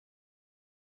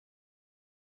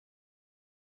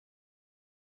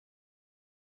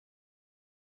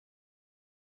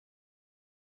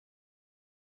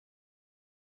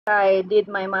I did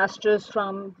my master's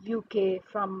from UK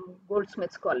from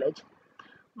Goldsmiths College.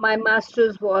 My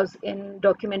master's was in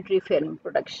documentary film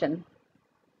production.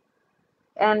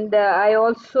 And I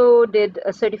also did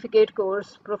a certificate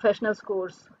course, professionals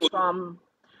course from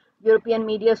European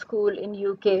Media School in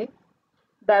UK.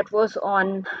 That was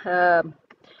on,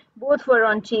 both were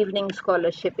on Chevening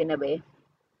scholarship in a way.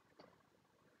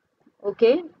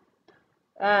 Okay.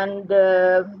 And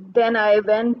then I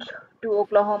went to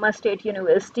Oklahoma State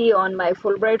University on my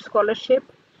Fulbright scholarship,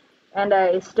 and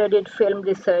I studied film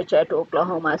research at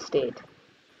Oklahoma State.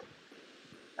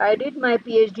 I did my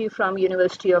PhD from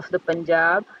University of the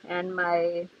Punjab, and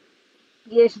my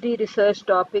PhD research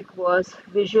topic was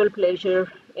visual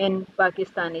pleasure in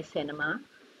Pakistani cinema.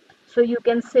 So you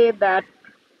can say that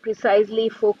precisely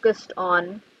focused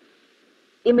on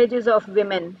images of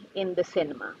women in the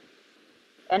cinema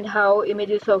and how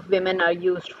images of women are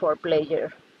used for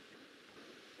pleasure.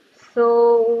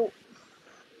 So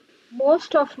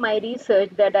most of my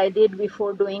research that I did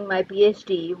before doing my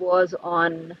PhD was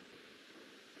on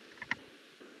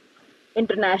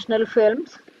international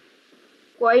films,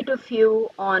 quite a few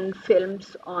on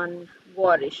films on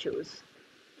war issues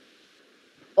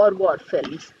or war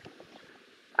films.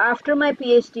 After my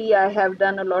PhD, I have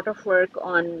done a lot of work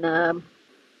on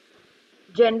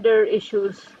gender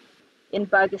issues in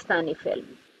Pakistani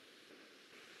film.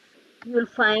 You'll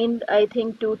find, I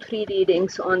think, 2-3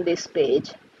 readings on this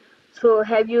page. So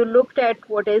have you looked at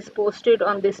what is posted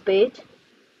on this page?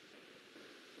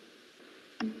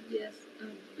 Yes.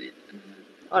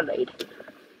 All right.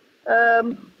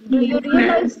 Do you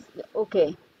realize?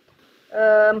 Okay.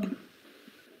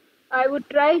 I would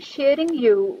try sharing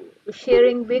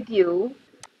with you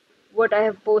what I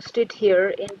have posted here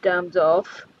in terms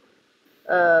of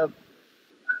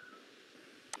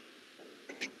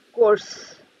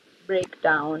course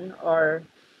breakdown or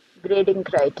grading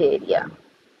criteria.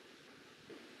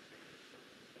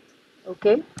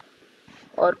 Okay,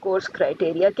 or course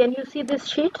criteria. Can you see this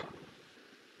sheet?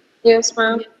 Yes,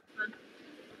 ma'am.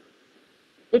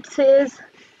 It says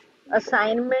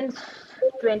assignments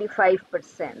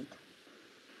 25%.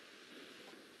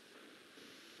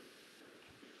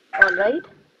 All right.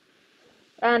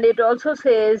 And it also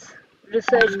says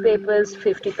research papers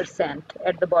 50%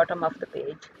 at the bottom of the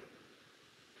page.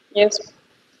 Yes.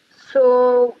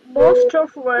 So most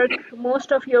of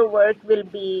your work will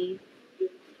be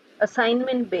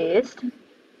assignment based,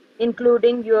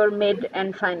 including your mid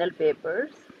and final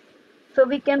papers. So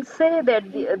we can say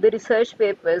that the research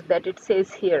papers that it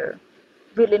says here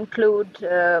will include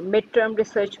midterm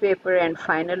research paper and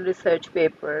final research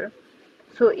paper.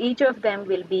 So each of them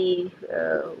will be,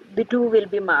 the two will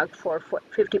be marked for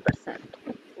 50%.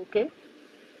 Okay.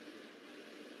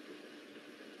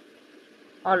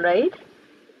 All right.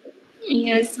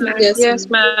 Yes, ma'am. Yes,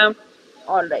 ma'am.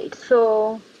 All right.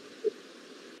 So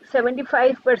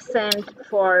 75%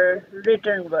 for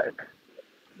written work,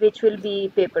 which will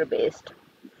be paper based.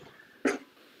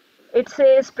 It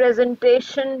says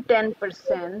presentation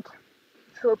 10%.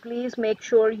 So please make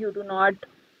sure you do not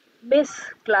miss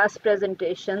class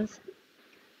presentations,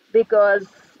 because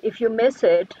if you miss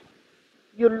it,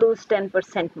 you lose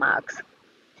 10% marks.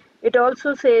 It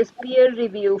also says peer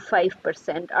review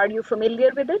 5%. Are you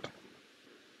familiar with it?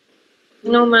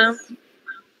 No, ma'am.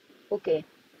 Okay.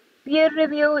 Peer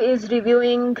review is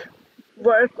reviewing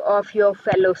work of your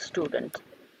fellow student.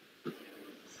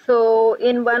 So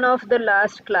in one of the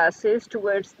last classes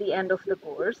towards the end of the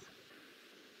course,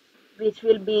 which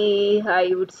will be,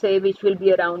 I would say, which will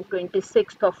be around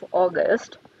 26th of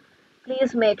August,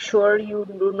 please make sure you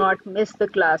do not miss the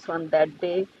class on that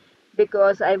day,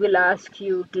 because I will ask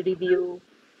you to review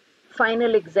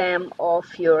final exam of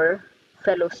your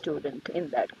fellow student in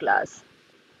that class,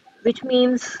 which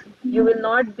means you will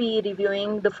not be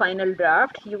reviewing the final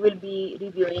draft, you will be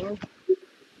reviewing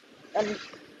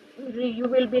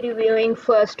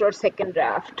first or second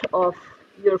draft of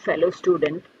your fellow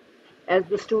student, as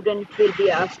the student will be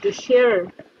asked to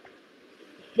share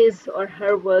his or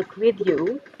her work with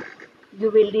you.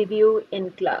 You will review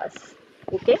in class.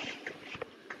 Okay.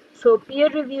 So peer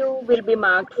review will be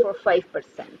marked for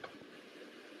 5%.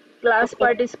 Class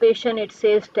participation, it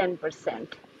says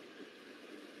 10%.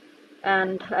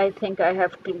 And I think I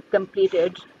have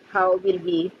completed how we'll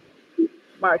be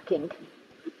marking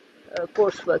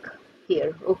coursework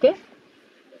here. Okay.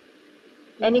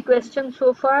 Any questions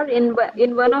so far? In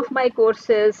one of my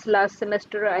courses last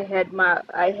semester, I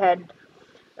had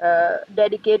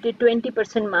dedicated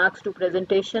 20% marks to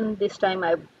presentation. This time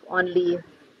I've only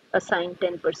assigned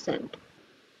 10%.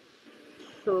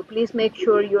 So please make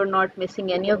sure you're not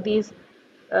missing any of these.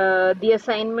 The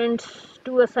assignments,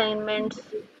 2 assignments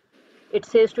it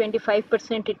says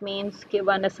 25%, it means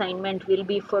one assignment will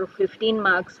be for 15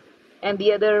 marks and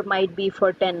the other might be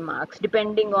for 10 marks,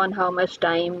 depending on how much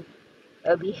time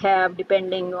we have,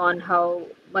 depending on how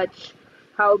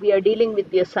we are dealing with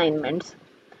the assignments.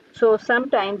 So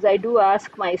sometimes I do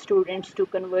ask my students to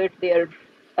convert their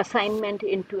assignment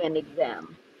into an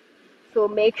exam. So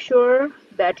make sure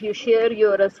that you share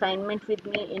your assignment with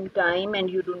me in time and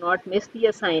you do not miss the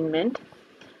assignment,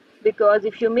 because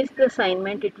if you miss the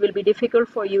assignment, it will be difficult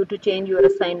for you to change your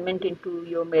assignment into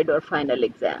your mid or final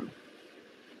exam.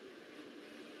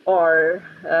 Or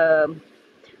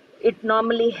it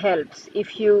normally helps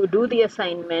if you do the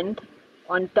assignment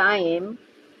on time,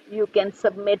 you can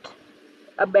submit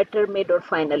a better mid or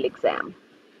final exam.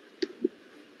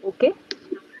 Okay?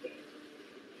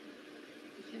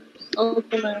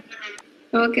 Okay, ma'am.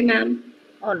 Okay, ma'am.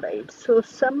 All right. So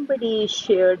somebody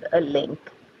shared a link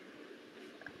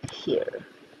here.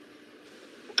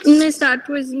 Miss, that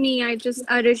was me. I just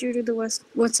added you to the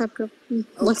WhatsApp group. Okay.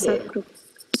 WhatsApp group.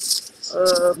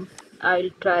 I'll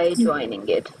try joining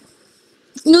it.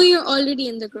 No, you're already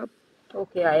in the group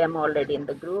Okay, I am already in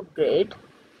the group. Great.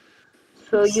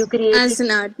 So you created. as an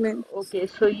admin. Okay,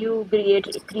 so you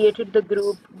created the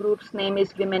group. Group's name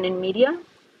is Women in Media.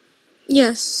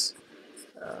 Yes.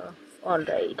 All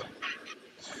right.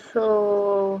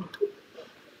 So,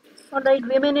 all right,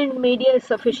 Women in Media is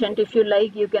sufficient. If you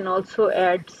like, you can also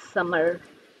add Summer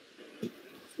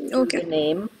to Okay. the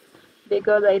name,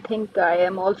 because I think I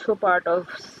am also part of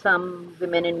some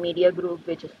Women in Media group,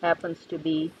 which happens to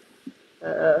be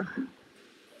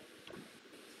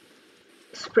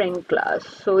spring class.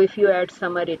 So if you add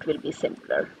Summer, it will be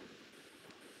simpler.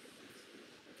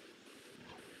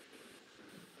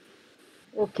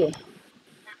 Okay.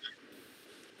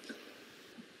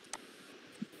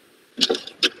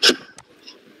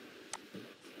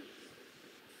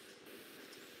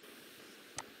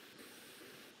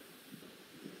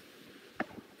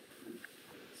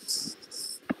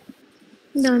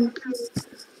 Done.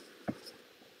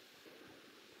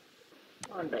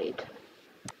 All right.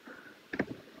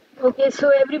 Okay, so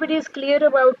everybody is clear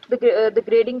about the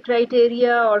grading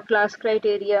criteria or class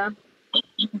criteria.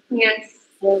 Yes.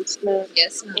 Yes, ma'am.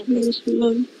 Yes, ma'am. Okay. Yes,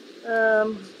 ma'am.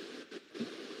 Um,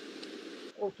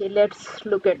 okay, let's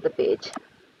look at the page.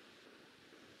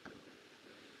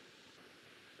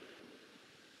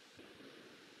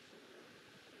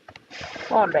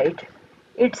 All right.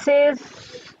 It says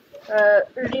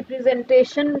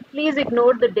representation. Please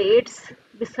ignore the dates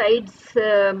besides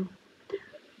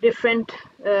different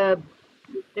uh,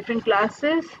 different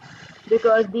classes,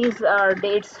 because these are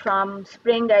dates from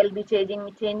spring. I'll be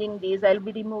changing these. I'll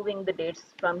be removing the dates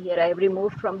from here. I have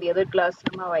removed from the other class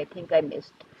somehow. I think I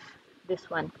missed this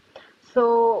one.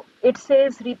 So it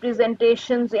says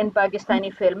representations in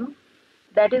Pakistani film.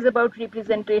 That is about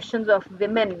representations of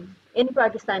women in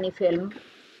Pakistani film.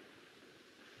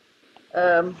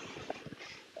 Um,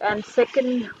 and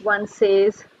second one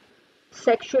says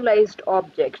sexualized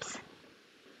objects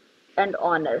and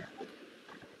honor.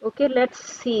 Okay, let's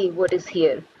see what is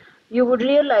here. You would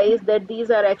realize that these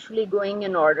are actually going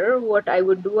in order. What I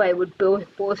would do, I would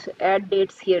post add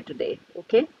dates here today.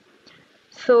 Okay,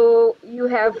 so you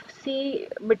have, see,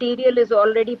 material is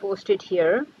already posted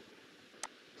here.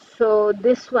 So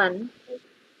this one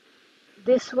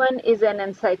is an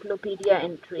encyclopedia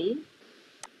entry.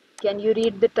 Can you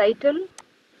read the title?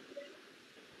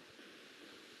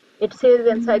 It says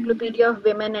Encyclopedia of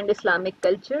Women and Islamic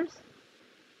Cultures,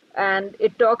 and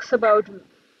it talks about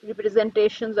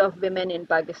representations of women in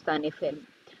Pakistani film.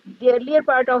 The earlier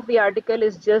part of the article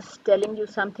is just telling you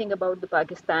something about the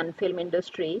Pakistan film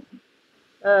industry.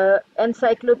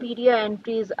 Encyclopedia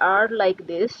entries are like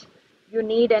this. You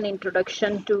need an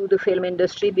introduction to the film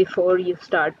industry before you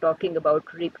start talking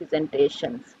about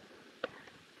representations,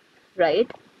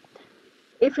 right?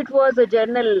 If it was a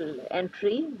journal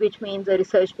entry, which means a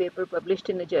research paper published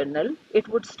in a journal, it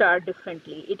would start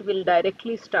differently. It will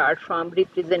directly start from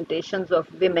representations of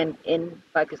women in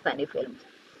Pakistani films.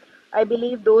 I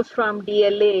believe those from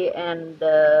DLA and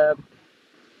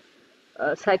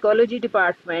psychology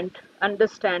department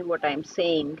understand what I'm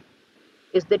saying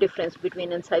is the difference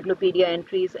between encyclopedia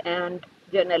entries and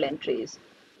journal entries.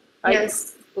 Are you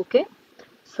Yes. okay?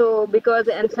 So because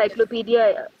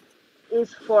encyclopedia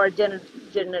is for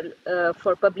general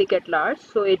for public at large,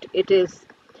 so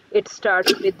it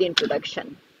starts with the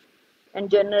introduction, and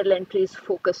journal entries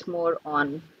focus more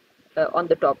on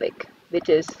the topic, which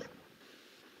is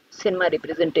cinema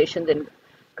representations in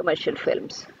commercial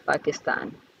films,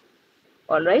 Pakistan.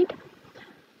 All right,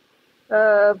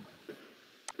 uh,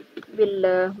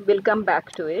 we'll come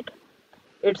back to it.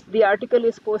 The article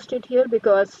is posted here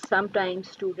because sometimes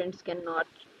students cannot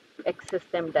access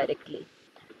them directly.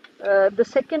 The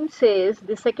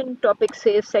second topic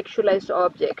says sexualized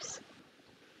objects,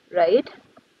 right?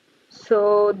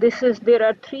 So there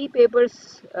are 3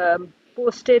 papers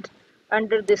posted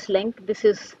under this link. This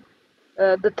is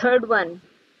the third one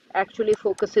actually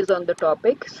focuses on the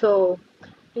topic. So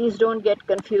please don't get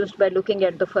confused by looking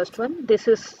at the first one. This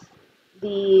is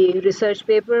the research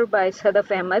paper by Sadaf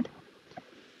Ahmed.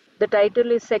 The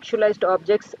title is Sexualized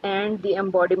Objects and the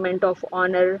Embodiment of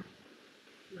Honor,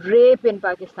 Rape in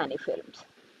Pakistani Films.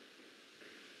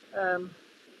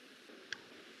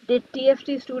 Did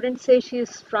TFT student say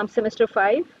she's from semester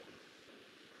 5?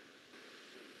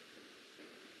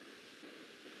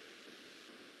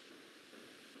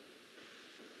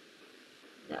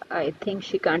 I think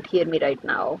she can't hear me right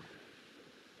now.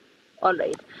 All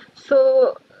right.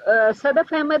 So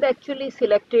Sadaf Ahmed actually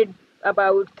selected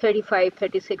about 35,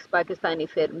 36 Pakistani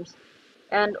films.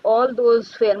 And all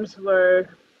those films were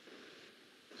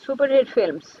super hit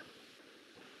films.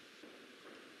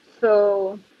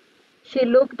 So she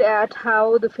looked at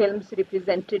how the films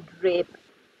represented rape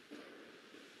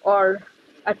or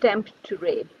attempt to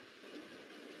rape.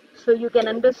 So you can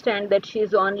understand that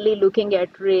she's only looking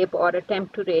at rape or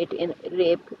attempt to rape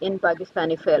in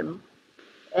Pakistani film.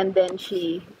 And then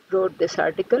she wrote this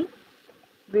article.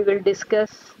 We will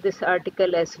discuss this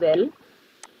article as well.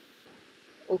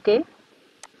 Okay.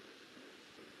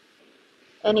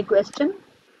 Any question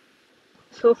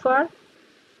so far?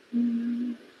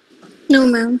 No,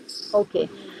 ma'am. Okay.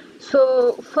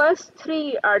 So first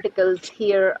 3 articles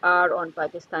here are on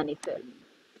Pakistani film.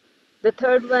 The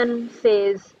third one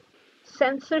says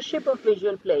censorship of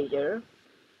visual pleasure.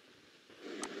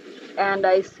 And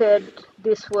I said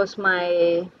this was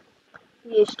my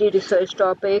PhD research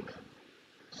topic.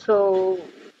 So,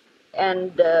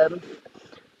 and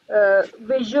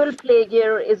visual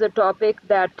pleasure is a topic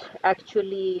that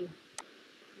actually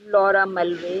Laura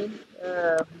Mulvey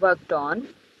worked on.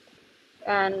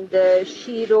 And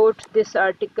she wrote this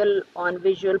article on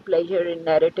visual pleasure in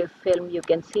narrative film. You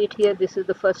can see it here. This is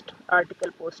the first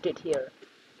article posted here.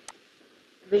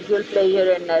 Visual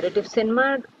pleasure and narrative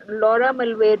cinema. Laura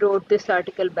Mulvey wrote this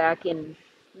article back in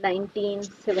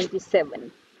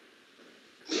 1977.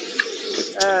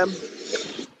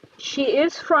 She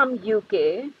is from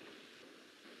UK,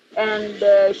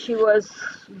 and she was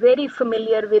very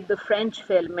familiar with the French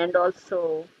film and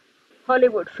also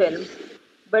Hollywood films.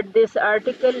 But this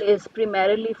article is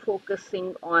primarily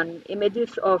focusing on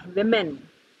images of women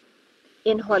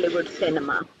in Hollywood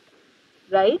cinema,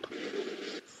 right?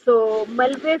 So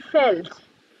Mulvey felt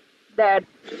that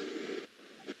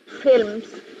films,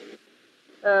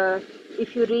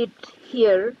 if you read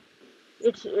here,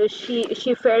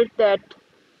 she felt that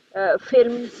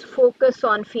films focus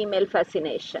on female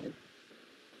fascination,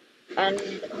 and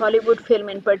Hollywood film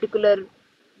in particular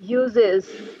uses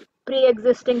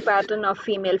pre-existing pattern of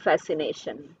female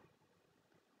fascination,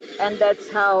 and that's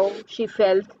how she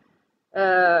felt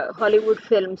Hollywood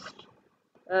films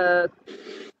uh,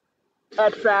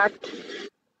 attract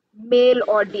male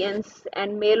audience,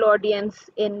 and male audience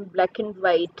in black and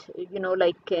white,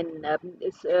 like in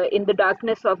the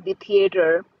darkness of the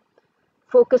theater,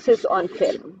 focuses on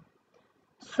film.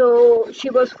 So she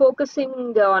was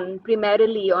focusing on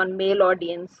primarily on male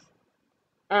audience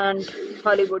and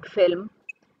Hollywood film,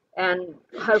 and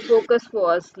her focus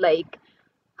was like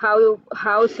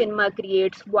how cinema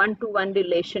creates one-to-one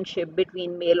relationship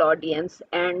between male audience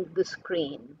and the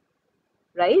screen,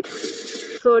 right?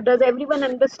 So does everyone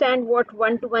understand what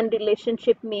one-to-one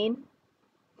relationship mean?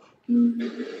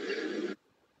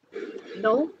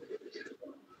 No?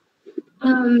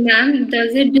 Ma'am,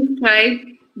 does it describe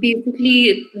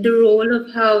basically the role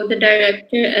of how the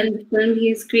director and the film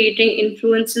he's creating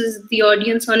influences the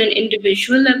audience on an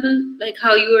individual level, like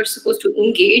how you are supposed to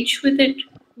engage with it?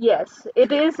 Yes,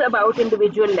 it is about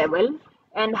individual level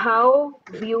and how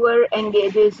viewer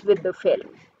engages with the film.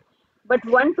 But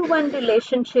one-to-one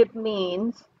relationship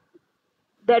means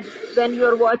that when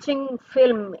you're watching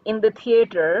film in the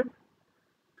theater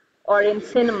or in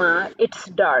cinema, it's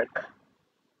dark.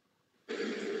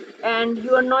 And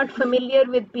you are not familiar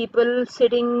with people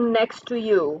sitting next to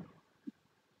you,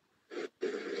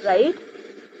 right?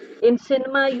 In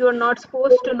cinema, you are not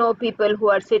supposed to know people who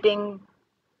are sitting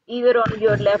either on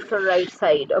your left or right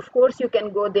side. Of course, you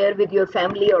can go there with your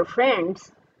family or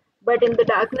friends, but in the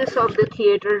darkness of the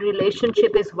theater,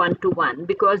 relationship is one-to-one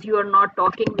because you are not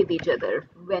talking with each other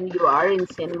when you are in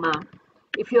cinema.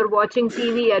 If you're watching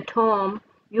TV at home,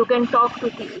 you can talk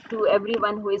to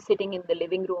everyone who is sitting in the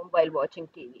living room while watching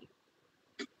TV,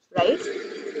 right?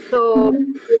 So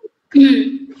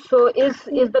So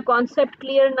is the concept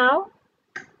clear now?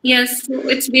 Yes, so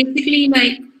it's basically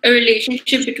like a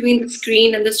relationship between the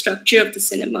screen and the structure of the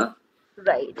cinema.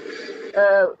 Right.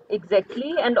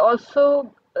 Exactly. And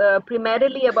also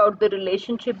primarily about the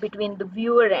relationship between the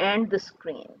viewer and the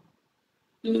screen.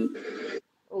 Mm.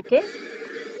 Okay.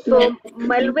 Yes. So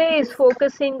Malve is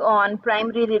focusing on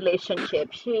primary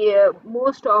relationships.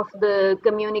 Most of the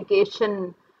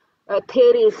communication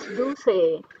theorists do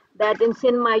say that in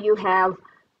cinema you have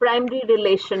primary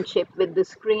relationship with the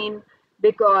screen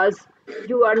because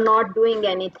you are not doing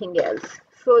anything else.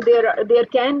 So there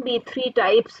can be three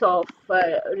types of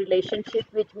relationship,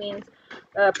 which means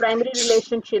primary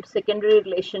relationship, secondary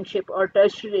relationship, or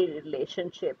tertiary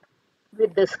relationship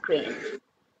with the screen.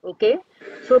 Okay,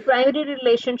 so primary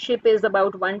relationship is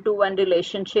about one-to-one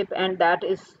relationship, and that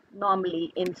is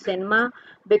normally in cinema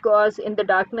because in the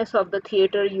darkness of the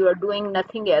theater you are doing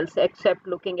nothing else except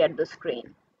looking at the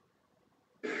screen.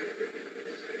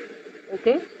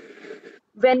 Okay,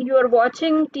 when you are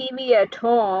watching TV at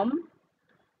home,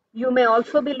 you may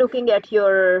also be looking at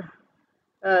your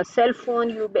cell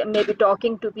phone. You may be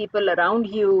talking to people around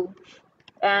you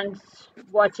and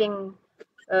watching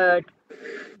uh,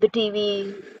 the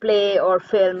TV play or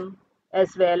film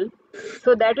as well.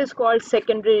 So that is called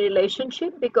secondary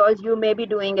relationship because you may be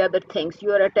doing other things.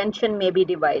 Your attention may be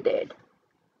divided.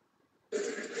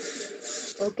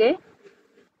 Okay.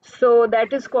 So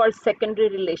that is called secondary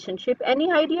relationship.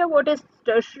 Any idea what is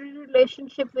tertiary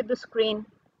relationship with the screen?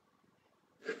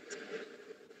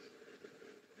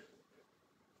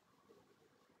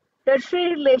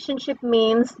 Tertiary relationship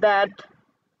means that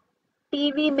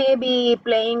TV may be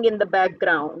playing in the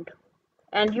background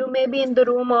and you may be in the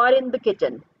room or in the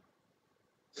kitchen,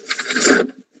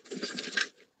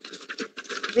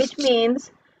 which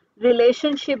means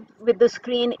relationship with the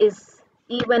screen is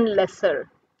even lesser.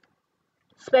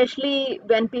 Especially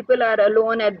when people are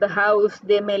alone at the house,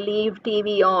 they may leave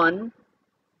TV on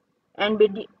and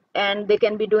they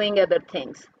can be doing other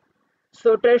things.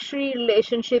 So tertiary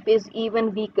relationship is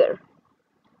even weaker,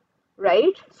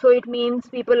 right? So it means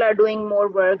people are doing more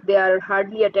work. They are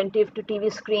hardly attentive to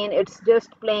TV screen. It's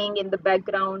just playing in the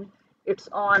background. It's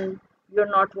on. You're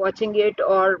not watching it,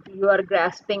 or you are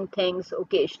grasping things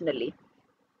occasionally.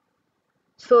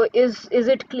 So is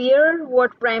it clear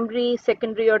what primary,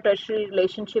 secondary, or tertiary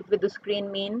relationship with the screen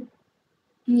mean?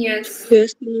 Yes.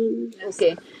 Yes.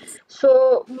 Okay,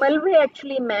 so Mulvey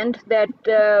actually meant that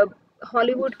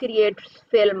Hollywood creates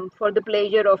film for the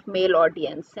pleasure of male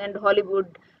audience, and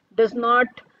Hollywood does not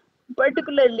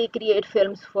particularly create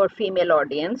films for female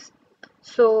audience.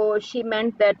 So she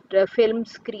meant that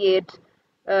films create,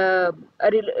 uh,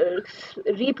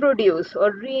 reproduce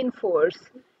or reinforce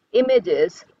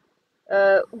images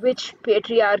which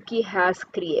patriarchy has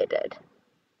created.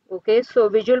 Okay, so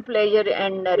visual pleasure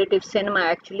and narrative cinema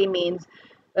actually means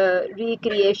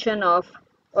recreation of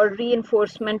or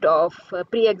reinforcement of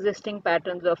pre-existing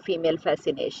patterns of female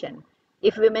fascination.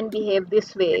 If women behave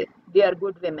this way, they are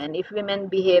good women. If women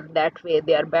behave that way,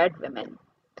 they are bad women.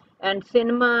 And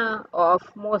cinema of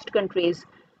most countries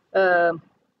uh,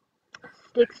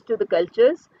 sticks to the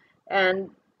cultures and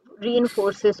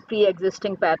reinforces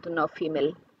pre-existing pattern of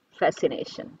female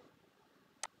fascination.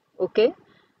 Okay.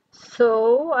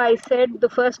 So I said the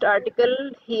first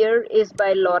article here is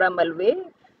by Laura Mulvey.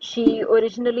 She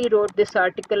originally wrote this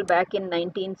article back in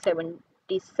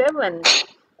 1977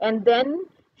 and then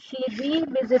she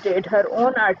revisited her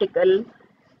own article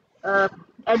uh,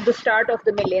 at the start of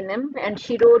the millennium and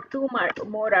she wrote two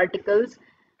more articles,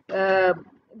 uh,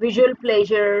 visual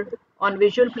pleasure on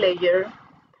visual pleasure,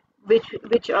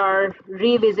 which are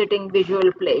revisiting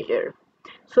visual pleasure.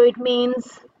 So it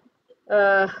means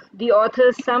the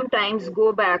authors sometimes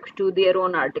go back to their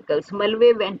own articles.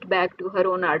 Mulvey went back to her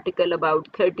own article about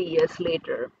 30 years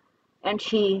later, and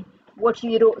what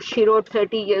she wrote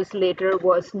 30 years later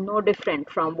was no different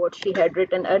from what she had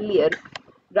written earlier.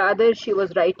 Rather, she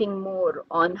was writing more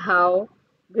on how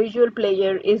visual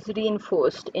pleasure is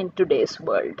reinforced in today's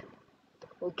world.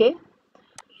 Okay,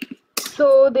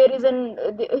 so there is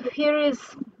here is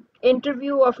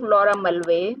interview of Laura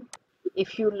Mulvey.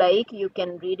 If you like, you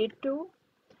can read it too.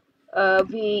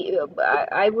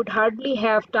 I would hardly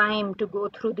have time to go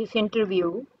through this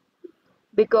interview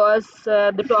because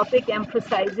the topic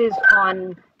emphasizes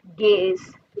on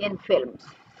gaze in films,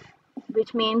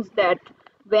 which means that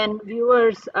when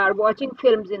viewers are watching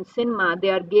films in cinema, they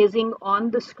are gazing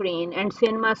on the screen, and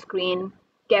cinema screen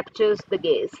captures the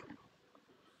gaze,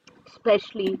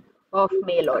 especially of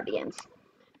male audience.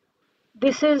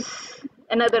 This is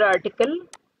another article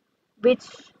which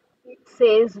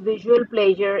says visual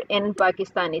pleasure in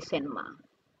Pakistani cinema.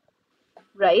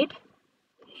 right?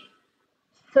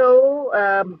 So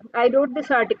I wrote this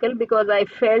article because I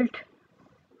felt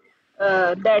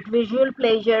that visual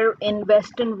pleasure in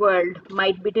Western world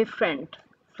might be different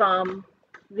from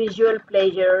visual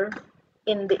pleasure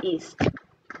in the East,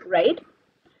 right?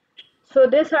 So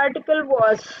this article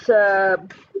was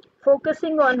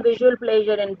focusing on visual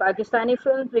pleasure in Pakistani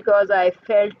films because I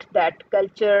felt that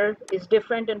culture is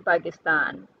different in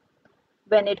Pakistan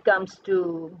when it comes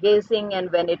to gazing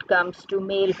and when it comes to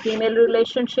male-female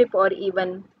relationship or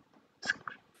even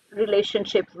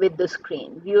relationship with the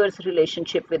screen, viewers'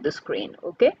 relationship with the screen.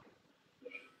 Okay,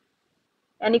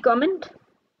 any comment?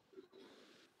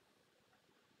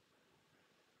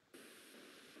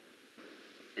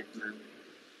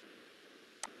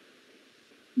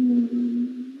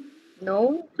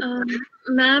 No?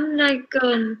 Ma'am,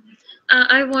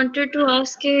 I wanted to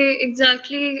ask you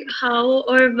exactly how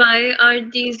or why are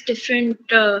these different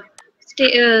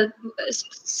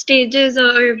stages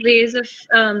or ways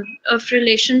of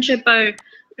relationship are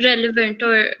relevant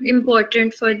or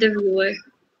important for the viewer?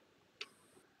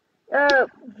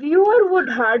 Viewer would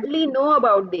hardly know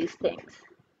about these things.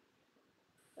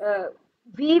 Uh,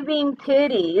 we being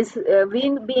theorists,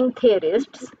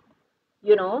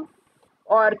 you know,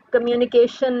 or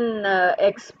communication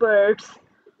experts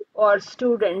or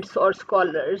students or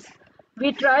scholars,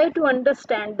 we try to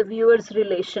understand the viewer's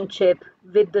relationship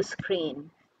with the screen.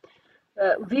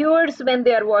 Viewers, when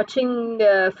they are watching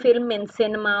film in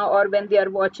cinema or when they are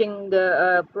watching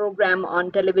a program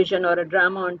on television or a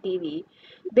drama on TV,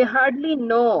 they hardly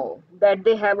know that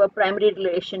they have a primary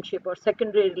relationship or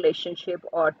secondary relationship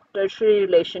or tertiary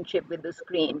relationship with the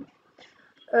screen.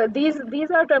 These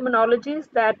are terminologies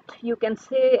that you can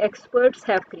say experts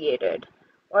have created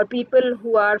or people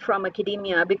who are from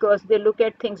academia because they look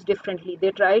at things differently.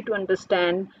 They try to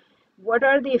understand what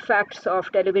are the effects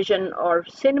of television or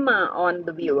cinema on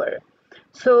the viewer.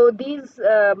 So these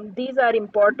are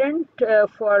important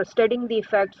for studying the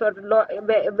effects. Or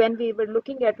when we were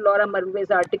looking at Laura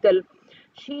Mulvey's article,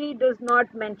 she does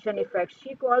not mention effects.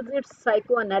 She calls it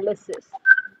psychoanalysis.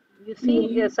 You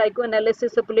see,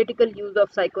 psychoanalysis, a political use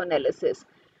of psychoanalysis.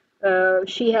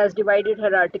 She has divided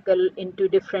her article into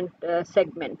different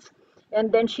segments.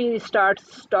 And then she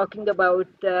starts talking about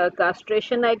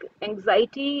castration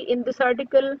anxiety in this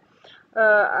article.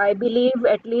 I believe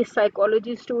at least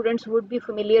psychology students would be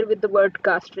familiar with the word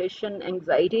castration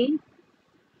anxiety,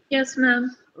 Yes,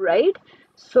 ma'am. right?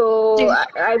 So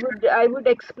I would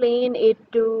explain it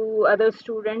to other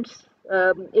students.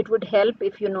 It would help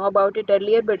if you know about it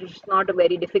earlier, but it's not a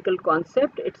very difficult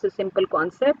concept. It's a simple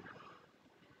concept.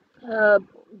 Uh,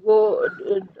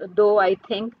 though I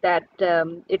think that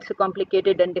it's a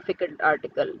complicated and difficult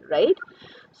article, right?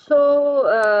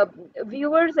 So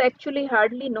viewers actually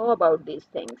hardly know about these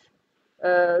things.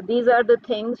 These are the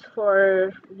things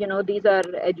for, these are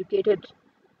educated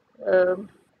um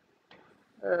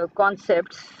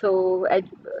concepts. So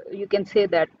you can say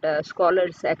that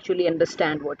scholars actually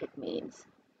understand what it means.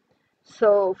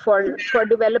 So for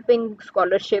developing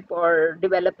scholarship or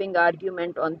developing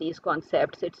argument on these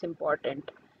concepts, it's important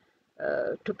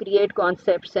to create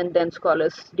concepts and then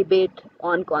scholars debate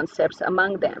on concepts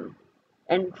among them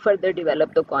and further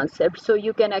develop the concepts. So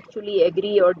you can actually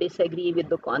agree or disagree with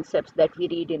the concepts that we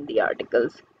read in the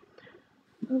articles.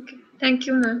 Okay. Thank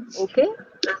you, ma'am. Okay.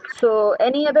 So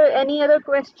any other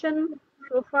question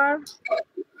so far?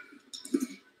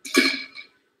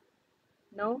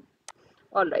 No?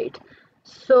 All right.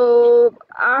 So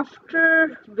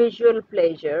after visual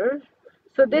pleasure,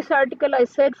 so this article I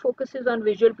said focuses on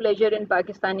visual pleasure in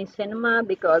Pakistani cinema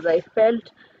because I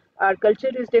felt our culture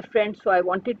is different. So I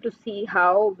wanted to see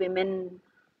how women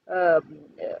uh,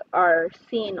 are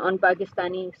seen on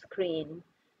Pakistani screen.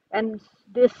 And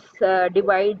this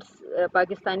divides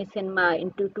Pakistani cinema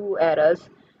into two eras,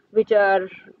 which are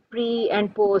pre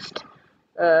and post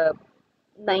uh,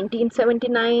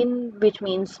 1979, which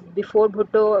means before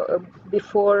Bhutto,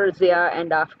 before Zia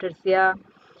and after Zia.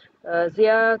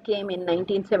 Zia came in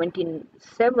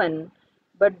 1977,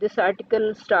 but this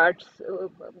article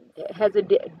has a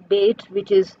date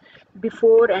which is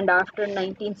before and after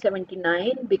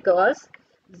 1979 because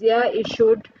Zia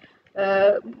issued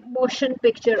motion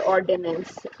picture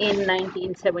ordinance in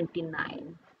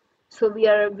 1979. So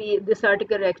this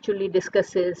article actually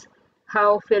discusses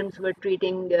how films were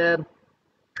treating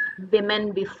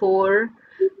women before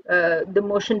the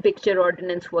motion picture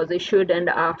ordinance was issued and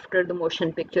after the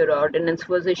motion picture ordinance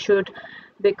was issued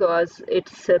because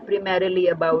it's primarily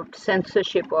about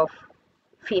censorship of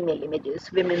female images,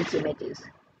 women's images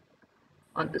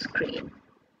on the screen.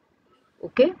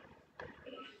 Okay.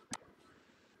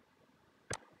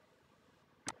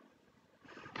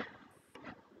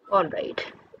 All right.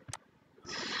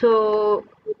 So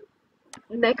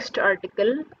next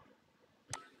article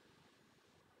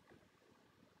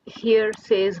here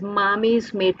says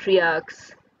Mommy's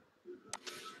Matriarchs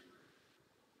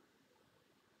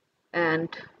and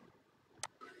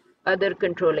Other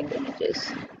Controlling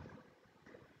Images.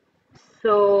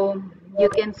 So you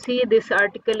can see this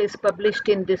article is published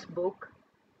in this book.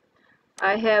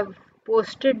 I have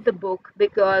posted the book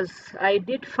because I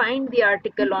did find the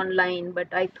article online,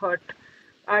 but I thought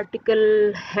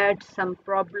article had some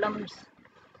problems.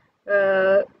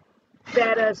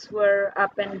 Paras were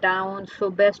up and down,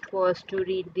 so best was to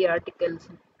read the articles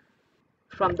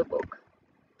from the book.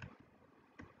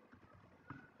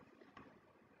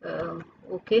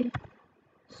 Okay,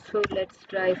 so let's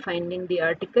try finding the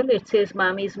article. It says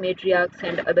Mommy's Matriarchs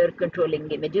and Other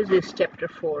Controlling Images. This is chapter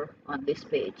 4 on this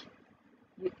page.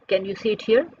 Can you see it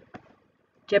here?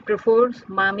 Chapter 4,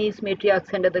 Mommy's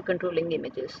Matriarchs and Other Controlling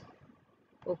Images.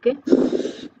 Okay.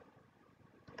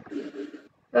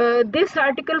 This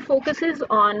article focuses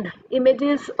on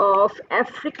images of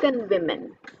African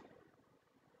women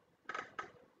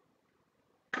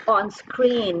on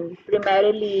screen,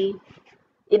 primarily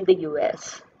in the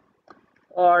US,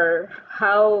 or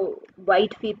how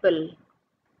white people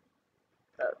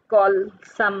call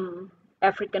some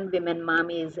African women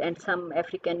mommies and some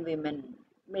African women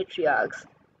matriarchs.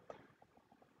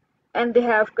 And they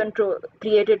have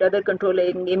created other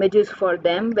controlling images for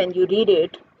them. When you read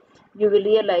it, you will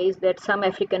realize that some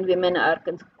African women are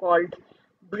called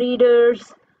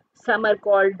breeders, some are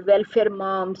called welfare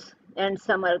moms, and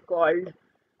some are called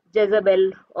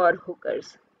Jezebel or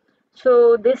hookers.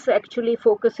 So this actually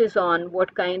focuses on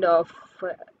what kind of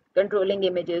controlling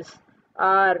images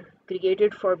are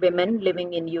created for women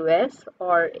living in US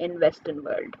or in Western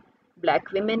world,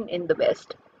 black women in the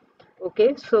West.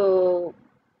 Okay, so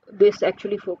this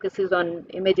actually focuses on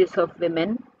images of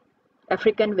women,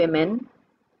 African women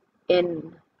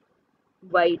in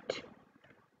white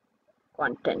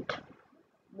content,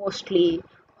 mostly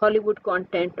Hollywood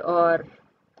content or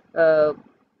uh,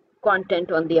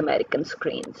 content on the American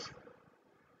screens.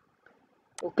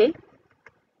 Okay.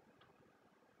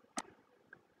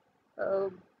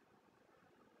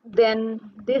 Then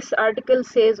this article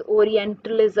says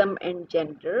Orientalism and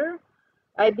gender.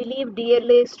 I believe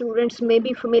DLA students may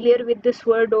be familiar with this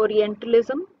word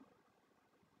Orientalism.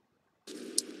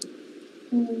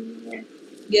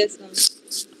 Yes, ma'am.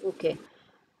 Okay.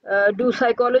 Do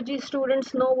psychology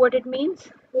students know what it means?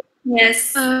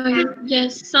 Yes.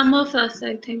 Yes, some of us,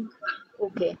 I think.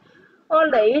 Okay. All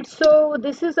right. So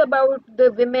this is about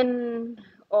the women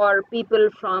or people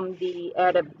from the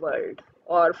Arab world,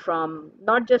 or from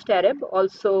not just Arab,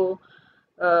 also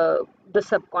the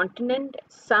subcontinent.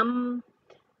 Some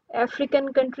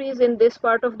African countries in this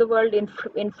part of the world,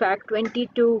 in fact,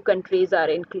 22 countries are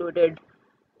included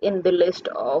in the list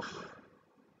of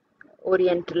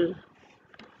Oriental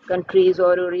countries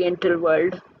or Oriental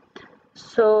world.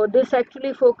 So this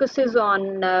actually focuses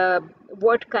on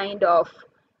what kind of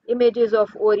images of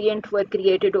Orient were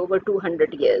created over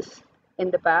 200 years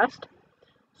in the past.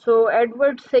 So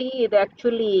Edward Said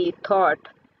actually thought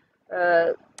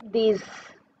uh, these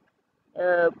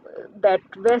that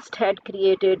West had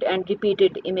created and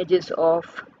repeated images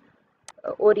of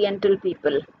Oriental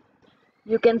people.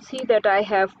 You can see that I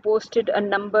have posted a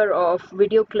number of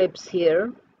video clips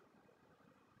here,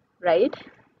 right?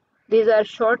 These are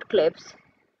short clips,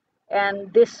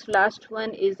 and this last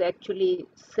one is actually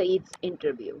Said's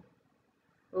interview.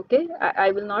 Okay,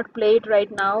 I will not play it right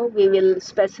now. We will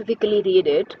specifically read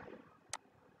it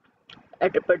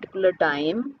at a particular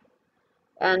time,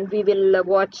 and we will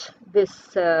watch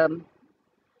this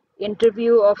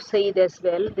interview of Said as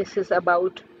well. This is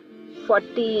about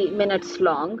 40 minutes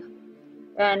long,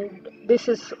 and this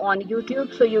is on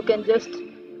YouTube, so you can just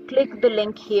click the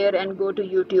link here and go to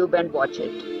YouTube and watch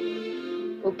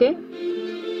it. Okay.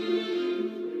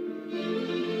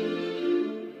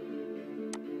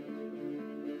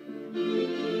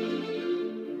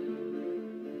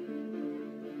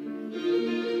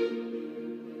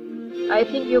 I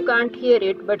think you can't hear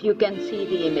it, but you can see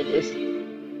the images.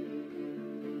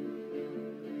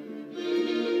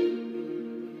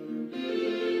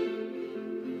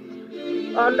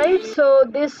 All right, so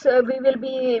this we will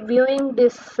be viewing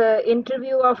this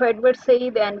interview of Edward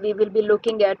Said, and we will be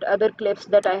looking at other clips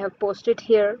that I have posted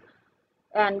here,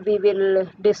 and we will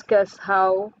discuss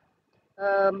how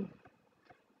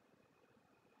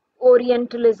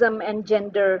Orientalism and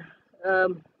gender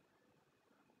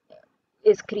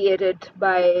is created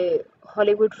by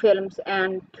Hollywood films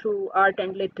and through art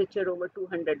and literature over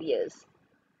 200 years,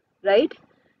 right?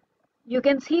 You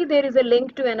can see there is a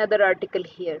link to another article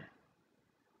here.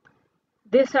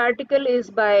 This article is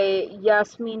by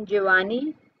Yasmin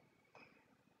Giovanni.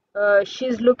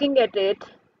 She's looking at it,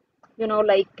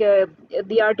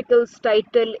 the article's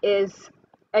title is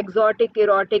Exotic,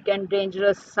 Erotic and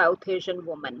Dangerous South Asian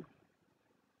Woman.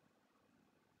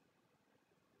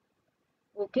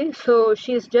 Okay, so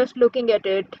she's just looking at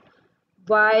it,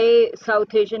 why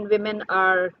South Asian women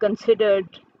are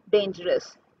considered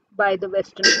dangerous by the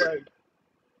Western world.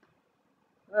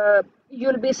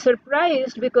 You'll be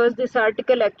surprised because this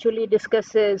article actually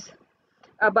discusses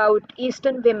about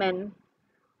Eastern women,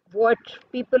 what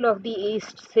people of the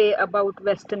East say about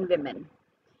Western women.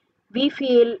 We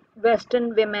feel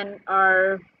Western women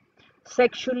are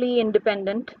sexually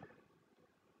independent.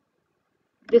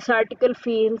 This article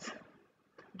feels,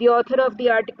 the author of the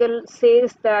article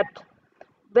says that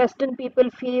Western people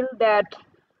feel that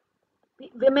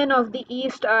women of the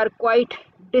East are quite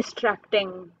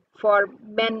distracting for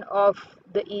men of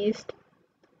the East,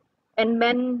 and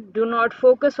men do not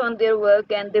focus on their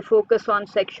work and they focus on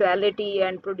sexuality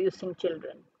and producing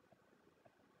children.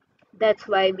 That's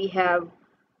why we have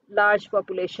large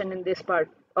population in this part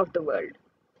of the world.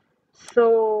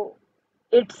 So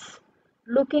it's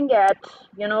looking at,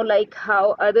 like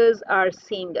how others are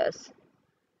seeing us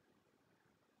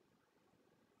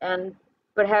and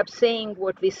perhaps saying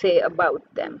what we say about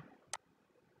them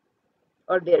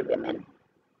or their women.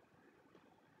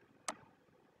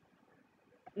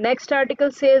 Next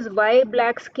article says, why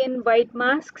black skin, white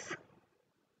masks?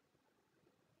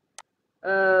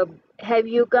 Have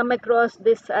you come across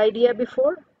this idea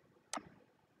before?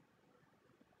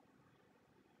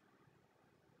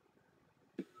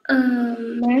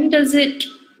 Ma'am, does it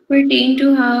pertain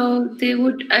to how they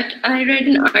would? I read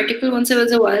an article once, it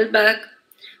was a while back,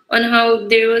 on how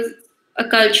there was a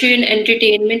culture in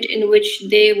entertainment in which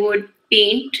they would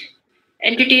paint,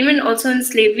 entertainment also in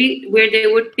slavery, where they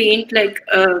would paint like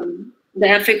the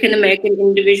African American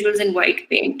individuals in white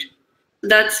paint.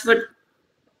 That's what,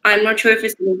 I'm not sure if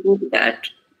it's relating to that.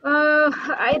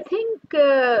 I think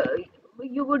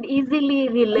you would easily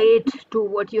relate to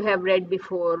what you have read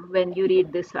before when you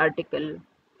read this article.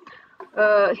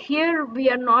 Here we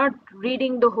are not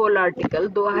reading the whole article,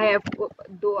 though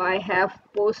I have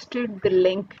posted the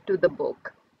link to the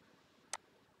book,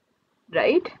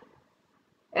 right?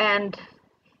 And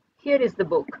here is the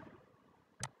book,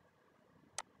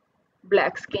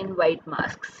 Black Skin, White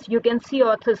Masks. You can see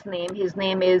author's name. His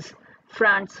name is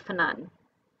Frantz Fanon.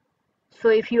 So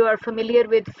if you are familiar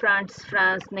with Frantz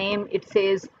Fanon's name, it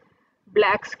says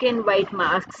black skin, white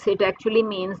masks. It actually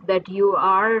means that you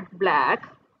are black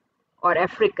or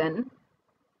African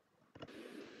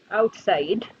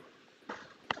outside,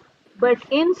 but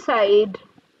inside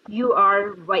you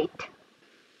are white,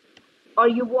 or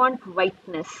you want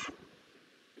whiteness.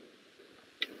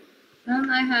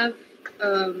 I have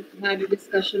had a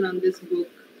discussion on this book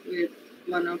with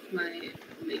one of my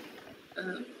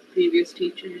previous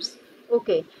teachers.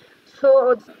 Okay,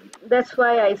 so that's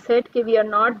why I said that we are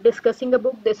not discussing a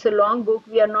book. This is a long book.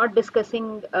 We are not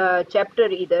discussing a chapter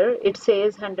either. It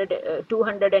says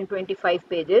 225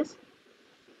 pages.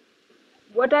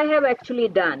 What I have actually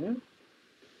done,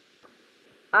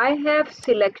 I have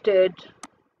selected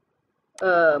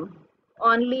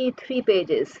only 3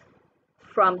 pages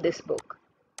from this book,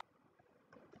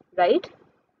 right?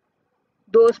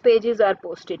 Those pages are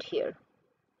posted here.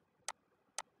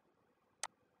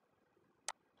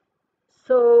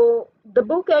 So the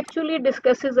book actually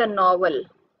discusses a novel,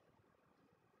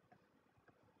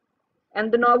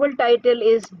 and the novel title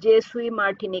is Je suis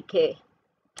Martiniquais.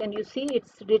 Can you see?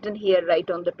 It's written here right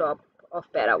on the top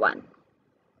of para 1.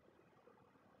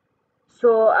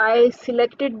 So I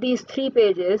selected these 3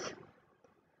 pages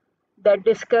that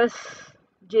discuss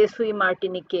Je suis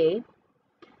Martiniquais,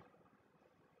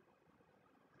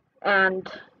 and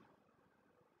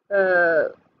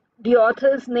the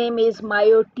author's name is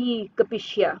Mayoti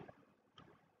Kapicia.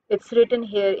 It's written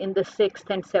here in the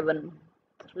 6th and 7th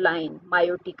line,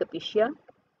 Mayoti Kapicia.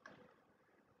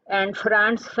 And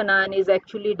Frantz Fanon is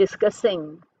actually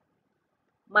discussing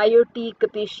Mayoti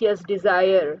Kapicia's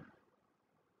desire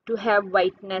to have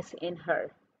whiteness in her,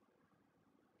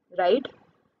 right?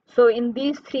 So in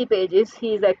these 3 pages,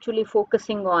 he is actually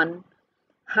focusing on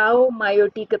how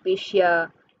Mayoti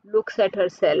Kapicia looks at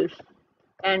herself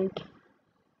and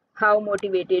how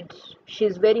motivated,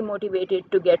 she's very motivated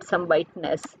to get some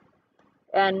whiteness,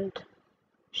 and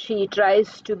she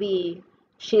tries to be,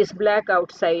 she's black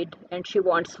outside and she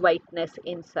wants whiteness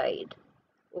inside.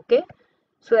 Okay,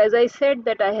 so as I said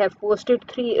that I have posted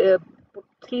 3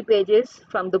 pages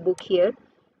from the book here,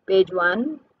 page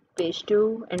 1, page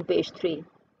 2 and page 3.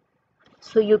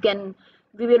 So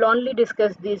we will only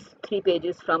discuss these 3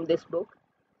 pages from this book,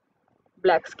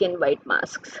 Black Skin, White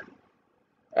Masks,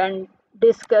 and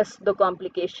discuss the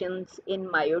complications in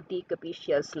Mayoti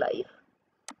Capicia's life.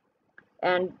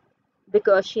 And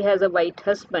because she has a white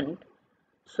husband,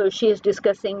 so she is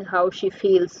discussing how she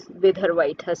feels with her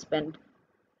white husband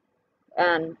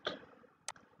and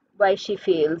why she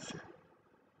feels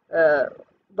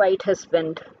white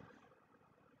husband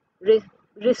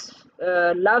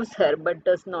loves her but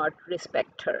does not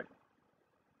respect her.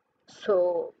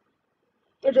 So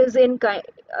it is a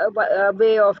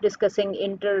way of discussing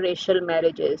interracial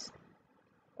marriages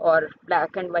or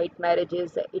black and white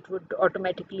marriages. It would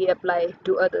automatically apply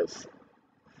to others.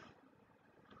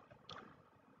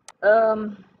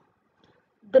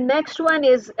 The next one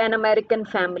is An American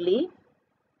Family,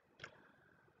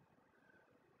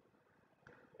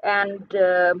 and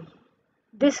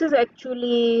this is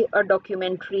actually a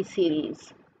documentary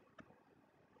series.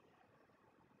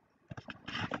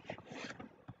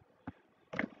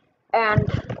 And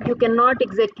you cannot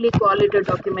exactly call it a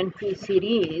documentary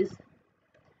series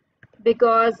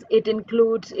because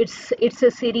it's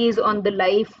a series on the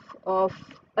life of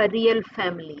a real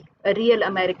family, a real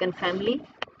American family.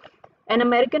 An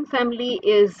American Family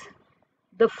is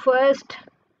the first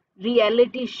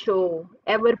reality show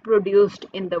ever produced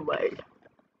in the world.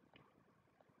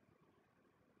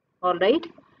 All right.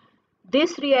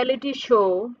 This reality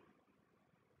show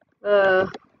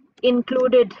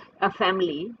included a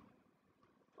family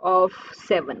of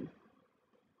 7,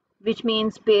 which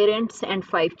means parents and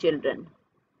 5 children.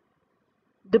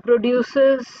 The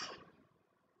producer's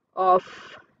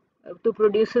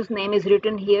name is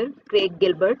written here, Craig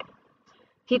Gilbert.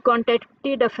 He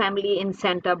contacted a family in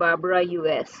Santa Barbara,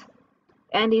 US,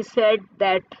 and he said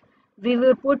that we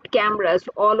will put cameras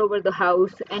all over the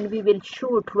house and we will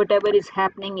shoot whatever is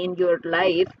happening in your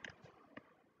life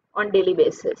on daily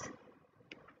basis.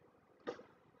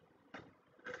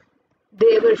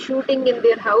 They were shooting in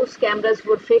their house, cameras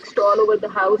were fixed all over the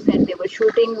house, and they were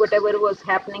shooting whatever was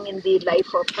happening in the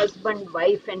life of husband,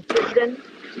 wife, and children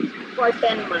for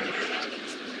 10 months.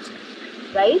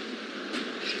 Right?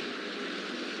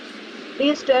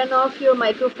 Please turn off your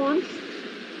microphones.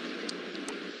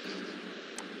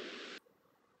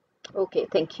 Okay,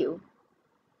 thank you.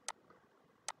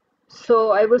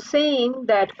 So I was saying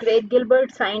that Craig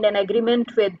Gilbert signed an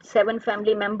agreement with 7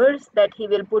 family members that he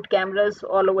will put cameras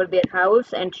all over their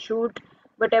house and shoot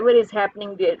whatever is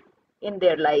happening there in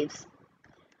their lives.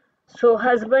 So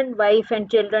husband, wife, and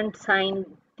children signed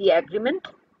the agreement.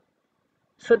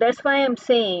 So that's why I'm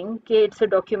saying it's a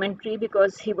documentary,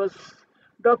 because he was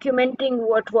documenting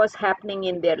what was happening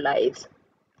in their lives.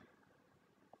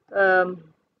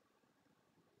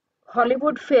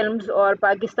 Hollywood films or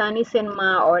Pakistani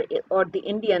cinema or the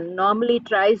Indian normally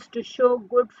tries to show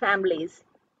good families,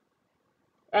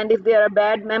 and if there are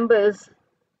bad members,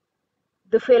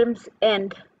 the films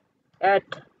end at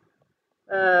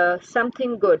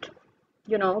something good,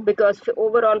 because the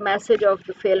overall message of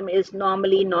the film is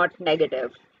normally not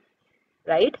negative,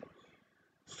 right?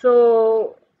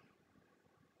 So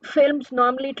films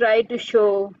normally try to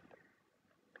show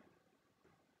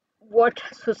what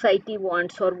society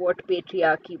wants or what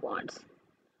patriarchy wants.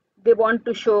 They want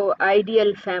to show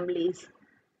ideal families.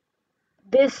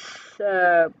 This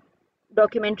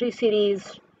documentary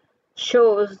series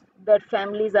shows that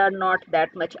families are not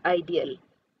that much ideal,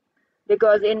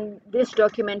 because in this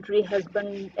documentary,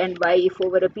 husband and wife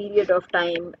over a period of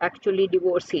time actually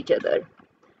divorce each other.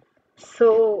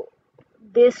 So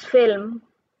this film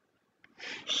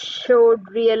showed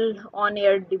real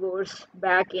on-air divorce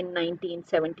back in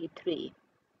 1973.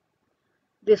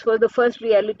 This was the first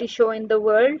reality show in the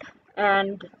world,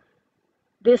 and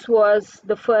this was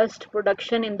the first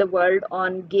production in the world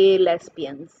on gay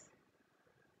lesbians,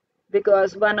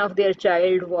 because one of their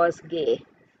child was gay.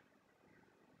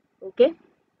 Okay,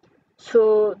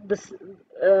 so this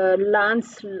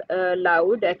Lance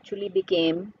Loud actually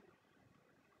became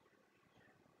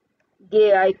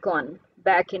gay icon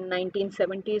back in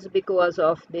 1970s because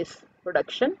of this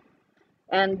production.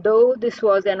 And though this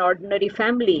was an ordinary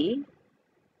family,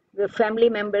 the family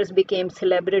members became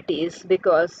celebrities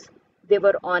because they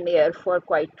were on air for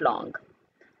quite long.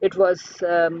 It was,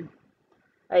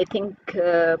 I think,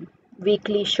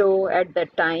 weekly show at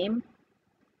that time.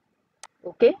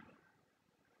 Okay.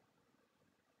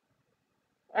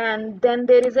 And then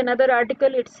there is another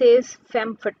article, it says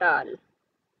femme fatale.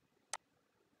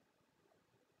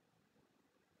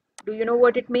 Do you know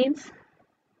what it means?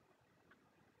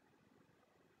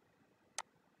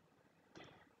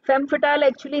 Femme fatale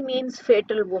actually means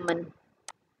fatal woman.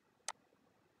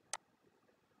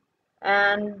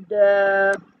 And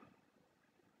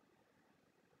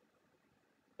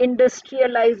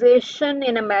industrialization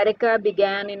in America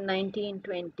began in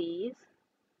 1920s.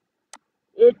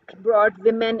 It brought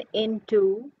women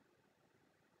into,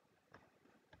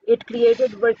 it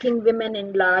created working women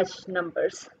in large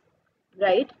numbers,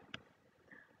 right?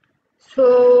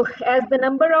 So as the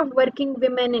number of working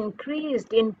women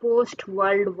increased in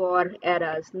post-World War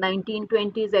eras,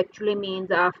 1920s actually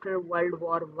means after World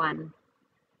War I,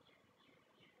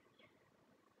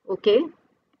 okay?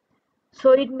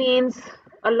 So it means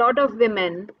a lot of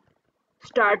women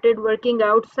started working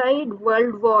outside.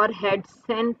 World War had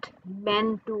sent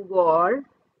men to war.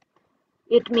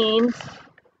 It means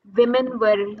women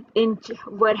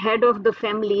were head of the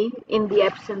family in the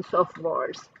absence of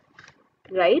wars,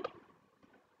 right?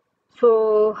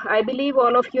 So I believe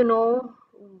all of you know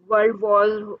World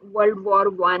War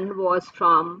One was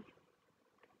from.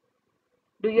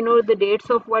 Do you know the dates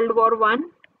of World War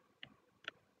One?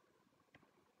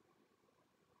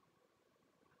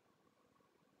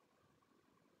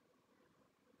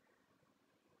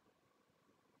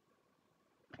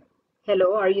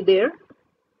 Hello, are you there?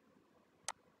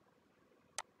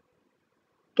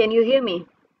 Can you hear me?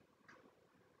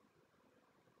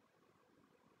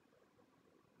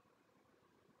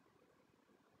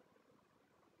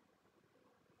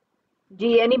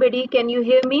 Gee, anybody, can you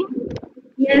hear me?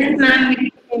 Yes,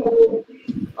 ma'am.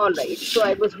 All right. So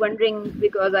I was wondering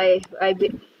because I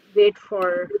wait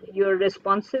for your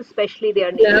responses, especially they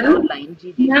are needed Hello? online.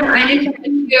 Gigi. Yeah, I didn't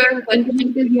think your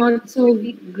Internet is not so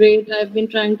great. I've been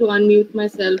trying to unmute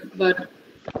myself, but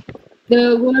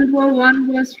the World War One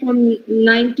was from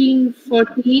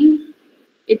 1914.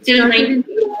 It till started in 19.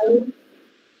 July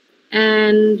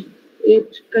and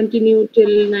it continued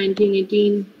till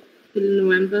 1918, till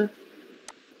November.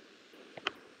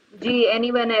 Gee,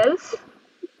 anyone else?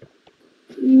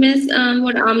 Miss,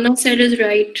 what Amna said is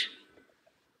right.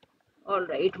 All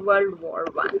right. World War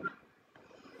One.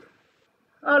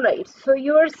 All right. So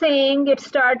you are saying it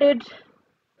started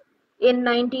in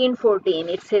 1914.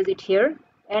 It says it here,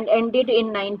 and ended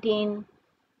in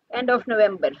end of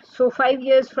November. So 5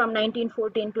 years from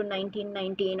 1914 to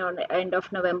 1919 or end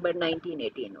of November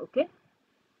 1918. Okay.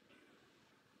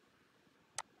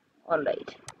 All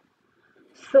right.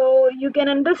 So you can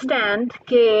understand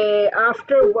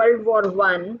after World War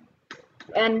One,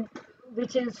 and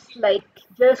which is like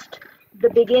just the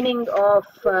beginning of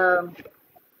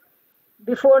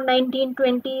before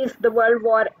 1920s, the World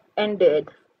War ended,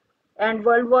 and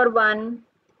World War One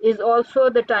is also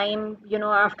the time,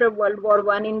 after World War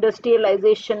One,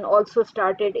 industrialization also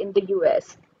started in the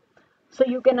US. So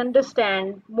you can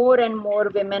understand more and more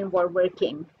women were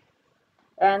working.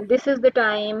 And this is the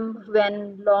time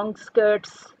when long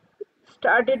skirts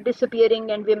started disappearing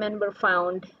and women were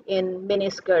found in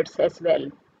miniskirts as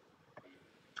well.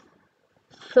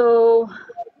 So,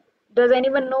 does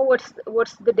anyone know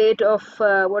what's the date of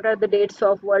what are the dates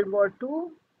of World War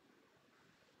II?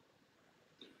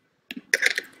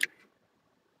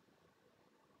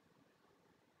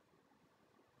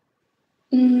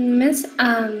 Miss,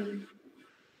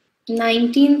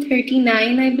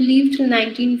 1939, I believe, to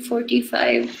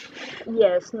 1945.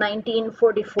 Yes,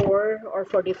 1944 or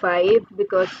 45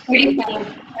 because 45.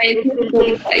 I it think will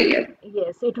take 45, yeah.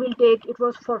 yes, it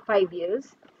was for 5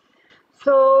 years.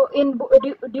 So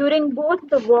during both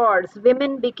the wars,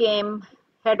 women became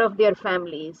head of their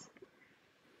families,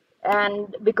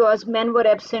 and because men were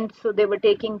absent, so they were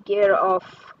taking care of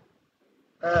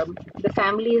the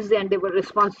families and they were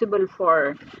responsible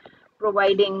for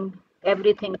providing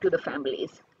everything to the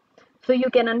families. So you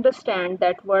can understand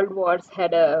that world wars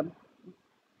had a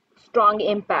strong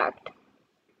impact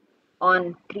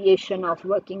on creation of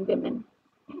working women.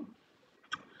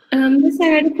 Miss, I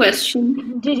had a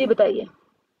question. जी जी बताइए.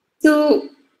 So,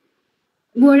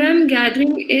 what I'm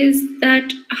gathering is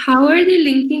that how are they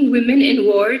linking women in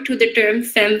war to the term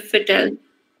femme fatale?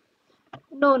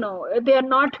 No, they are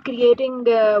not creating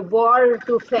war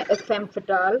to femme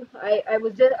fatale.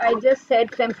 I just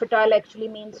said femme fatale actually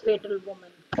means fatal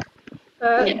woman.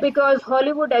 Yeah. Because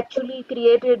Hollywood actually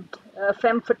created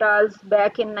femme fatales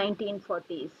back in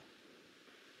 1940s.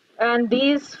 And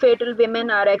these fatal women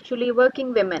are actually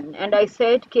working women. And I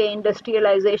said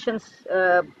industrialization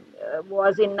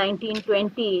was in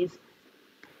 1920s.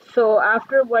 So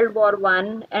after World War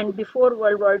One and before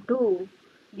World War Two,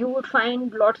 you would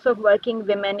find lots of working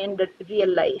women in the real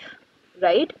life,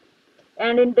 right?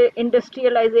 And in the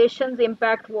industrialization's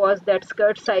impact was that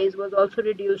skirt size was also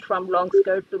reduced from long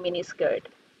skirt to mini skirt.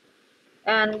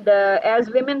 And as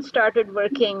women started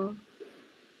working,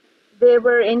 they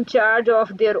were in charge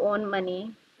of their own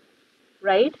money,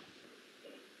 right?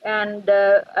 And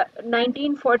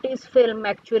 1940s film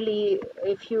actually,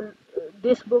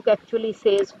 this book actually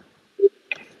says,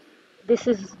 this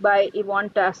is by Yvonne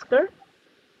Tasker,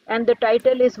 and the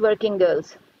title is Working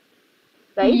Girls,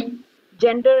 right? Hmm.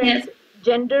 Gender and Yes.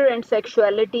 Gender and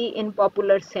Sexuality in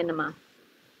Popular Cinema,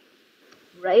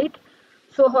 right?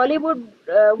 So Hollywood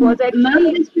was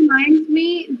Ma'am, actually, this reminds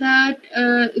me that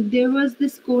there was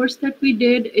this course that we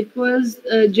did. It was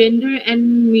gender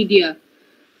and media.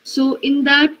 So in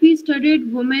that we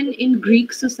studied women in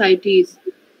Greek societies.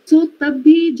 So तब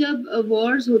भी जब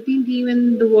wars होती थी,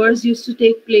 when the wars used to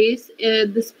take place,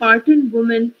 the Spartan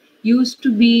woman used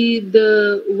to be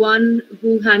the one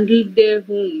who handled their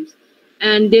homes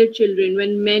and their children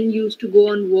when men used to go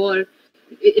on war.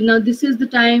 Now this is the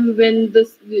time when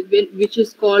which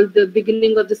is called the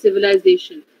beginning of the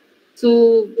civilization.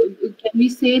 So can we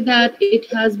say that it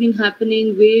has been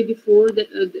happening way before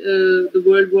the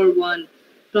World War One,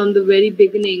 from the very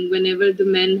beginning, whenever the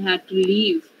men had to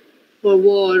leave for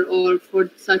war or for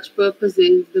such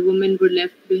purposes, the women were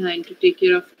left behind to take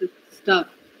care of the stuff.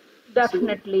 So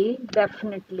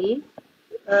definitely.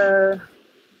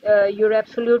 Uh, you're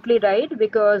absolutely right,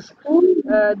 because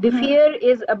the Uh-huh. fear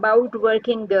is about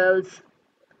working girls.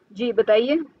 जी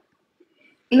बताइए.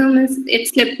 No, miss, it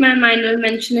slipped my mind. I'll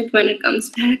mention it when it comes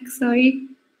back. Sorry.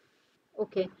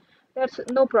 Okay, that's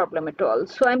no problem at all.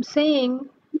 So I'm saying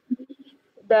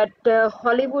that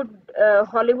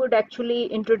Hollywood actually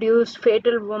introduced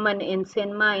Fatal Woman in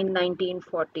cinema in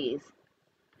 1940s.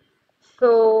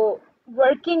 So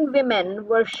working women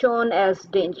were shown as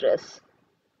dangerous.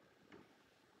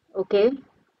 Okay,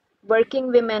 working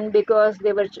women because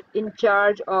they were in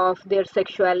charge of their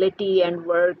sexuality and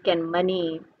work and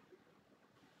money,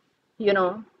 you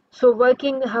know. So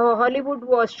how Hollywood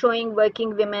was showing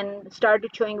working women,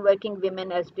 started showing working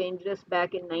women as dangerous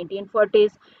back in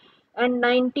 1940s, and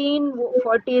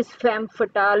 1940s femme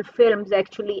fatale films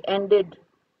actually ended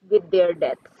with their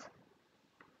deaths.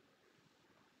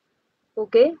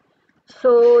 Okay,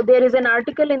 so there is an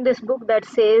article in this book that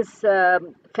says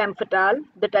femme fatale.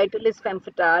 The title is femme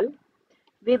fatale.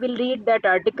 We will read that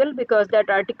article because that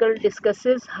article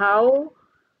discusses how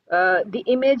the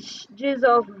images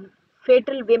of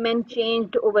fatal women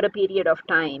changed over a period of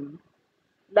time.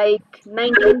 Like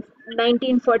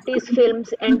 1940s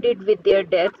films ended with their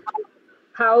death,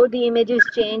 how the images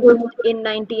changed in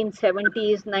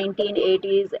 1970s,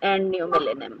 1980s, and new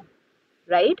millennium,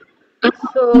 right?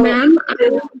 So, Ma'am,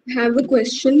 I have a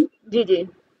question. Gigi.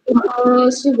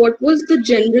 So, what was the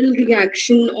general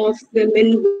reaction of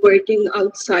women working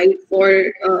outside for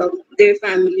their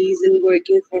families and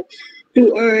working for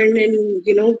to earn, and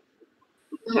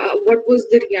what was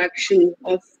the reaction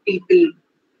of people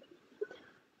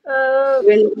Uh,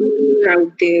 when we were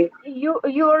out there?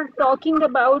 you're talking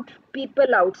about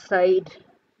people outside,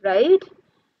 right?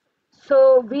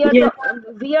 So Yeah.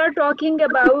 we are talking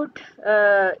about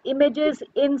images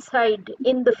inside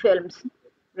in the films,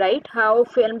 right? How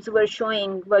films were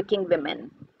showing working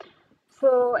women.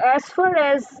 So as far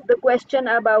as the question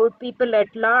about people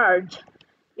at large,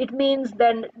 it means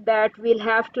then that we'll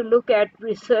have to look at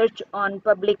research on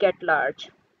public at large,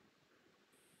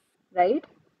 right?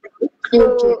 Okay.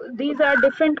 So these are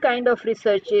different kind of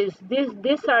researches.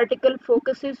 This article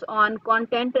focuses on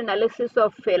content analysis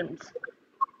of films.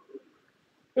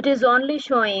 It is only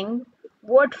showing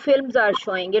what films are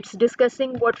showing. It's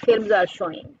discussing what films are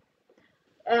showing.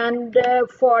 And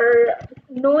for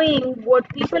knowing what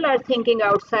people are thinking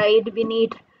outside, we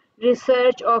need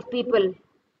research of people,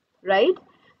 right?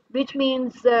 Which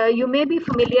means you may be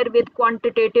familiar with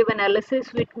quantitative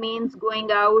analysis, which means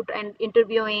going out and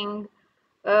interviewing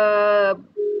uh,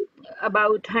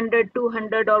 about 100,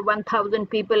 200, or 1000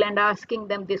 people and asking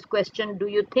them this question: do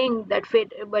you think that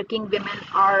working women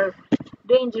are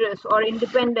dangerous or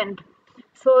independent?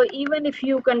 So even if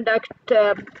you conduct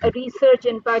a research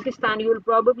in Pakistan, you'll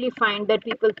probably find that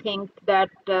people think that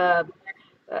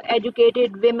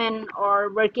educated women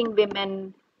or working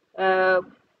women, uh,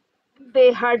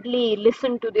 they hardly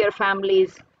listen to their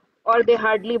families, or they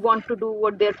hardly want to do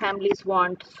what their families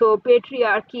want. So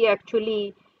patriarchy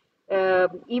actually,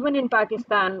 even in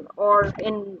Pakistan or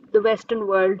in the Western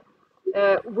world,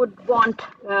 would want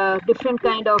different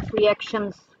kind of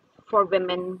reactions for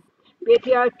women.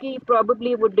 Patriarchy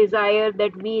probably would desire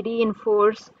that we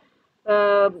reinforce,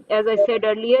 as I said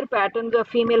earlier, patterns of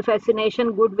female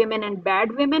fascination, good women and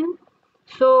bad women.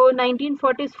 So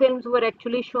 1940s films were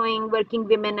actually showing working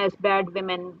women as bad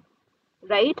women,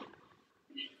 right?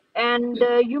 And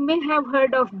you may have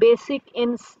heard of Basic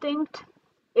Instinct.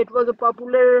 It was a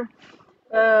popular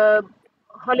uh,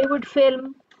 Hollywood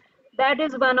film. That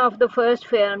is one of the first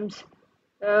films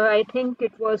I think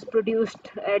it was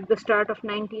produced at the start of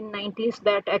 1990s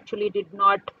that actually did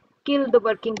not kill the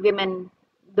working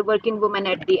woman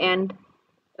at the end.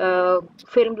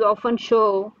 Films often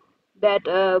show that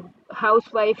a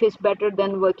housewife is better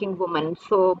than working woman.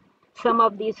 So some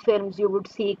of these films you would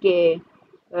see they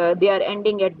are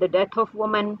ending at the death of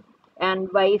woman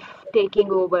and wife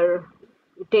taking over,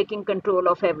 taking control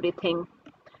of everything.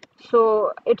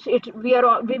 So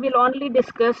we will only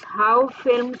discuss how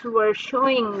films were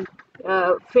showing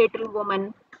fatal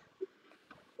woman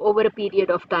over a period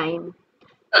of time,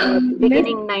 Miss,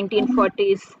 beginning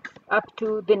 1940s up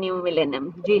to the new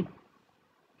millennium. Ji.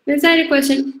 Miss, I had a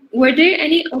question. Were there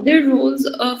any other roles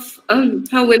of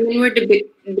how women were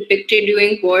depicted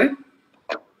during war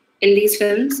in these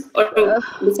films, or Uh,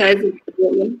 besides the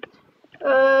women?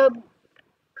 uh,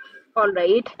 all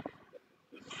right.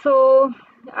 So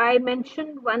I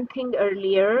mentioned one thing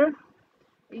earlier.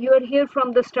 You're here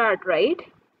from the start, right?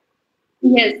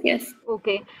 Yes, yes.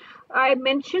 Okay. I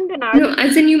mentioned an No, article.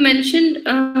 as in you mentioned,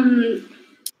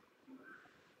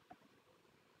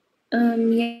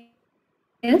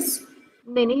 yes.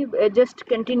 Nini, just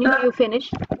continue. You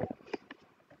finish.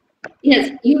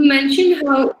 Yes, you mentioned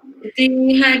how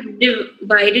they had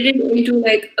divided it into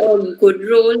like a good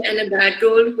role and a bad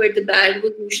role, where the bad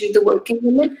was usually the working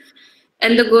woman,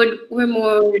 and the good were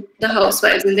more the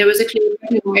housewives, and there was a clear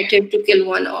narrative to kill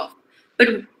one off. But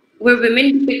were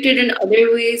women depicted in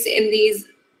other ways in these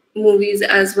movies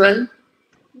as well?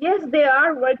 Yes, they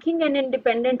are working and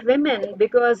independent women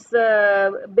because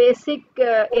basic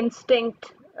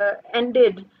instinct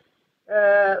ended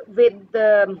with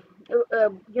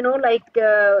like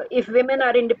if women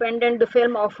are independent, the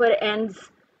film offer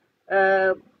ends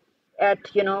uh, at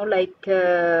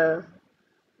the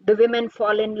women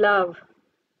fall in love,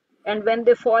 and when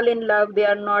they fall in love, they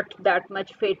are not that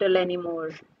much fatal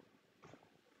anymore.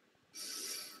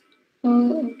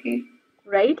 Oh, okay.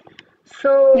 Right?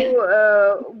 So, Yeah.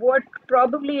 what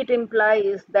probably it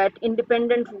implies that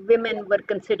independent women were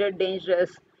considered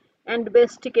dangerous and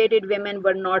domesticated women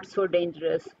were not so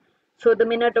dangerous. So, the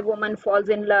minute a woman falls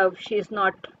in love, she is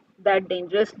not that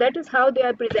dangerous. That is how they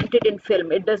are presented in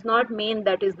film. It does not mean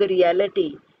that is the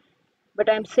reality, but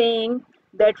I'm saying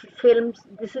that films,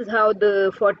 this is how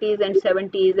the 40s and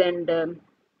 70s and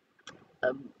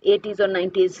 80s or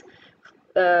 90s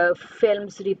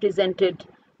films represented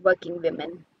working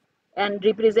women. And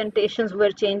representations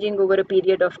were changing over a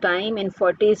period of time. In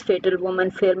 40s, Fatal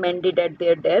Woman film ended at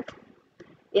their death.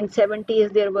 In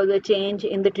 70s, there was a change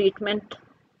in the treatment.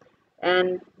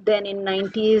 And then in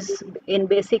 90s, in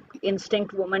Basic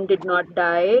Instinct, woman did not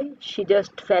die. She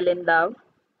just fell in love.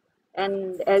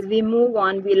 And as we move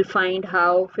on, we'll find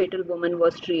how Fatal Woman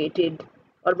was treated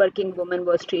or Working Woman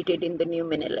was treated in the new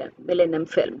millennium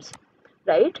films,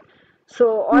 right?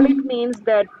 So all it means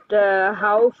that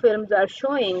how films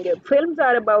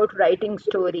are about writing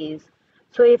stories.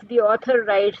 So if the author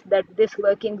writes that this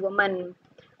working woman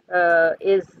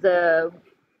is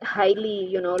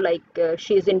highly,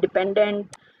 she's independent,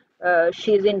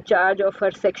 she's in charge of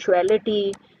her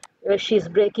sexuality, she's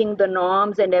breaking the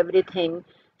norms and everything.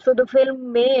 So the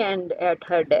film may end at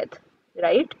her death,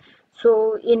 right?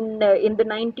 So in the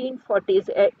 1940s,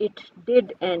 it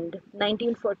did end.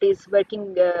 1940s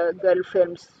working girl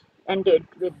films ended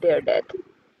with their death,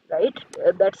 right?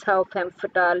 That's how femme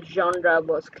fatale genre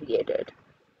was created.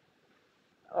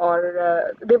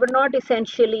 Or they were not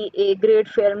essentially A grade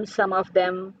films. Some of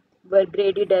them were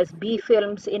graded as B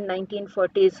films in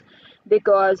 1940s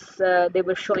because they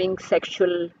were showing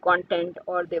sexual content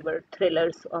or they were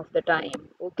thrillers of the time.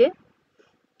 Okay.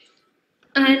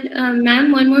 And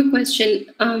ma'am, one more question.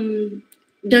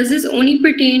 Does this only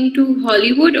pertain to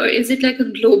Hollywood, or is it like a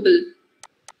global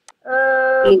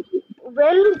Uh, movie?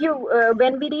 well, you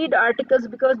when we read articles,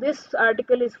 because this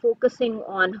article is focusing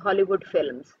on Hollywood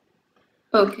films.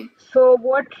 Okay. So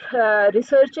what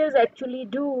researchers actually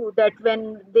do that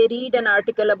when they read an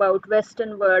article about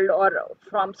Western world or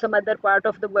from some other part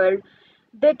of the world,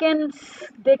 they can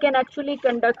actually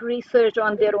conduct research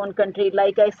on their own country.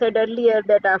 Like I said earlier,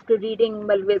 that after reading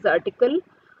Malve's article,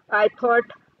 I thought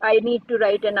I need to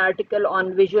write an article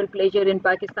on visual pleasure in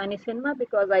Pakistani cinema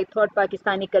because I thought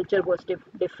Pakistani culture was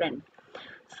different.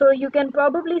 So you can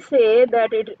probably say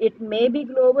that it may be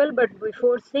global, but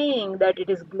before saying that it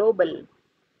is global,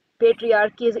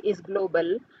 patriarchy is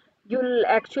global, you'll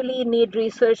actually need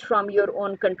research from your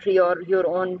own country or your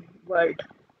own world,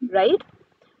 right?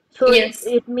 So Yes.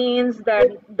 it means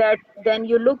that then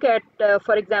you look at,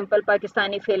 for example,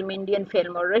 Pakistani film, Indian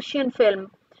film, or Russian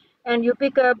film, and you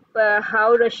pick up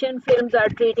how Russian films are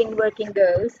treating working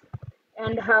girls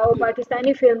and how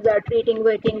Pakistani films are treating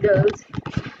working girls.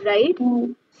 right?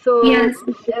 Oh, So yes.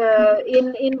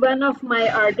 in one of my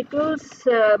articles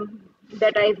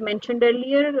that I've mentioned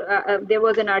earlier, there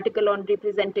was an article on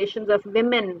representations of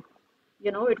women.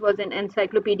 You know, it was an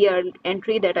encyclopedia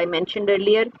entry that I mentioned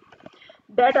earlier.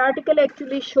 That article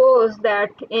actually shows that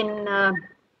in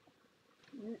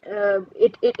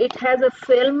it has a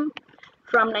film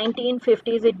from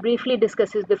 1950s. It briefly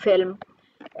discusses the film,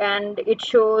 and it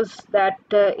shows that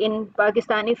in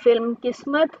Pakistani film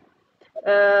Kismat,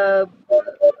 uh,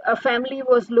 a family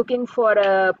was looking for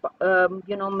a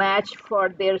match for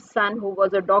their son who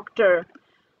was a doctor.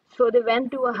 So they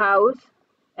went to a house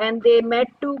and they met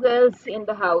two girls in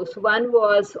the house. One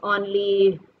was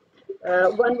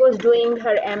doing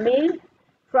her MA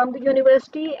from the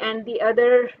university, and the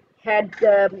other had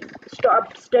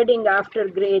stopped studying after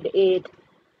grade 8.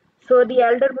 So the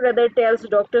elder brother tells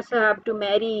Dr. Sahab to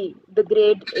marry the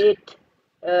grade 8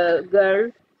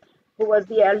 girl who was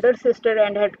the elder sister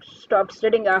and had stopped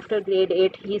studying after grade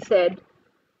 8. He said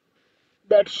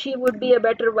that she would be a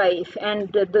better wife,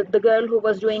 and the girl who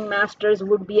was doing masters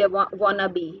would be a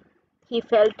wannabe. He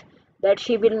felt that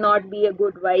she will not be a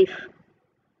good wife,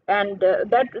 and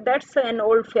that's an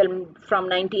old film from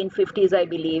 1950s, I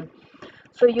believe.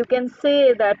 So you can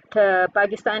say that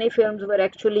Pakistani films were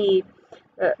actually,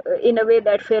 in a way,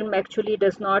 that film actually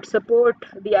does not support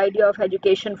the idea of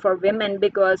education for women,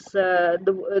 because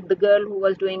the girl who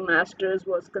was doing masters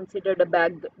was considered a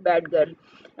bad girl,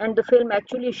 and the film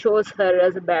actually shows her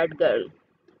as a bad girl,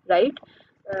 right?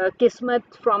 Kismet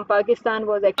from Pakistan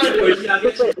was actually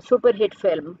a super hit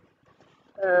film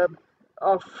uh,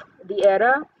 of the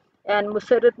era, and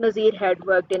Musarrat Nazir had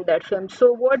worked in that film.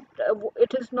 So what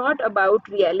it is not about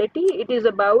reality; it is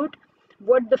about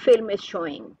what the film is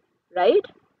showing, right?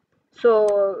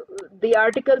 So the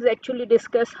articles actually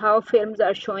discuss how films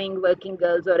are showing working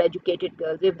girls or educated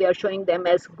girls, if they are showing them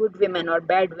as good women or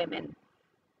bad women.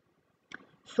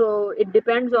 So it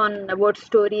depends on what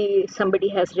story somebody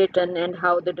has written and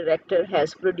how the director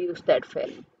has produced that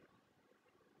film.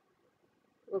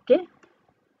 Okay.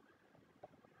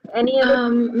 Any other?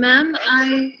 Ma'am,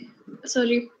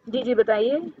 sorry. जी जी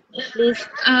बताइए, please.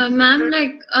 Ma'am,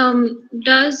 like,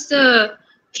 does the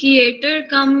theater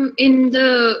come in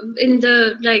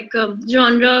the like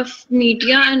genre of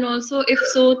media, and also if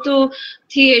so, तो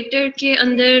theater के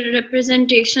अंदर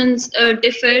representations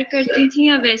differ करती थी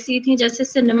या वैसी थी जैसे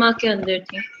cinema के अंदर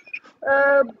थी?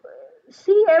 Uh,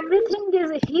 See, everything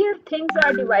is here. Things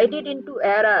are divided into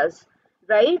eras,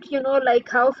 right? You know, like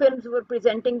how films were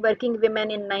presenting working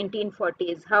women in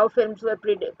 1940s, how films were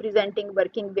presenting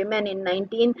working women in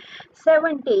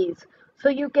 1970s. So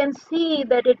you can see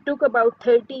that it took about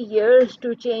 30 years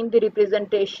to change the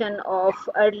representation of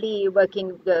early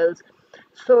working girls.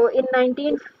 So in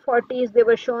 1940s, they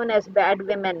were shown as bad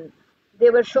women. They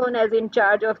were shown as in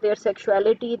charge of their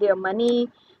sexuality, their money.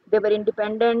 They were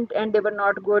independent, and they were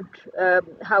not good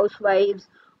housewives,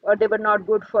 or they were not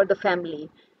good for the family,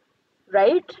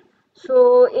 right?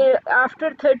 So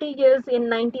after 30 years, in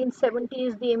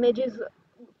 1970s, the images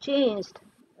changed.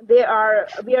 We are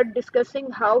discussing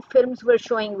how films were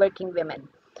showing working women.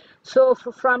 So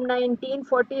from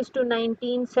 1940s to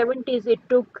 1970s, it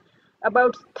took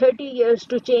about 30 years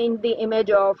to change the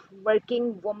image of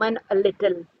working woman a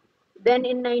little. Then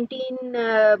in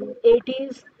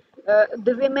 1980s,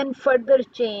 the women further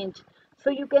changed. So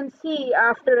you can see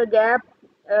after a gap,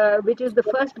 which is the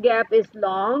first gap is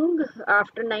long.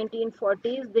 After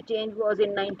 1940s, the change was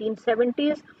in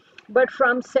 1970s. But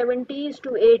from 70s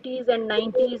to 80s and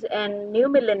 90s and new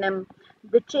millennium,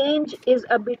 the change is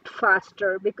a bit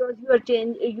faster, because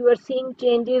you are seeing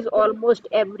changes almost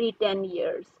every 10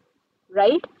 years,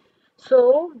 right?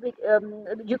 So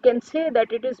you can say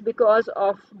that it is because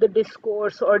of the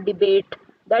discourse or debate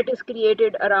that is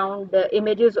created around the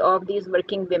images of these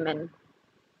working women,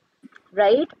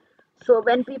 right? So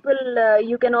when people,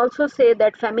 you can also say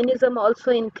that feminism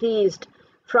also increased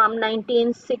from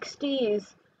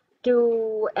 1960s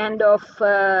to end of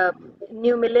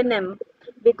new millennium,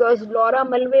 because Laura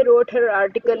Mulvey wrote her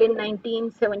article in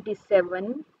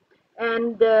 1977,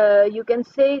 and you can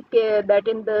say that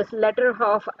in the latter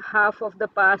half of the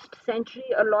past century,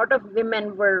 a lot of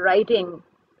women were writing,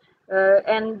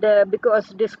 and because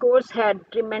discourse had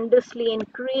tremendously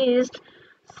increased,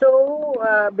 so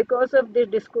because of this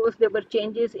discourse, there were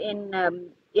changes in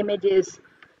images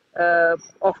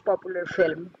of popular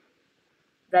film,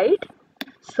 right?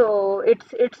 So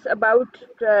it's about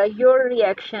your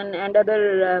reaction and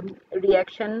other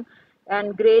reaction,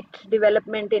 and great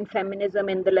development in feminism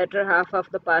in the latter half of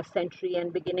the past century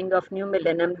and beginning of new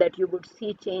millennium, that you would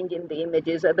see change in the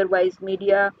images. Otherwise,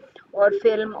 media or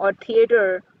film or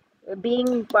theater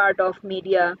being part of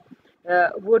media,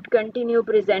 would continue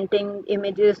presenting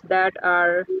images that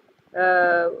are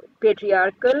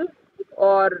patriarchal,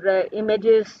 or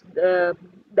images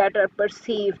that are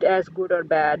perceived as good or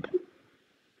bad.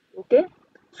 Okay,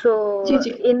 ji so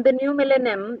ji in the new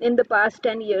millennium, in the past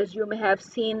 10 years, you may have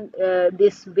seen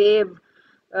this wave,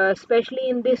 especially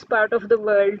in this part of the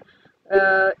world.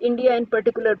 India, in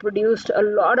particular, produced a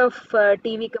lot of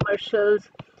TV commercials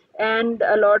and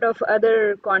a lot of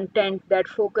other content that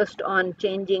focused on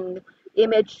changing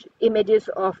images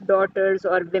of daughters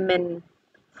or women.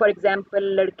 For example,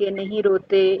 लड़के नहीं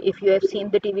रोते. If you have seen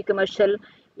the TV commercial,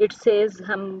 it says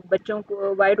हम बच्चों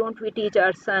को, why don't we teach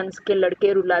our sons कि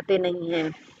लड़के रुलाते नहीं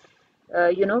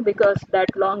हैं. Because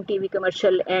that long TV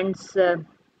commercial ends at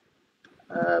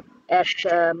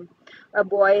a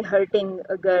boy hurting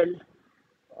a girl,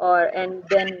 and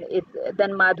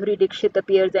then Madhuri Dixit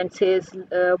appears and says,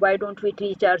 why don't we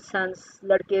teach our sons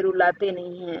लड़के रुलाते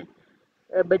नहीं हैं,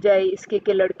 बजाय इसके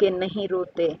कि लड़के नहीं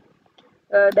रोते.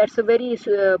 That's a very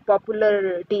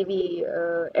popular TV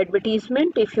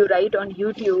advertisement. If you write on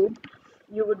YouTube,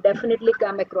 you would definitely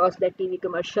come across that TV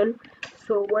commercial.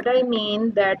 So what I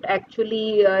mean that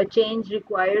actually change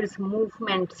requires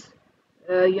movements,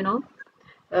 uh, you know,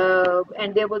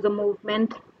 and there was a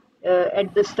movement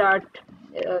at the start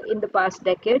in the past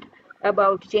decade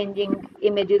about changing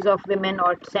images of women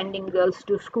or sending girls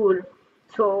to school.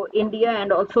 So India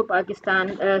and also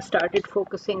Pakistan started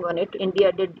focusing on it.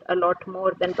 India did a lot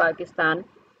more than Pakistan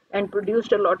and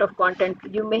produced a lot of content.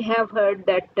 You may have heard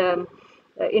that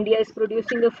India is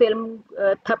producing a film,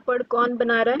 Thappad Kaun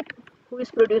Bana Raha Hai? Who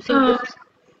is producing this?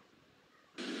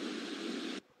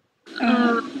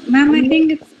 Ma'am, I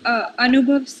think it's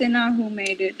Anubhav Sinha who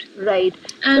made it. Right.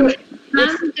 and So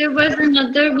ma'am, it's there was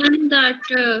another one that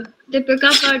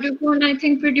Deepika Padukone I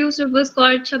think produced. It was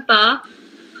called Chapa,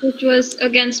 which was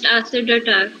against acid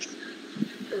attacks.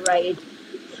 right.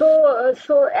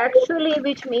 So actually,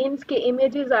 which means कि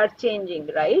images are changing,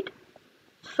 right?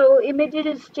 So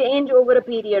images change over a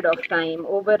period of time,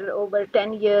 over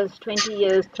 10 years, 20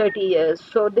 years, 30 years.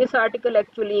 So this article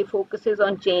actually focuses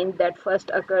on change that first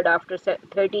occurred after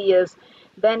 30 years.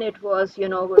 Then it was,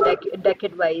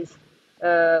 decade wise.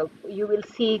 You will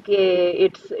see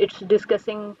it's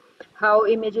discussing how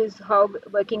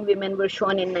working women were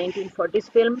shown in 1940s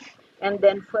film, and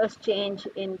then first change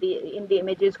in the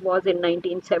images was in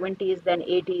 1970s, then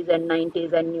 80s and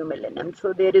 90s and new millennium.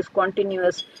 So there is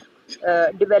continuous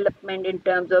development in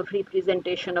terms of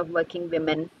representation of working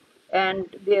women and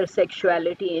their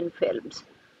sexuality in films.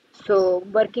 So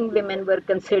working women were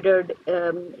considered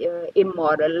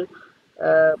immoral.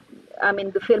 Uh, I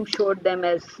mean, the film showed them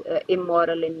as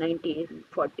immoral in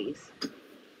 1940s.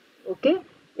 Okay,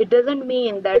 it doesn't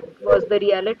mean that was the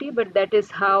reality, but that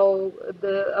is how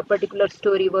a particular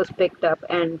story was picked up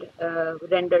and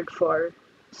rendered for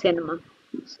cinema.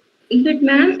 But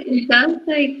ma'am, it does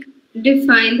like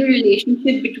define the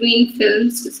relationship between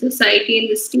films, society, and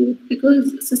the state,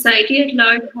 because society at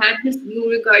large had this view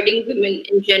regarding women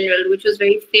in general, which was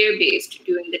very fear-based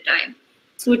during the time.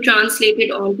 So it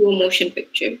translated onto a motion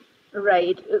picture.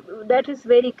 Right, that is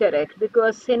very correct,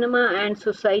 because cinema and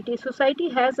society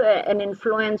has an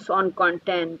influence on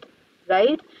content,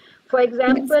 right? For Yes.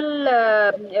 example,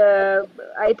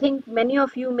 I think many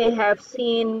of you may have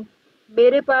seen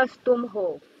Mere Paas Tum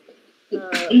Ho.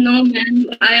 No, ma'am,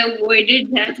 I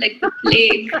avoided that like the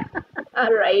plague.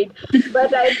 All right,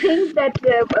 but I think that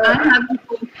I have a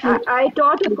question. I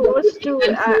taught a course to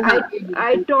I'm so happy with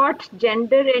I it. taught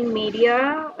gender and media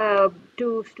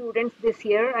to students this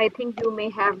year. I think you may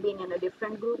have been in a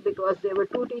different group because there were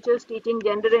two teachers teaching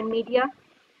gender and media.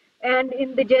 And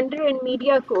in the gender and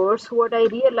media course, what I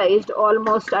realized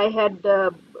almost I had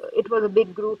it was a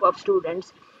big group of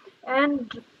students,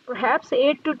 and perhaps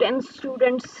 8 to 10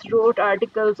 students wrote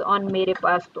articles on Mere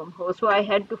Paas Tum Ho. So I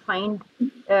had to find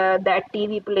that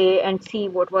TV play and see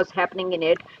what was happening in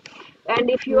it. And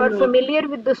if you Oh are no. familiar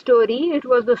with the story, it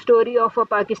was the story of a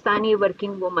Pakistani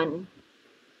working woman.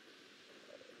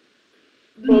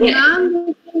 मेरे ma'am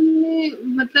वो हमने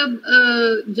मतलब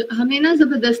हमें ना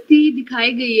जबरदस्ती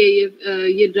दिखाई गई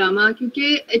है ये ड्रामा क्योंकि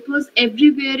it was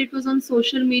everywhere, it was on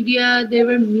social media, there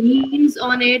were memes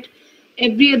on it,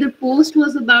 every other post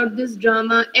was about this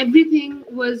drama, everything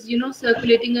was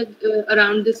circulating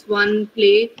around this one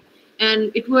play,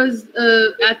 and it was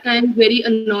at times very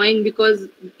annoying because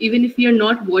even if we are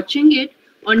not watching it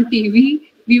on TV,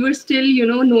 we were still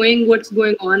knowing what's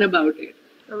going on about it.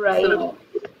 Right. So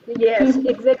Yes,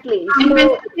 exactly. and So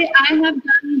Wednesday, I have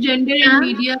done gender and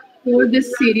media before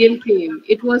this serial came.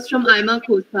 It was from Aima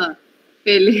Khosa.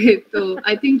 pehle. So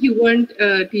I think you weren't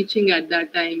teaching at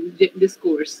that time this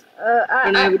course.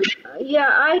 And I would. Yeah,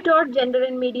 I taught gender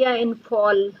and media in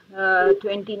fall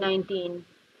 2019.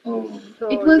 Oh, it So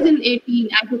was yeah, in 18.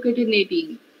 I took it in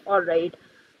 18. all right.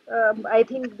 I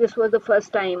think this was the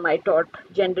first time I taught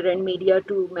gender and media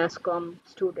to mass comm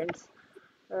students,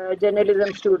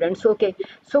 journalism students. Okay.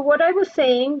 So what I was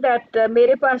saying that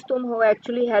Mere Paas Tum Ho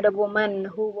actually had a woman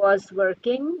who was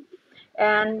working,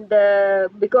 and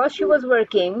because she was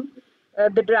working,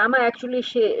 the drama actually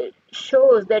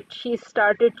shows that she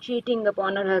started cheating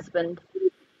upon her husband,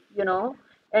 you know,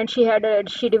 and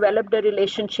she developed a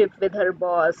relationship with her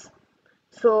boss.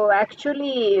 So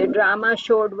actually, drama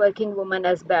showed working woman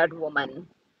as bad woman,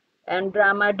 and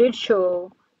drama did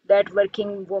show that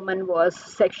working woman was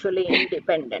sexually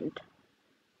independent.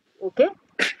 Okay,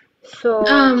 so,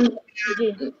 Um,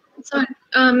 ji. Sorry,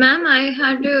 ma'am, I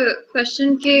had a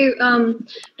question.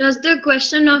 Does the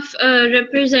question of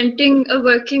representing a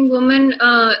working woman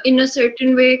in a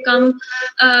certain way come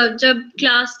जब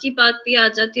class की बात भी आ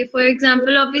जाती है? For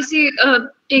example, obviously,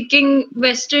 taking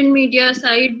Western media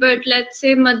aside, but let's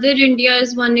say Mother India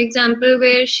is one example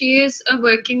where she is a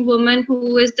working woman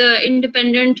who is the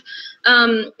independent,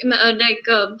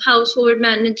 household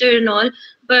manager and all.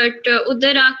 But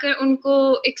उधर आकर उनको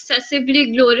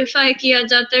excessively glorify किया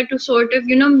जाता है to sort of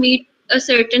meet a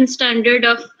certain standard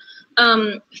of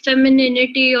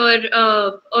femininity or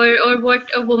what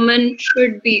a woman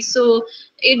should be. So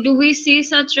do we see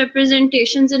such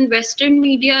representations in Western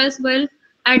media as well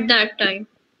at that time?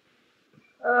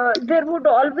 There would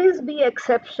always be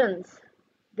exceptions.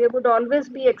 There would always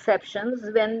be exceptions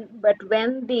but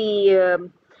when the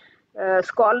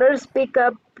scholars pick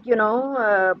up,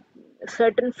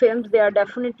 certain films, they are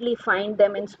definitely find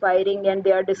them inspiring, and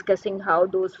they are discussing how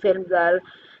those films are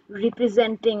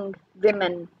representing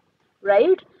women,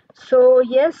 right? So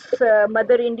yes,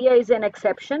 Mother India is an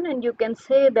exception, and you can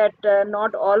say that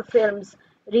not all films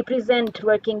represent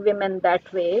working women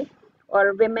that way,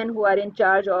 or women who are in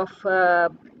charge of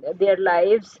their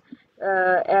lives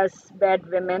as bad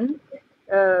women.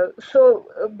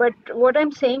 But what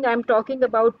I'm saying, I'm talking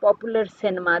about popular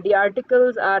cinema. The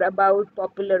articles are about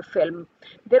popular film.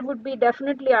 There would be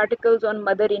definitely articles on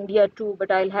Mother India too,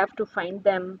 but I'll have to find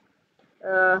them.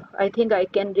 I think I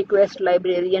can request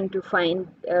librarian to find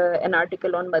an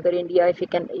article on Mother India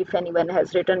if anyone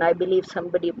has written. I believe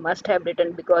somebody must have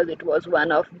written, because it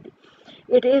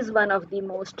is one of the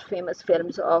most famous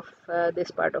films of this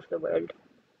part of the world.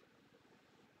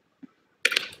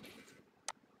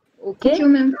 Okay. Thank you,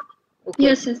 ma'am. Okay.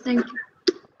 Yes, thank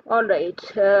you. All right.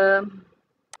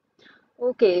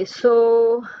 Okay,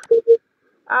 so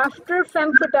after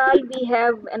Femme Fatale, we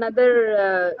have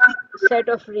another set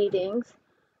of readings.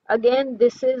 Again,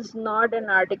 this is not an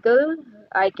article.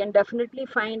 I can definitely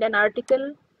find an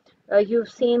article. You've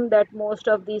seen that most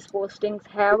of these postings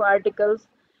have articles,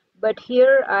 but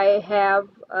here I have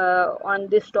on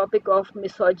this topic of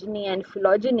misogyny and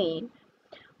phylogeny.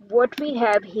 What we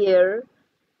have here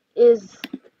is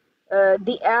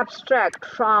the abstract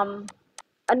from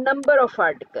a number of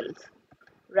articles,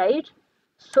 right?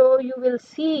 So you will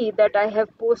see that I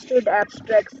have posted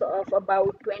abstracts of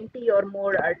about 20 or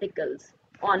more articles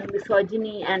on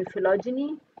misogyny and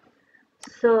phylogeny.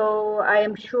 So I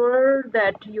am sure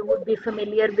that you would be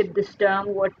familiar with this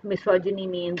term, what misogyny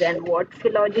means and what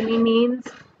phylogeny means.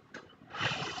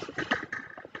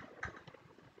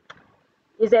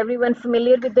 Is everyone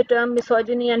familiar with the term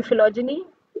misogyny and phylogeny?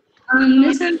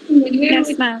 Yes, I'm familiar Yes,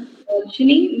 with ma'am.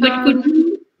 misogyny, but could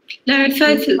you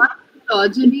clarify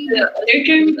Misogyny, the other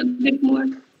term a bit more?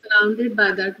 surrounded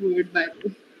by that word, by the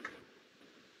way.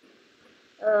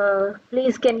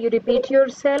 Please, can you repeat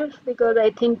yourself? Because I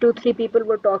think 2-3 people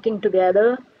were talking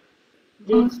together.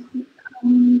 Ji?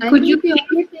 I Could think you we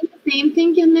always say the same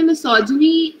thing. Can they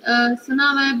misogyny suna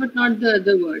hua hai, but not the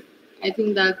other word. I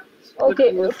think that's what Okay,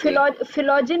 I was saying.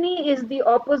 phylogeny is the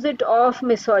opposite of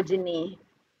misogyny.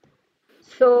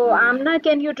 So, Amna,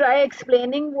 can you try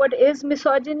explaining what is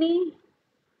misogyny?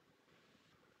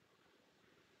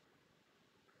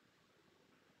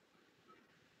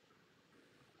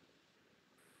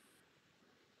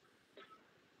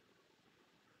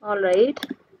 All right.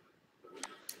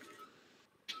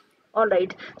 All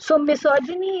right. So,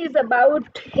 misogyny is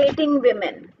about hating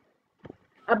women,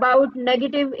 about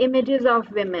negative images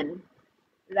of women,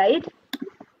 right?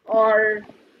 Or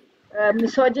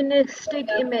misogynistic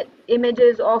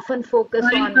images often focus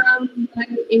Sorry, on. ma'am, my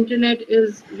internet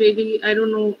is really, I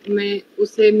don't know, मैं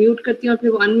उसे mute करती हूँ और फिर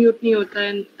वो unmute नहीं होता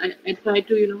है, and I try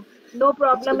to, No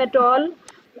problem at all.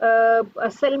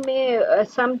 असल में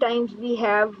sometimes we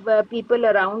have people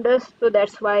around us, so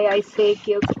that's why I say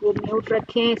कि उसको mute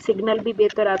रखें, signal भी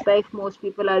बेहतर आता है if most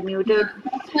people are muted. Yeah,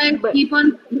 that's why I But keep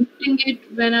on muting it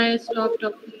when I stop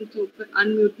talking to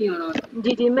unmute me or not.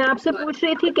 जी मैं आपसे पूछ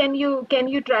रही थी, can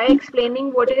you try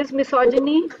explaining what is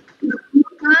misogyny?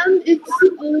 It's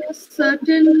a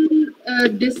certain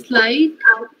dislike,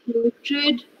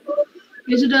 hatred,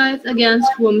 prejudice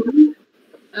against women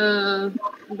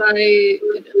by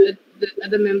the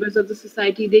other members of the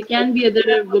society. They can be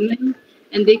other women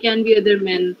and they can be other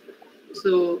men.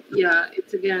 So yeah,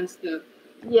 it's against the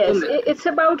Yes, women. it's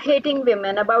about hating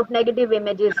women, about negative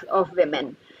images of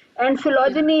women. And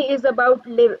phylogeny is about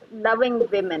loving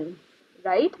women,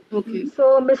 right? Okay.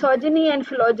 So misogyny and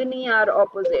phylogeny are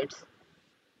opposites.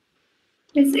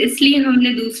 इसलिए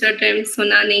हमने दूसरा term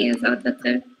सुना नहीं है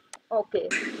ज्यादातर. Okay.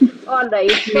 All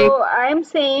right. So I'm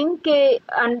saying that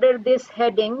under this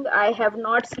heading, I have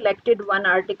not selected one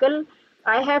article.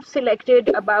 I have selected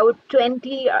about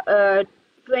 20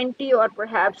 or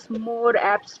perhaps more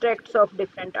abstracts of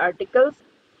different articles.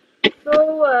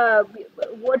 So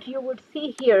what you would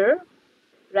see here,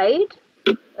 right?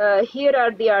 Here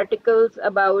are the articles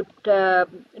about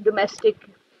domestic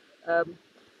um,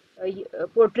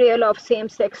 portrayal of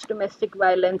same-sex domestic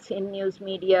violence in news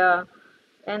media.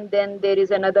 And then there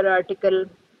is another article.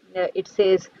 It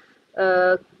says,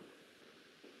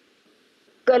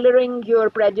 coloring your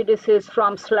prejudices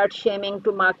from slut shaming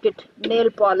to market nail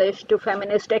polish to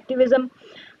feminist activism.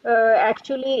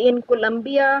 Actually, in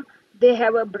Colombia, they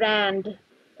have a brand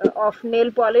of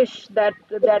nail polish that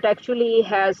actually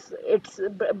has its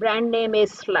brand name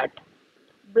is slut.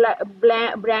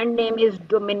 Brand name is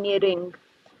domineering.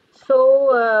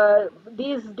 So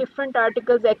these different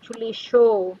articles actually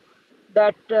show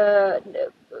that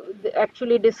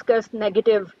actually discuss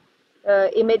negative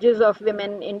images of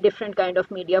women in different kind of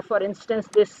media. For instance,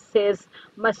 this says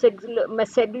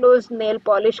Maseglo's nail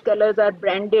polish colors are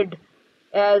branded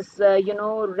as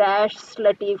rash,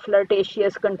 slutty,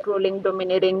 flirtatious, controlling,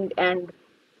 domineering, and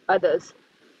others.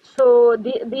 So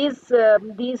these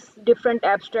different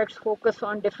abstracts focus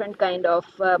on different kind of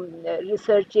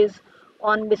researches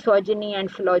on misogyny and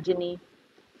phylogeny.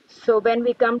 So when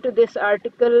we come to this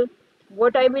article,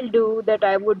 what I will do that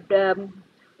uh,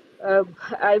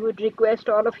 I would request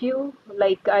all of you,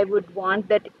 like I would want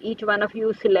that each one of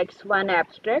you selects one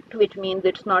abstract, which means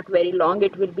it's not very long.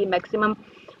 It will be maximum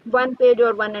 1 page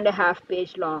or 1.5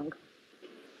 page long.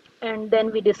 And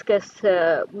then we discuss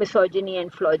misogyny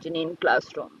and phylogeny in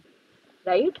classroom,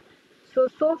 right?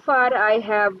 So far I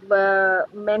have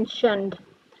mentioned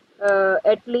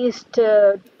at least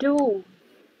two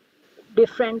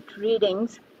different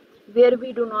readings where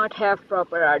we do not have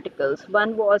proper articles.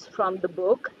 One was from the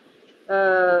book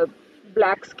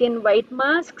Black Skin, White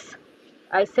Masks.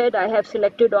 I said I have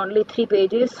selected only 3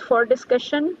 pages for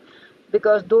discussion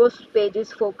because those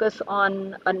pages focus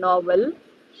on a novel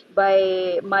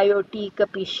by Mayoti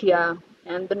Capicia,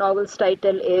 and the novel's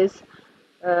title is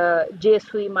Je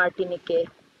suis Martinique.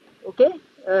 Okay,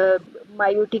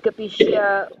 Mayuti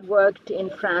Capicia worked in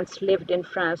France, lived in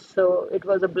France, so it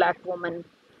was a black woman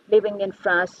living in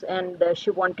France, and she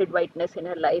wanted whiteness in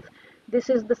her life. This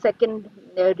is the second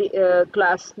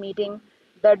class meeting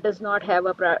that does not have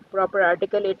a proper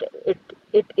article.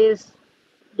 It is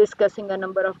discussing a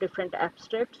number of different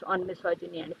abstracts on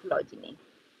misogyny and phylogeny.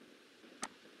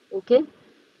 Okay,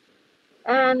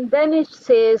 and then it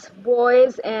says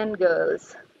boys and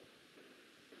girls,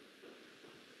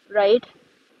 right?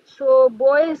 So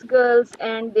boys, girls,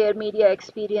 and their media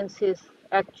experiences.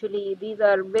 Actually, these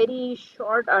are very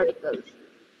short articles,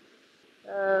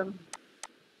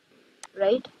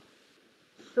 right?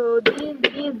 So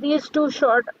these two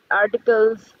short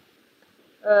articles,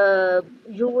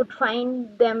 you would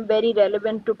find them very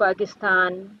relevant to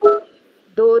Pakistan,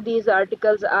 though these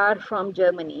articles are from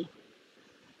Germany,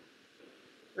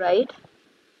 right?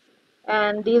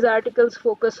 And these articles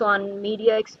focus on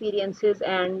media experiences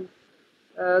and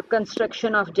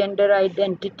construction of gender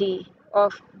identity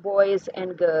of boys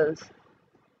and girls.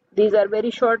 These are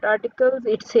very short articles.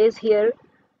 It says here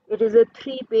it is a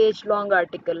 3 page long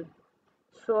article.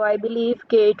 So I believe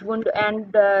Kate would,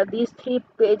 and these 3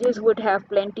 pages would have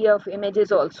plenty of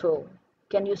images also.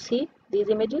 Can you see these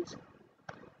images?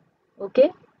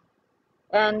 Okay.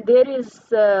 And there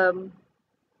is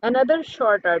another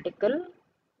short article.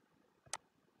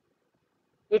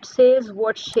 It says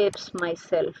what shapes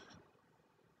myself,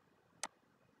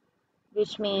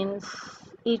 which means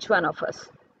each one of us.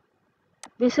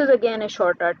 This is again a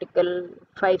short article,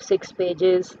 5-6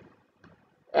 pages.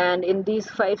 And in these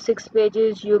 5-6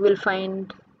 pages you will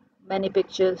find many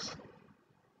pictures,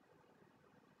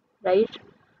 right?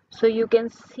 So you can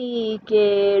see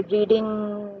the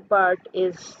reading part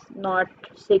is not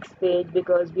 6 page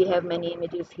because we have many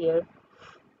images here.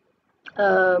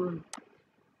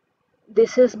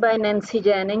 This is by Nancy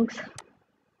Jennings,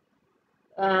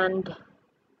 and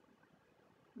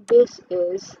this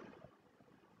is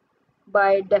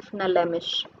by Daphne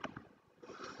Lemish.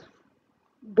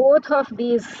 Both of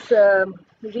these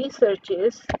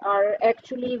researches are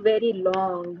actually very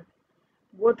long.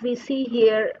 What we see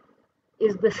here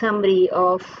is the summary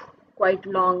of quite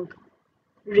long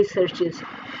researches.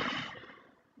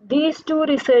 These two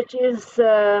researches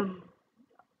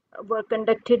were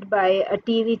conducted by a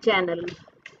TV channel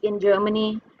in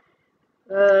Germany.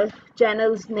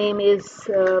 Channel's name is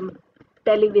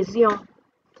Television.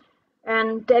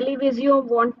 And Television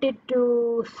wanted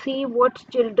to see what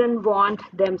children want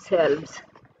themselves,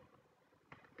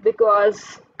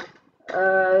 because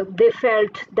they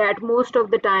felt that most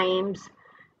of the times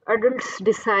adults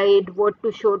decide what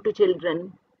to show to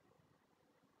children,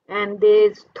 and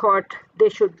they thought they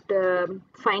should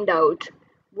find out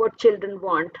what children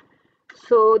want.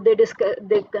 So they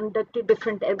conducted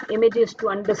different images to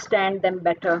understand them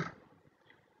better.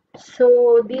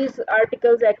 So these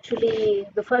articles, actually,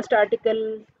 the first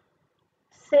article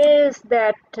says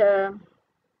that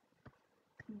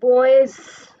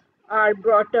boys are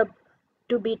brought up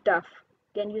to be tough.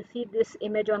 Can you see this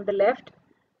image on the left?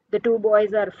 The two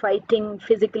boys are fighting,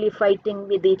 physically fighting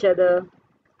with each other.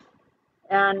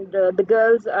 And the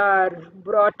girls are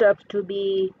brought up to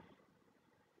be,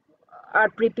 are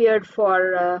prepared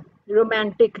for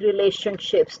romantic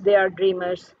relationships. They are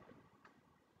dreamers,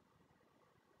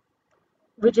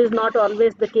 which is not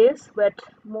always the case, but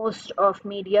most of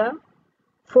media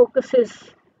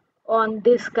focuses on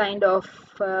this kind of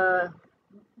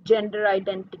gender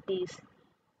identities,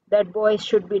 that boys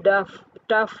should be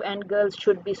tough and girls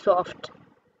should be soft.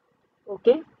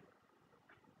 Okay.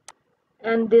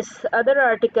 And this other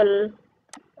article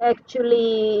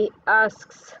actually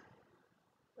asks,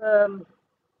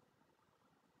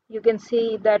 you can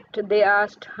see that they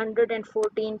asked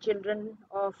 114 children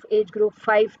of age group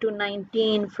 5 to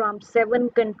 19 from 7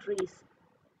 countries.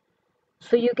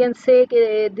 So you can say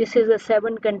this is a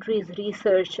 7 countries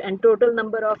research, and total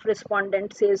number of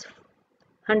respondents is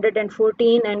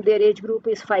 114, and their age group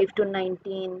is 5 to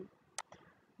 19.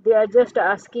 They are just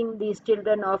asking these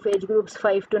children of age groups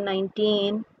 5 to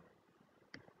 19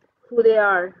 who they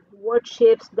are, what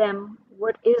shapes them,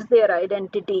 what is their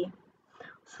identity.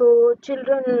 So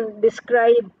children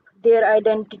describe their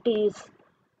identities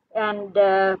and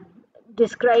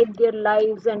describe their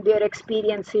lives and their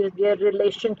experiences, their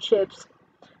relationships,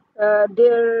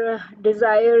 their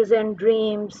desires and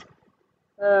dreams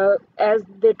as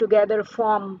they together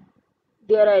form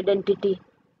their identity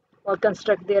or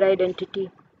construct their identity.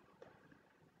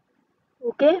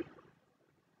 Okay,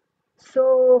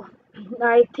 so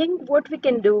I think what we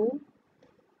can do,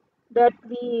 that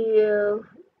we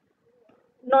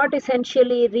not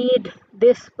essentially read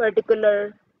this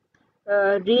particular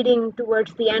reading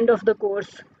towards the end of the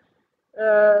course.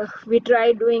 We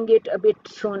try doing it a bit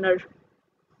sooner,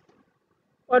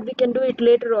 or we can do it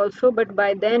later also, but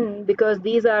by then, because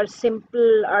these are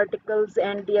simple articles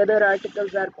and the other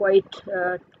articles are quite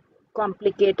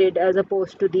complicated as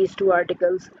opposed to these two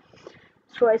articles.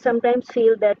 So I sometimes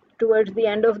feel that towards the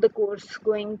end of the course,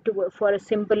 going to for a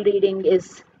simple reading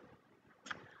is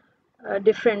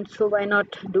different, so why not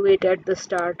do it at the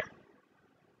start?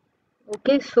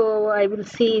 Okay, so I will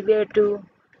see where to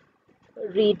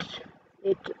read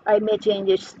it. I may change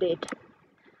its date.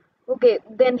 Okay,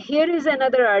 then here is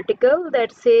another article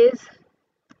that says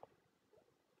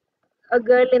A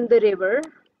Girl in the River.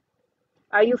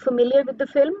 Are you familiar with the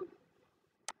film?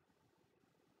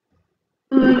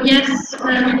 Yes.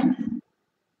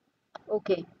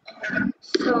 Okay,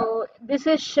 so this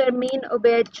is Sharmeen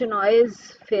Obaid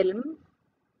Chinoy's film,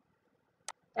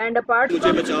 and apart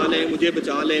from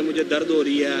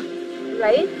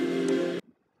right,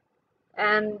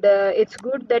 and it's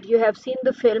good that you have seen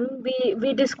the film.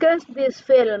 We discussed this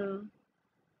film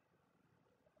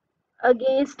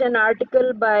against an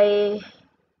article by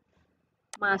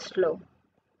Maslow.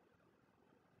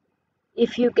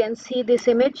 If you can see this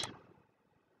image,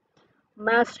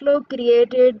 Maslow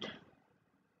created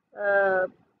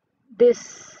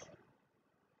this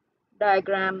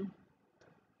diagram,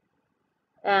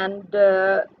 and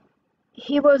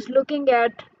he was looking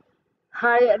at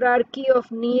hierarchy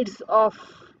of needs of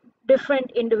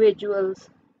different individuals,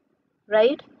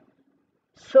 right?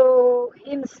 So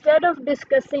instead of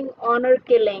discussing honor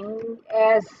killing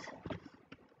as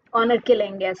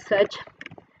such,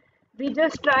 we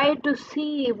just tried to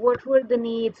see what were the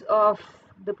needs of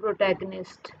the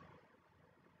protagonist,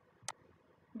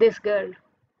 this girl.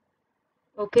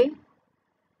 Okay,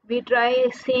 we try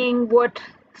seeing what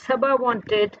Sabah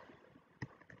wanted,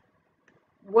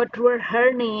 what were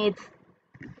her needs,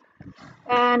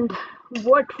 and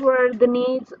what were the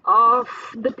needs of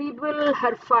the people,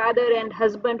 her father and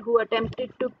husband, who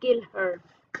attempted to kill her.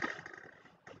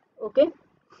 Okay,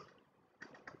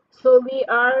 so we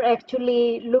are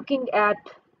actually looking at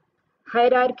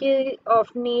hierarchy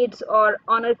of needs or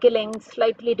honor killing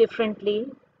slightly differently.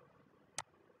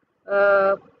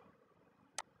 Uh,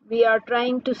 we are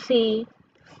trying to see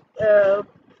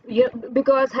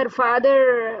because her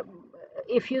father,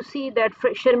 if you see that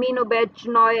Sharmeen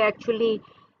Obaid-Chinoy actually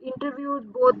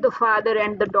interviewed both the father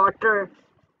and the daughter,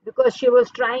 because she was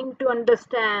trying to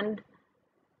understand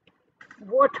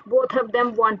what both of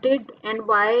them wanted and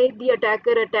why the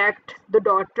attacker attacked the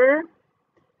daughter,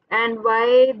 and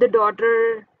why the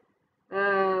daughter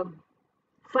uh,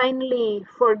 finally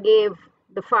forgave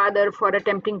the father for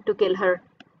attempting to kill her.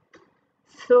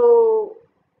 So,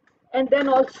 and then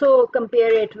also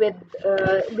compare it with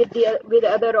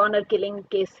other honor killing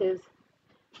cases,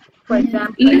 for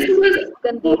example, This was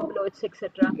Gandhi Bloch,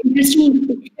 etc. interesting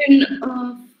depiction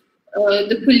of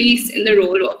the police in the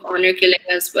role of honor killing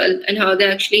as well, and how they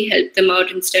actually helped them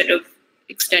out instead of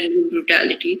extending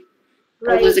brutality, as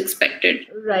Right, was expected.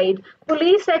 right.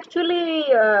 Police actually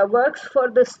works for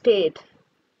the state,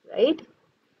 right?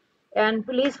 And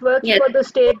police works Yes. for the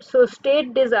state, so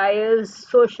state desires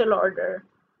social order,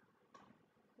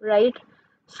 right?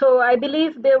 So I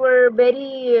believe there were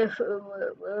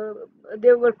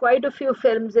quite a few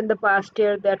films in the past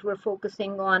year that were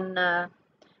focusing on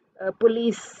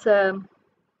police,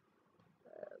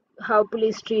 how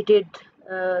police treated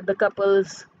the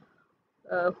couples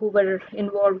who were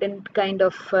involved in kind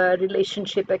of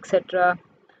relationship, etc.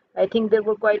 I think there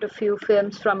were quite a few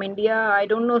films from India. I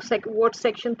don't know what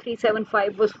Section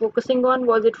 375 was focusing on.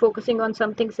 Was it focusing on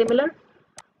something similar?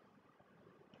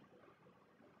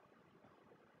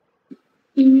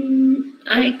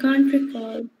 I can't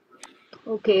recall.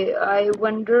 Okay, I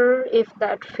wonder if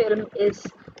that film is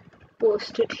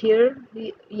posted here.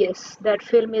 Yes, that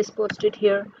film is posted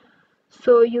here.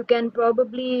 So you can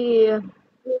probably,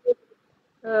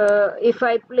 if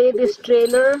I play this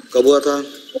trailer. कब हुआ था?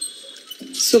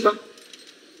 सुबह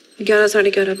 11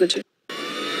 साढ़े 11 बजे.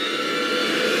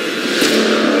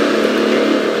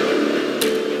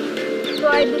 So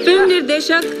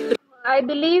I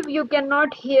believe you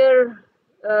cannot hear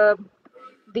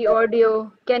the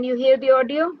audio. Can you hear the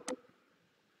audio?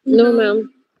 No,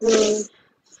 ma'am. Okay.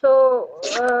 So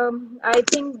I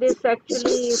think this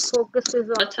actually focuses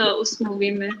on. अच्छा उस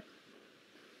movie में.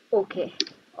 Okay,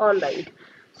 all right.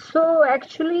 So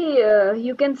actually,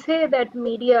 you can say that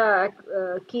media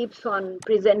keeps on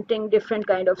presenting different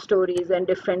kind of stories and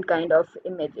different kind of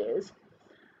images.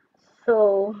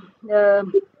 So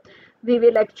we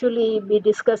will actually be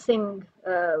discussing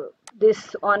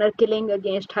this honor killing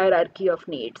against hierarchy of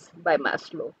needs by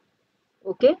Maslow.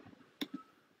 Okay.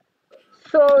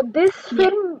 So this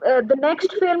film, the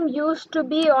next film used to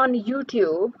be on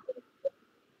YouTube,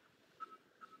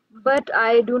 but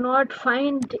I do not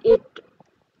find it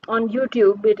on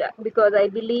YouTube because I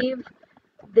believe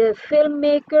the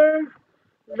filmmaker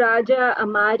Raja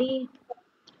Amari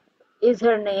is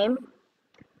her name.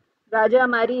 Raja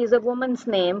Amari is a woman's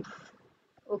name.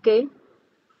 Okay,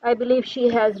 I believe she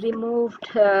has removed.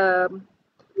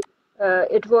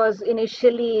 It was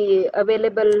initially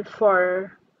available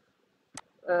for.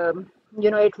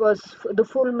 It was the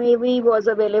full movie was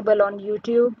available on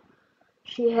YouTube.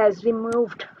 She has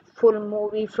removed full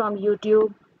movie from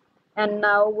YouTube. And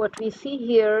now what we see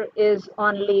here is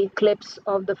only clips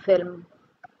of the film.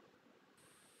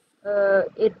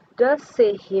 It does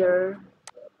say here,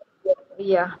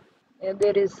 yeah,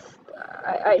 there is,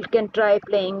 I can try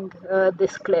playing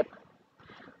this clip.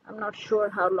 I'm not sure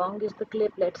how long is the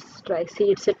clip. Let's try.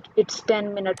 See, it's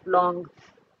 10 minutes long.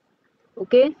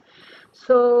 Okay,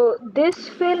 so this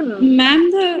film.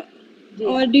 Ma'am, the ji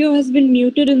audio has been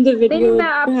muted in the नहीं video. मैं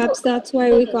आपको Perhaps that's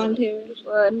why we can't hear it.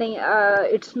 नहीं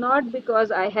it's not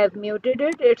because I have muted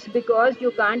it, it's because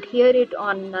you can't hear it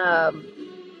on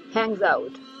hangs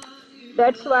out.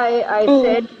 That's why I Oh,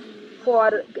 said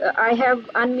I have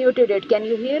unmuted it. Can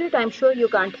you hear it? I'm sure you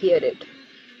can't hear it.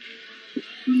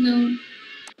 No.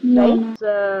 no, Right?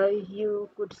 ma'am. You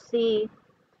could see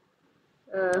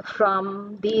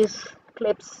from these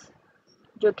clips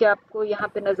जो कि आपको यहाँ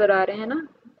पे नजर आ रहे हैं ना,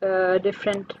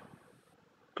 different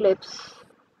clips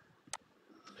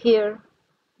here,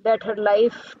 that her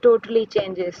life totally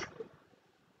changes.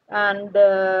 And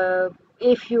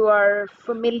if you are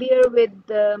familiar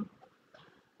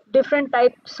different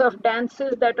types of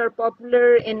dances that are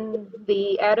popular in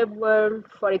the Arab world,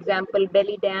 for example,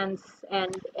 belly dance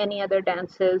and any other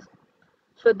dances.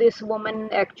 So this woman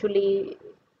actually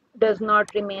does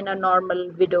not remain a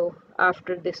normal widow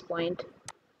after this point.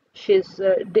 She's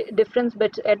different,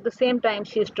 but at the same time,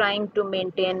 she's trying to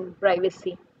maintain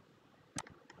privacy.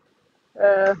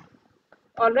 Uh,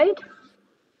 all right.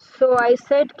 So I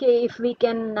said, okay, if we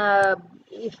can,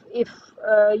 if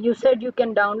you said you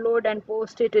can download and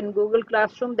post it in Google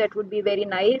Classroom, that would be very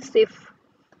nice.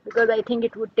 Because I think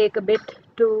it would take a bit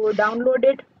to download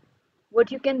it.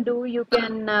 What you can do, you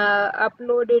can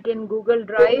upload it in Google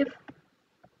Drive,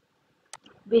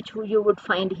 which you would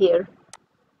find here.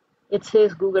 It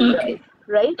says Google Okay. Drive,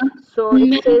 right? So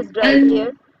it says Drive And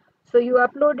here. So you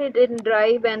upload it in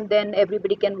Drive and then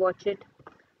everybody can watch it.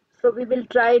 So we will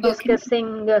try okay.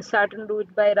 discussing Saturn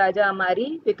Route by Raja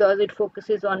Amari because it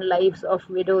focuses on lives of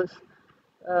widows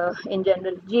in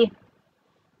general. Ji,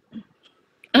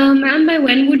 Ma'am, by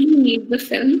when would you need the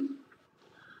film?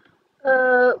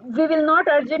 we will not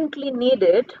urgently need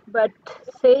it, but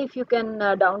say if you can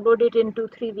download it in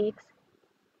 2-3 weeks.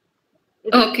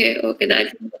 Okay, okay,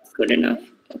 that's good enough.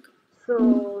 Okay.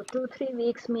 So 2-3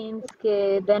 weeks means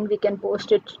then we can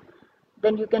post it.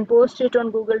 Then you can post it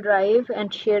on Google Drive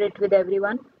and share it with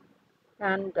everyone.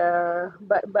 And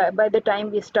by the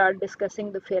time we start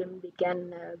discussing the film,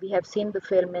 we have seen the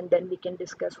film and then we can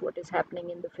discuss what is happening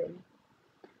in the film.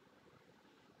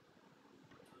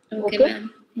 Okay, Okay?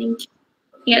 ma'am. Thank you.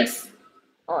 Yes.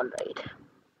 All right.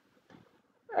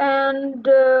 And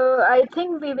I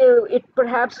think it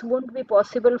perhaps won't be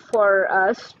possible for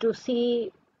us to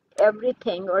see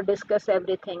everything or discuss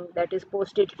everything that is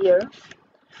posted here.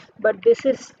 But this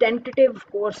is tentative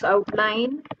course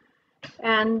outline,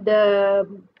 and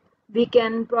we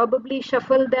can probably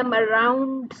shuffle them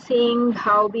around, seeing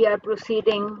how we are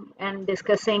proceeding and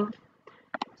discussing.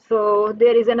 So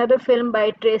there is another film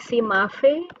by Tracy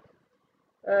Maffei.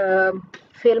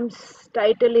 Film's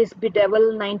title is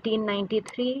Bedevil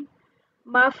 1993.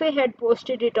 Maffei had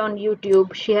posted it on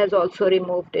YouTube. She has also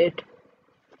removed it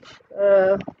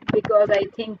because I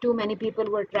think too many people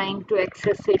were trying to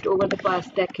access it over the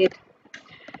past decade.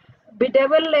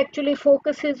 Bedevil actually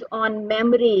focuses on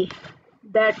memory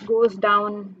that goes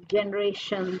down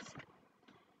generations.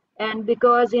 And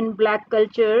because in black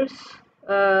cultures,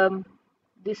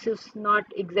 this is not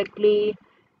exactly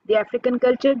the African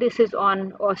culture, this is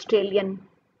on Australian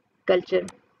culture.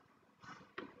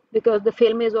 Because the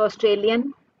film is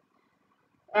Australian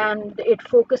and it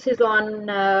focuses on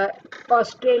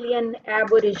Australian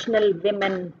Aboriginal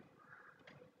women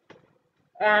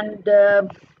and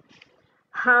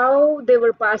how they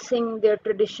were passing their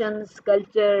traditions,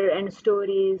 culture, and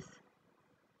stories,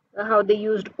 how they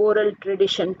used oral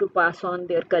tradition to pass on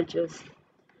their cultures.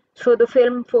 So the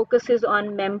film focuses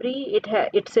on memory.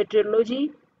 It's a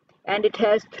trilogy, and it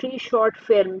has 3 short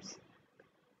films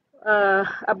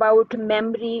about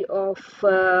memory of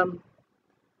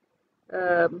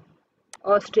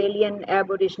Australian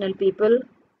Aboriginal people,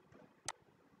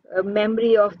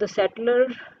 memory of the settler,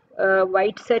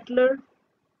 white settler.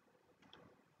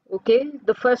 Okay,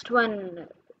 the first one,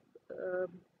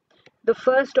 the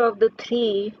first of the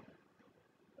 3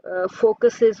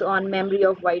 focuses on memory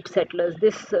of white settlers.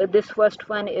 This first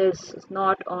one is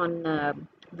not on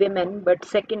women, but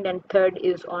second and third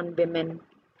is on women.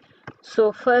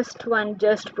 So first one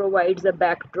just provides a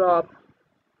backdrop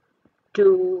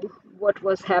to what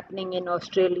was happening in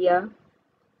Australia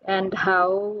and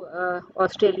how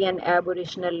Australian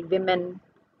Aboriginal women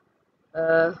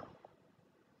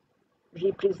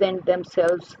represent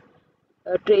themselves.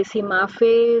 Tracy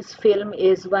Maffei's film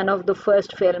is one of the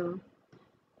first film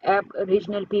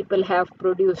Aboriginal people have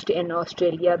produced in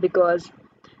Australia because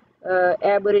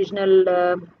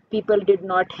Aboriginal people did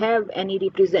not have any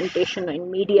representation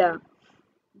in media.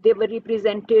 They were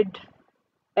represented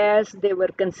as they were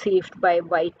conceived by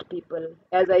white people.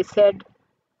 As I said,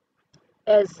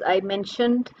 as I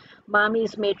mentioned,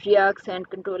 mommies, matriarchs, and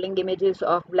controlling images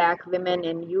of black women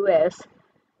in US.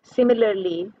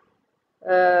 Similarly,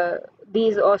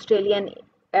 these Australian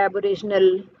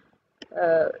Aboriginal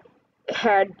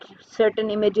had certain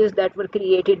images that were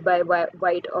created by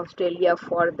white Australia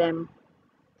for them.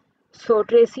 So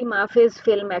Tracy Maffei's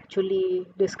film actually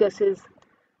discusses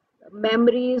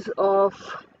memories of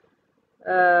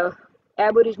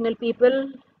Aboriginal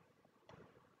people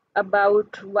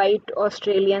about white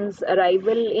Australians'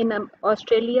 arrival in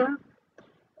Australia.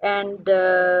 And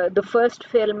the first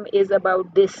film is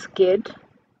about this kid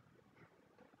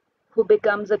who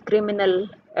becomes a criminal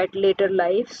at later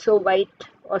life. So white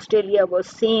Australia was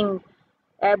seeing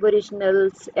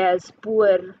Aboriginals as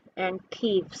poor and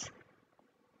thieves,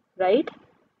 right?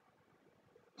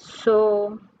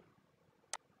 So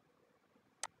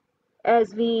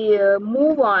as we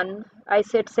move on, I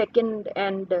said second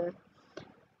and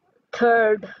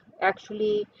third.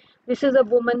 Actually, this is a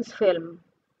woman's film.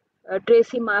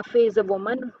 Tracy Maffei is a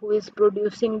woman who is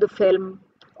producing the film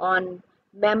on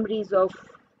memories of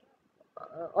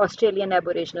Australian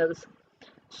Aboriginals.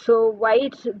 So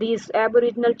these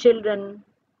Aboriginal children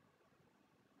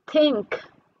think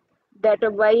that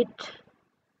a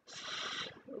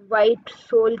white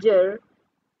soldier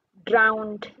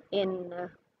drowned in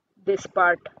this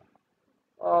part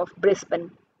of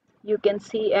Brisbane. You can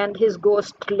see, and his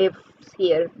ghost lives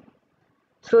here.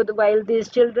 So while these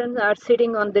children are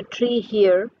sitting on the tree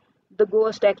here, the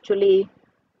ghost actually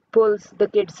pulls the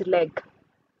kid's leg.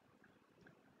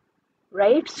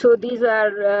 Right? So these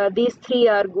three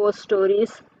are ghost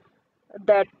stories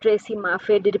that Tracy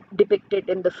Maffei depicted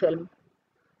in the film.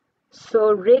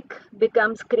 So Rick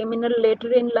becomes criminal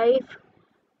later in life.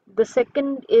 The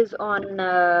second is on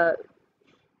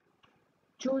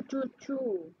Choo Choo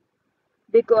Choo,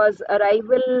 because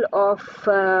arrival of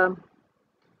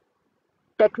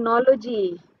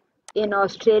technology in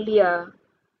Australia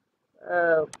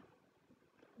uh,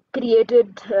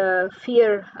 created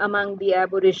fear among the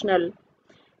Aboriginal,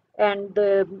 and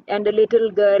a little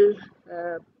girl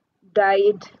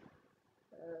died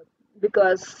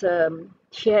because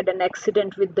she had an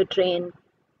accident with the train.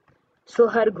 So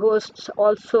her ghost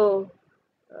also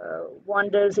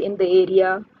wanders in the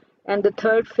area. And the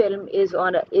third film is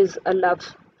a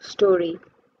love story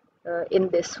in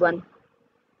this one.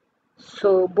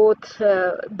 So both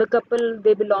the couple,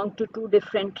 they belong to two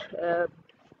different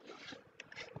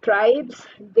tribes.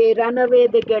 They run away,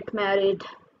 they get married,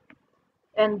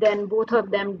 and then both of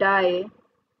them die.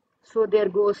 So their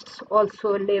ghosts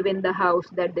also live in the house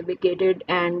that they vacated.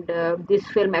 And this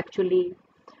film actually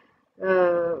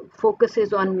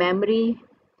focuses on memory,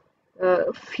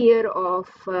 fear of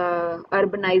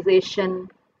urbanization,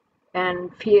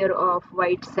 and fear of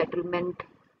white settlement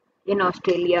in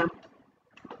Australia.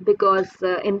 Because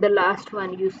in the last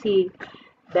one, you see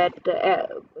that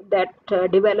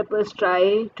developers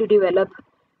try to develop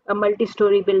a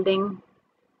multi-story building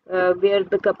where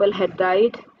the couple had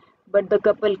died, but the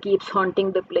couple keeps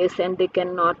haunting the place and they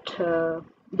cannot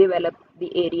develop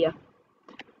the area.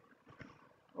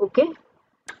 Okay,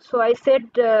 so I said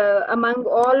among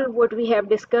all what we have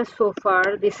discussed so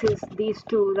far, these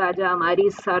two, Raja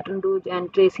Amari's Sartan Rouge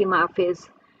and Tracy Maffei's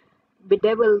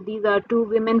Bedevil, these are two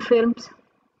women films.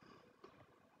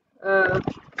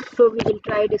 So we will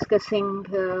try discussing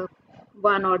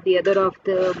one or the other of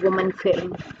the woman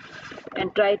film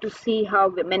and try to see how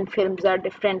women films are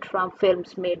different from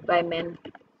films made by men.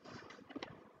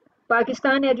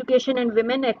 Pakistan Education and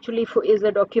Women actually is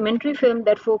a documentary film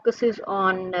that focuses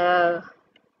on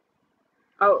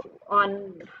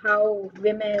how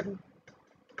women,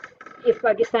 if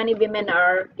Pakistani women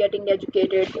are getting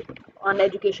educated, on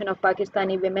education of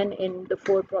Pakistani women in the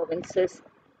 4 provinces,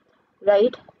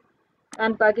 right?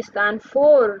 And Pakistan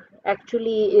 4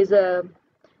 actually is a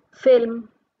film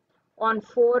on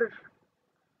 4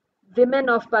 women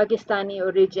of Pakistani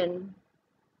origin.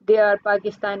 They are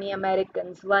Pakistani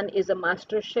Americans. One is a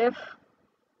master chef,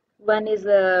 one is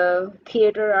a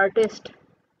theater artist,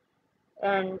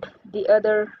 and the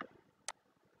other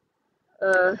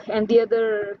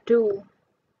 2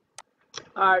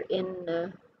 are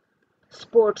in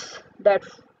sports that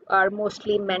are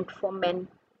mostly meant for men,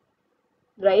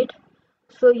 right?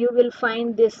 So you will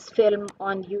find this film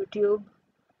on YouTube.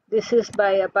 This is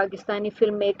by a Pakistani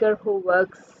filmmaker who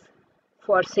works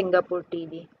for Singapore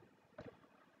TV.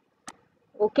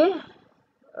 Okay.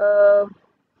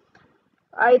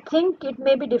 I think it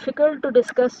may be difficult to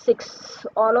discuss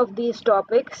all of these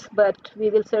topics, but we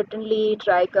will certainly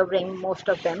try covering most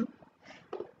of them.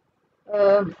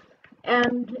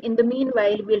 And in the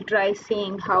meanwhile, we'll try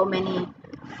seeing how many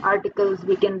articles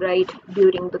we can write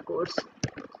during the course.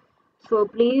 So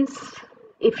please,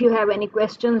 if you have any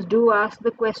questions, do ask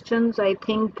the questions. I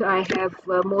think I have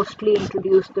mostly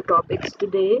introduced the topics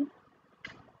today,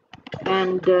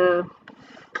 and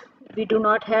we do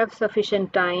not have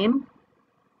sufficient time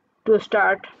to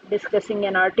start discussing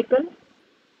an article.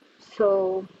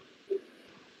 So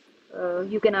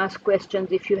you can ask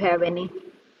questions if you have any.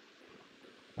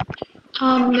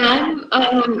 Ma'am,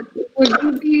 would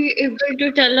you be able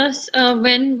to tell us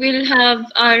when we'll have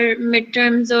our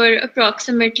midterms or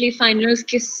approximately finals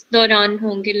किस दौरान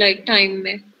होंगे, like time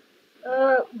में?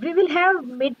 We will have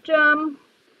midterm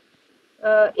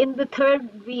in the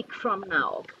 3rd week from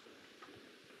now.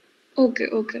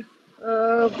 Okay.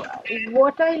 Uh,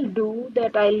 what I'll do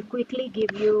that I'll quickly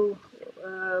give you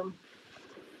um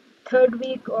third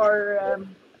week or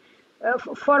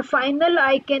for final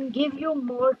I can give you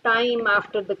more time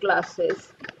after the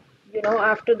classes. You know,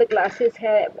 after the classes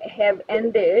have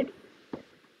ended,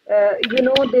 you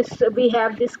know, this we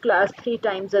have this class 3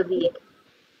 times a week.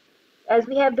 As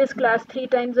we have this class 3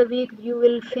 times a week, you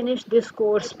will finish this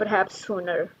course perhaps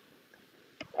sooner.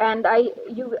 And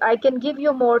I can give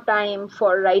you more time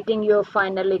for writing your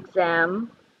final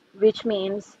exam, which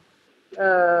means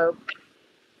uh,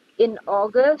 in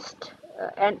August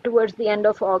and towards the end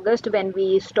of August when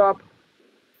we stop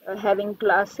having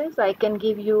classes, I can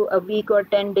give you a week or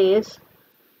 10 days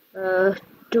uh,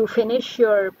 to finish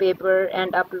your paper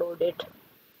and upload it.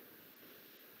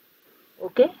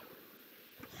 Okay?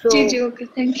 Ji So, ji okay,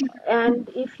 thank you. and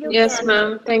if you Yes, can,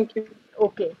 ma'am. Thank you.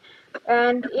 okay.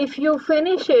 And if you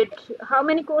finish it, how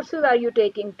many courses are you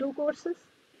taking? 2 courses?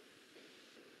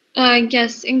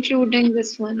 Yes, including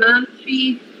this one. Ma'am,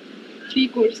 three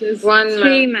courses. One,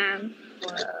 Three, ma'am. ma'am.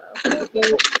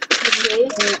 Okay.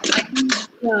 I think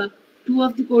 2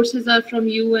 of the courses are from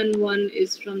you and one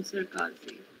is from Sir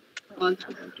Kazi. All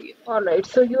three are together. All right.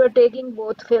 So you are taking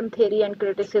both film theory and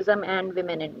criticism and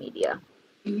women in media.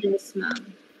 Yes,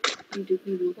 ma'am. I'm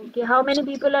taking both of Okay. the How many courses.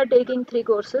 people are taking 3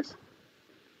 courses?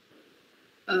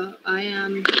 I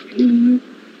am,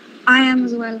 I am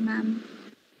as well, ma'am.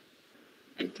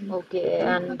 I think. Okay.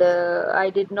 And I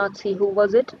did not see who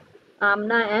was it?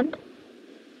 Amna and?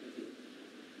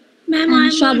 Ma'am, And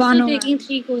I'm also Shabano, taking ma'am.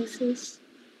 3 courses.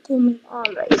 Komal. All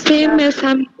right. Same as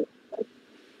I'm.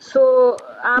 So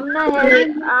Amna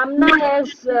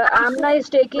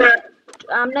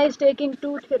is taking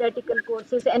 2 theoretical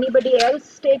courses. Anybody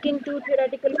else taking 2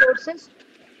 theoretical courses?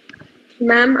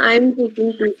 Ma'am, I'm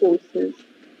taking 2 courses.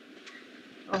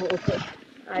 Oh, okay.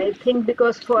 I think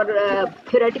because for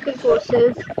theoretical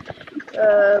courses,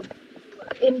 uh,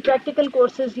 in practical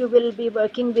courses you will be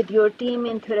working with your team.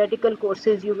 In theoretical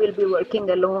courses you will be working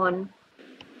alone.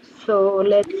 So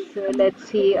let's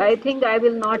see. I think I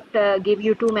will not give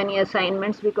you too many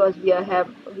assignments because we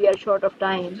are short of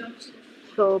time.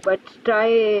 So, but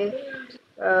try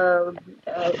uh,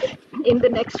 uh, in the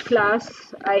next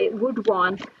class. I would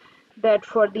want that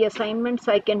for the assignments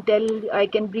I can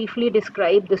briefly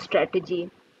describe the strategy.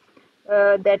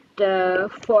 That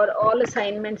for all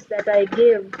assignments that I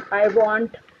give, I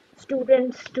want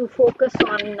students to focus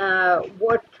on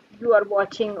what you are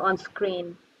watching on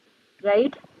screen,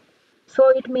 right? So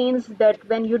it means that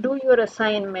when you do your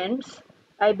assignments,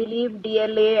 I believe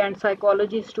DLA and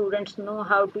psychology students know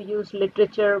how to use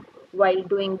literature while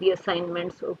doing the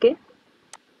assignments, okay?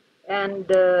 And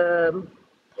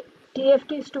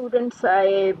TFT students,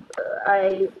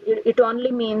 it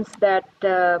only means that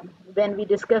when we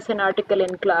discuss an article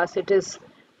in class, it is,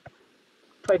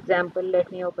 for example,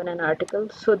 let me open an article.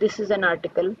 So this is an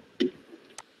article,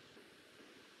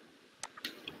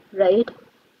 right?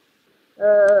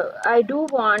 I do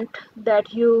want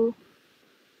that you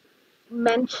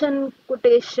mention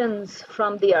quotations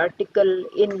from the article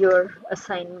in your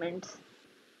assignments.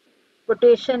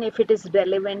 Quotation if it is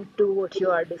relevant to what you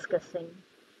are discussing.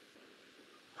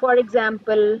 For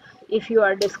example, if you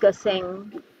are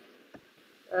discussing,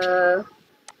 uh,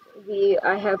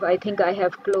 I think I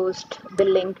have closed the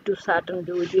link to Saturn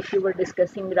Dude. If you were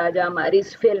discussing Raja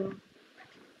Amari's film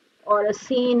or a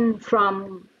scene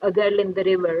from A Girl in the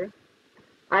River,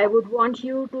 I would want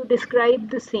you to describe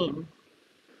the scene.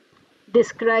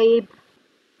 Describe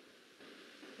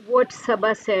what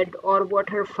Sabha said or what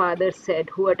her father said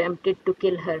who attempted to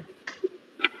kill her.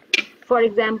 For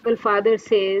example, father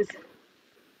says,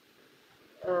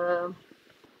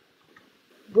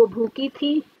 वो भूखी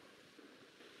थी,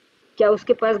 क्या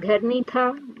उसके पास घर नहीं था?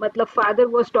 मतलब father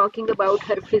was talking about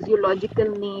her physiological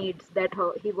needs, that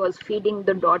he was feeding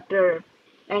the daughter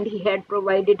and he had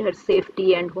provided her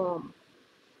safety and home.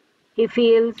 He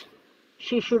feels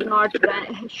she should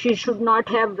not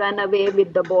have run away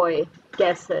with the boy,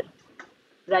 Kesser,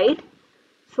 right?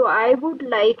 So I would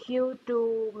like you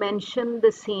to mention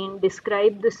the scene,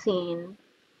 describe the scene,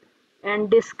 and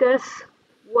discuss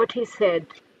what he said.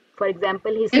 For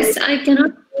example, he Yes, said, I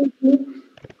cannot hear you.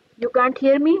 you can't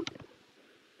hear me?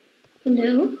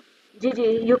 Hello?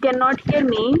 Gigi, you cannot hear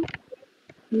me?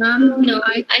 Ma'am, No,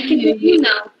 I I can can hear hear you you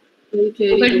now.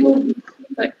 very But clearly.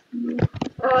 but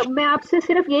मैं आपसे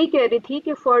सिर्फ यही कह रही थी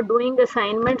कि for doing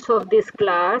assignments of this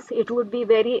class, it would be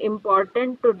very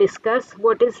important to discuss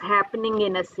what is happening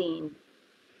in a scene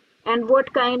and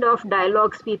what kind of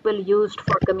dialogues people used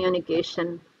for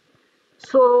communication.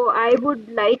 So I would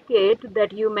like it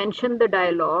that you mention the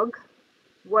dialogue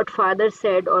what father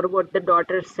said or what the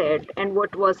daughter said and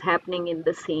what was happening in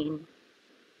the scene,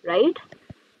 right?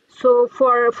 So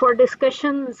for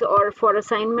discussions or for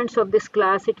assignments of this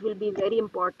class, it will be very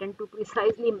important to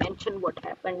precisely mention what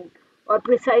happened or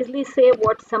precisely say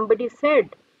what somebody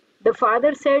said. The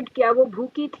father said, "Kya wo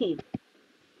bhooki thi?"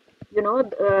 You know,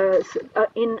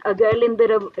 in A Girl in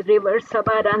the River,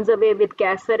 Sabha runs away with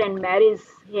Kasser and marries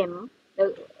him,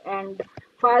 and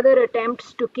father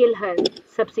attempts to kill her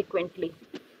subsequently,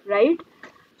 right?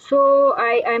 So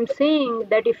I'm saying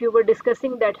that if you were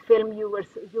discussing that film, you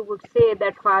would say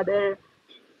that father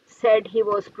said he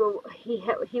was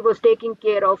taking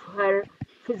care of her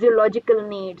physiological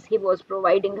needs. He was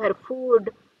providing her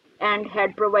food and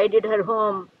had provided her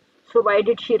home. So why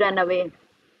did she run away?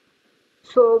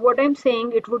 So what I'm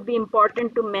saying, it would be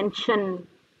important to mention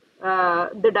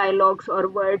the dialogues or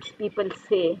words people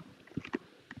say,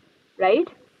 right?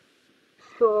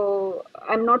 So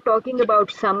I'm not talking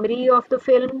about summary of the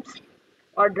films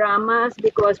or dramas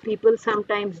because people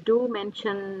sometimes do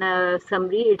mention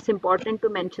summary. It's important to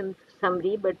mention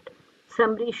summary, but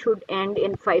summary should end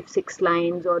in 5-6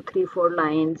 lines or 3-4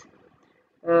 lines.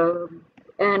 Uh,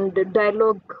 and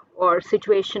dialogue or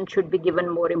situation should be given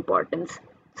more importance.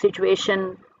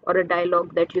 Situation or a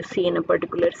dialogue that you see in a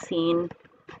particular scene,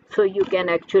 so you can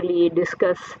actually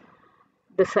discuss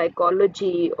the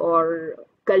psychology or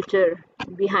culture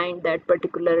behind that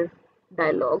particular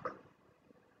dialogue.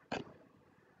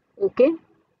 Okay.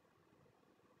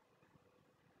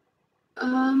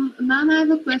 Ma'am, I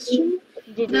have a question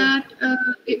ji ji. that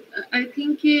I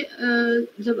think कि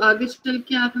जब आगे चल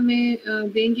के आप हमें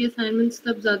देंगे assignments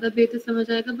तब ज़्यादा बेहतर समझ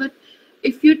आएगा. But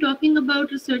if you're talking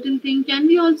about a certain thing, can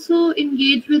we also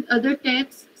engage with other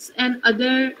texts and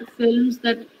other films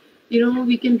that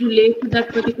we can relate to that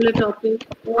particular topic,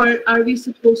 or are we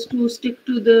supposed to stick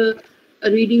to the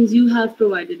readings you have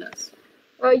provided us?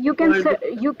 You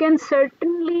can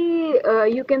certainly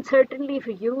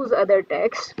use other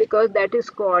texts because that is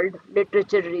called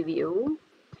literature review.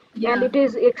 Yeah. And it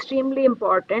is extremely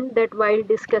important that while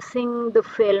discussing the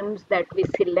films that we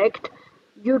select,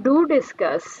 you do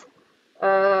discuss,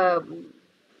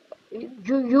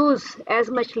 you use as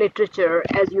much literature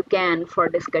as you can for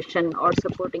discussion or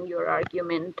supporting your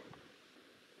argument.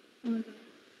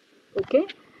 Okay.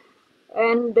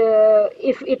 And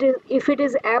if it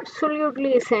is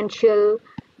absolutely essential,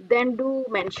 then do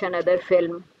mention other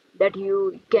film that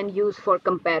you can use for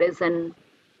comparison,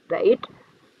 right?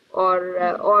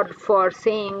 Or for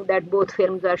saying that both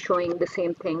films are showing the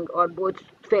same thing, or both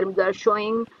films are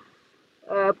showing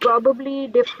probably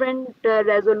different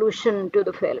resolution to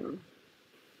the film.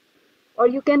 Or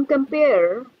you can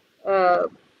compare a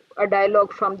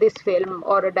dialogue from this film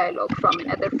or a dialogue from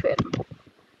another film.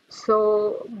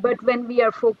 So, but when we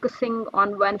are focusing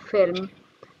on one film,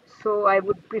 so I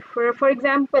would prefer, for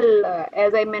example,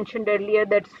 as I mentioned earlier,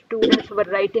 that students were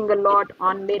writing a lot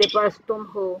on Mere Paas Tum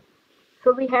Ho.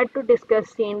 So we had to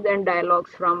discuss scenes and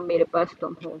dialogues from Mere Paas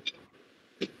Tum Ho,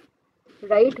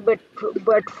 right? But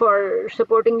for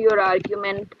supporting your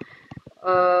argument,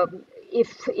 uh,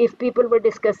 if people were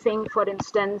discussing, for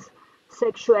instance,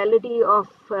 sexuality of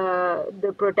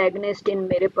the protagonist in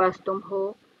Mere Paas Tum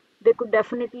Ho, they could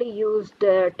definitely use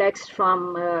the text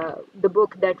from the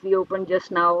book that we opened just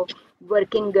now,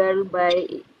 Working Girl by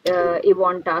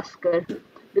Yvonne Tasker.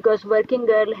 Because Working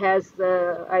Girl has,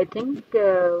 I think,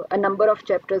 a number of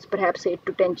chapters, perhaps 8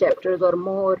 to 10 chapters or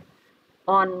more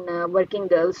on working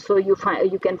girls. So you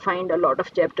can find a lot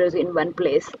of chapters in one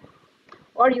place,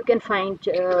 or you can find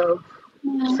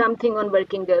something on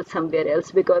working girls somewhere else,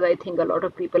 because I think a lot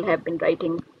of people have been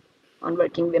writing on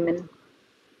working women.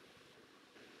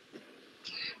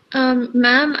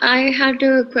 Ma'am, I had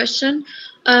a question.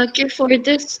 For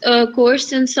this course,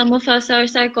 since some of us are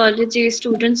psychology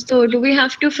students, so do we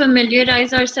have to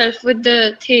familiarize ourselves with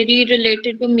the theory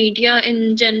related to media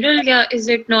in general, or is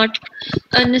it not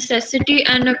a necessity?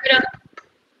 And अगर आप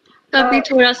कभी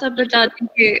थोड़ा सा बता दें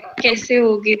कि कैसे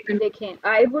होगी फिर? देखें,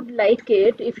 I would like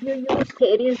it if you use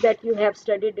theories that you have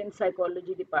studied in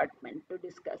psychology department to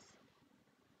discuss.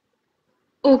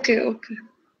 Okay, okay.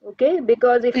 Okay,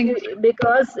 because if Thank you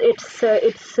because it's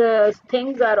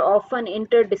things are often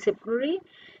interdisciplinary.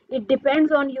 It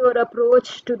depends on your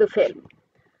approach to the film.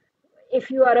 If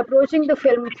you are approaching the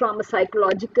film from a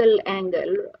psychological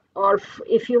angle, or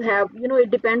if you have,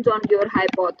 it depends on your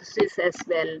hypothesis as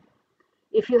well.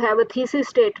 If you have a thesis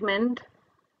statement,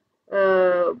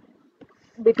 uh,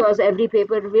 because every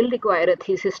paper will require a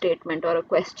thesis statement or a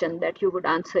question that you would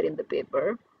answer in the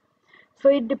paper. So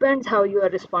it depends how you are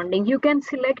responding. You can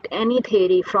select any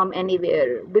theory from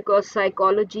anywhere because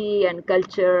psychology and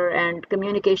culture and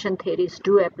communication theories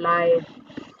do apply.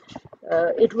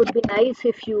 It would be nice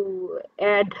if you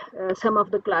add some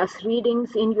of the class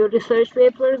readings in your research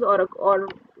papers, or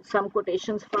some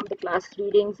quotations from the class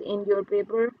readings in your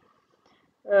paper.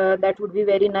 That would be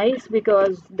very nice,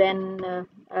 because then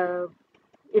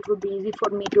it would be easy for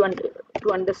me to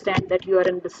understand that you are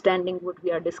understanding what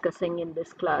we are discussing in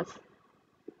this class.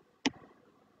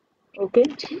 Okay.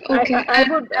 Okay. I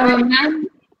would Ma'am,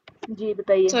 जी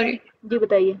बताइए sorry. जी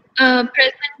बताइए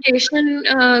Presentation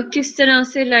किस तरह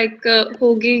से like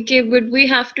होगी कि would we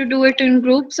have to do it in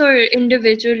groups or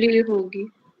individually होगी?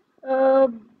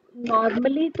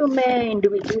 Normally तो मैं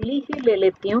इंडिविजुअली ही ले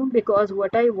लेती हूँ, बिकॉज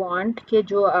व्हाट आई वांट कि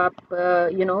जो आप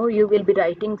you will be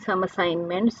writing some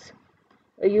assignments,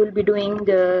 you will be doing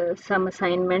some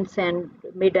assignments and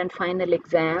mid and final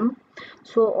exam.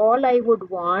 So all I would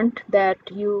want that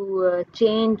you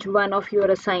change one of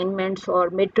your assignments or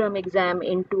midterm exam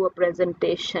into a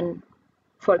presentation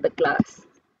for the class.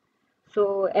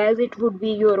 So as it would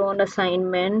be your own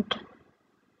assignment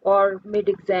or mid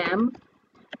exam,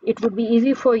 it would be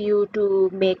easy for you to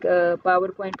make a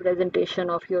PowerPoint presentation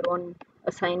of your own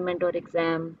assignment or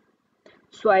exam.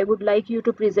 So I would like you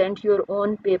to present your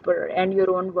own paper and your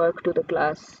own work to the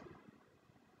class.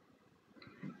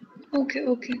 Okay,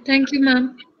 okay. Thank you,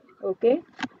 ma'am. Okay.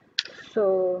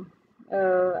 So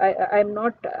I'm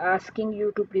not asking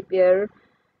you to prepare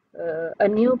a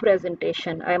new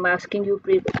presentation. I'm asking you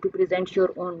to present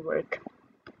your own work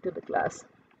to the class.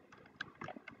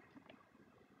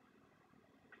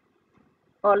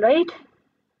 All right?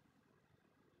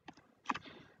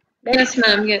 Yes,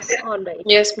 ma'am. Yes. All right.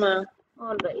 Yes, ma'am.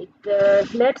 All right.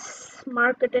 Let's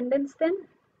mark attendance then.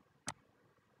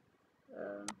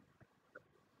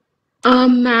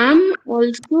 Ma'am,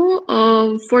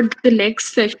 also for the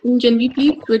next session, can we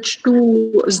please switch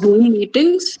to Zoom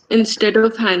meetings instead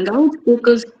of Hangouts?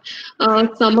 Because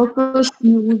some of us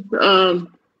use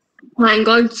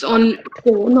Hangouts on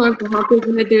phone or वहाँ पे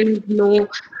जो है there is no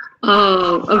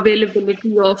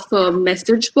availability of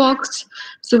message box,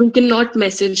 so we cannot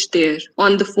message there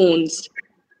on the phones.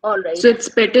 All right. So it's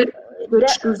better to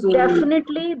switch to Zoom.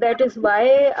 Definitely, that is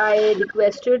why I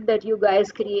requested that you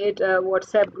guys create a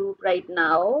WhatsApp group right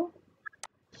now.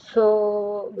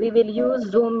 So we will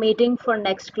use Zoom meeting for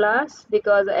next class,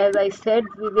 because as I said,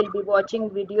 we will be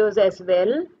watching videos as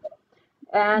well.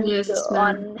 And Yes,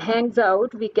 on ma'am.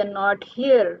 Hangout, we cannot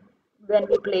hear when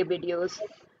we play videos,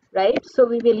 right? So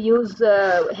we will use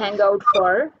Hangout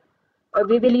for,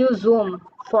 we will use Zoom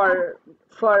for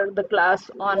the class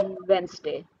on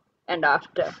Wednesday and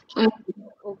after.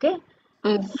 Okay.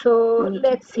 So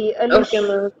let's see. Okay,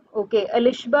 ma'am. Okay,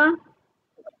 Alishba.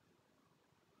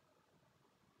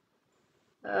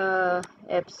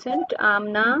 Absent.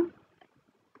 Amna.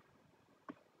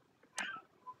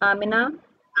 Amina.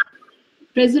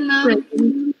 Present,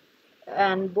 ma'am.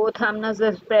 And both Amnas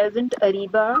are present.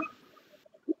 Ariba.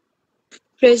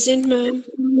 Present,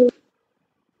 ma'am.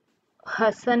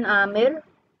 Hassan Amir.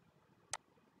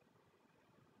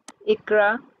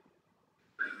 Ikra.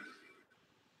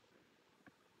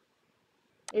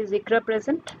 Is Ikra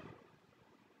present?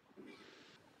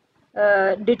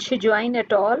 Did she join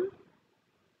at all?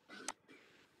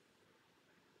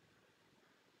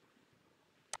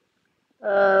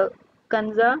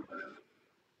 Kanza.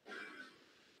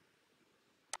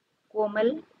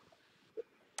 Komal.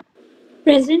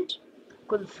 Present.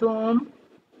 Kulsum.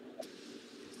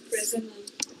 Present.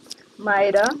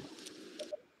 Myra.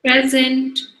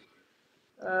 Present.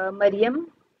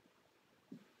 Mariam.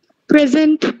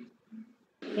 Present.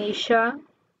 Nisha.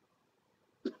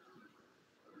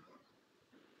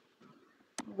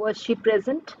 Was she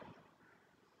present?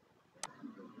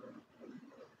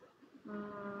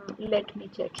 Let me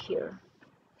check here.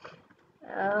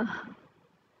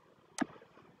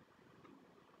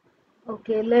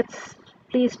 Okay, let's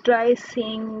please try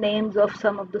seeing names of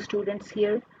some of the students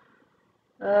here.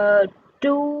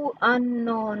 Two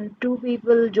unknown, two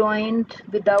people joined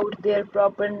without their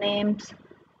proper names,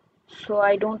 so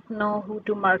I don't know who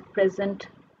to mark present.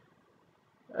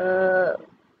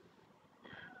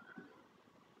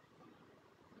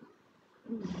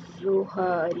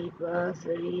 Zoha, Ariba,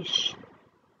 Zarish,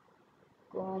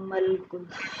 Komal,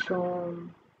 Kulsum.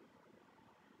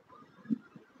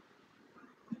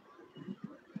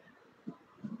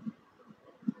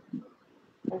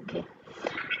 Okay.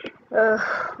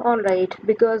 All right,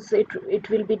 because it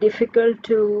will be difficult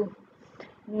to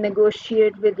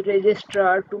negotiate with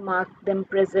registrar to mark them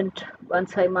present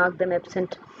once I mark them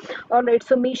absent. All right,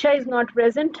 so Misha is not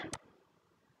present.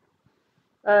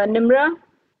 Nimra,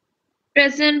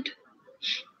 Present.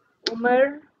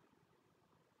 Umar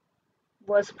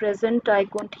was present, I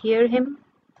couldn't hear him.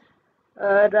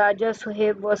 Raja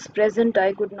Suhaib was present,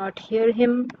 I could not hear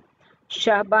him.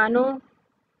 Shahbano,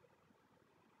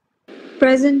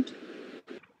 Present.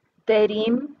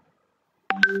 Tareem,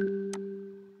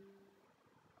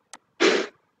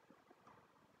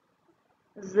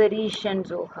 Zarish and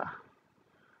Zoha.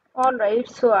 All right,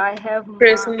 so I have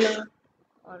Present, marked. ma'am.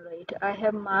 All right, I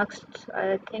have marked.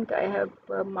 I think I have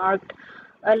marked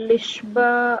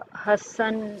Alishba,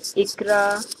 Hassan,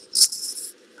 Ikra,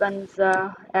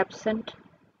 Kanza absent,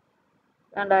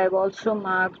 and I have also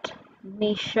marked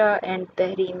Misha and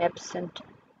Tahreem absent.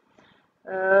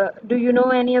 Do you know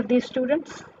any of these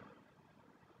students?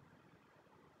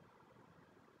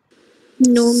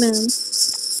 No, ma'am.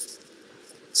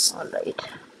 All right.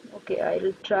 Okay,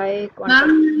 I'll try contact.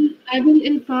 Ma'am, I will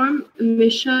inform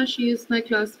Misha. She is my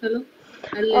class fellow.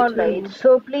 I'll let All her right. know.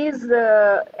 So please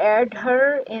add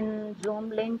her in Zoom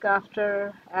link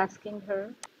after asking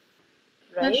her,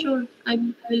 Yeah, right? sure.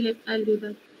 I'll do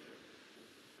that.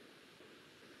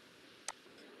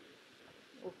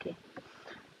 Okay.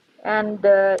 And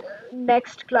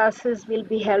next classes will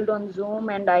be held on Zoom,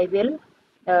 and I will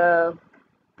uh,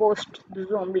 post the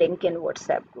Zoom link in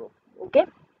WhatsApp group. Okay.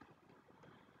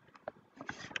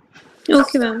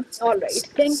 Okay, ma'am. All right.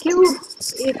 Thank you.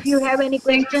 If you have any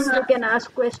Thank you, questions, you ma'am. can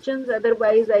ask questions.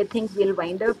 Otherwise, I think we'll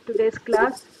wind up today's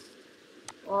class.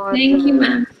 Or Thank you,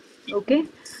 ma'am. okay.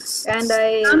 And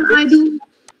I Ma'am, I do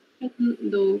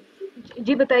though.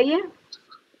 जी बताइए.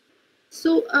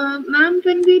 So, ma'am,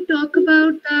 when we talk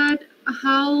about that,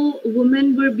 how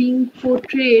women were being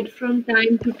portrayed from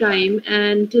time to time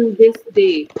and till this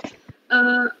day,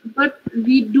 but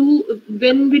we do,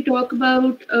 when we talk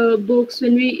about books,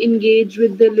 when we engage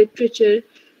with the literature,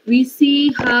 we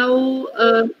see how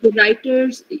the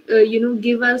writers,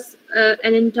 give us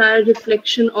an entire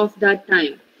reflection of that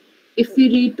time. If we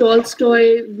read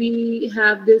Tolstoy, we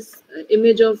have this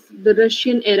image of the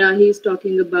Russian era he's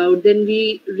talking about. Then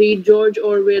we read George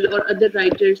Orwell or other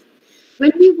writers.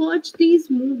 When we watch these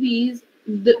movies,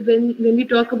 when we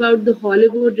talk about the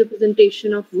Hollywood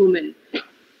representation of women,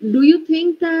 do you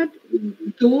think that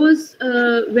those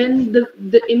when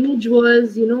the image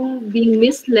was being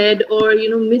misled or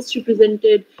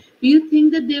misrepresented, do you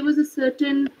think that there was a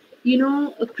certain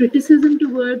a criticism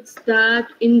towards that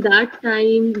in that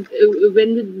time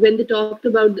when they talked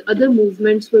about the other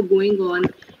movements were going on?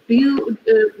 Do you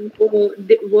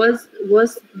was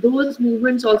those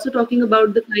movements also talking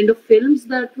about the kind of films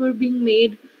that were being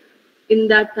made in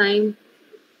that time?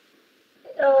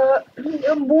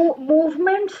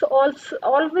 Movements also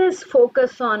always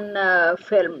focus on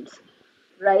films,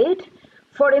 right?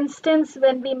 For instance,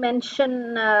 when we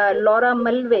mention Laura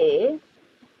Mulvey,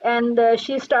 and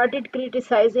she started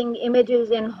criticizing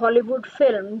images in Hollywood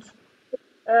films.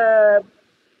 Uh,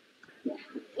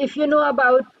 if you know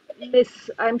about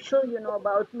I'm sure you know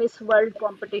about Miss World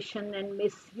competition and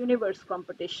Miss Universe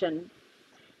competition.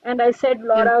 And I said Yeah.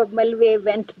 Laura Mulvey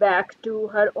went back to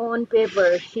her own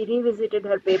paper. She revisited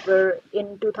her paper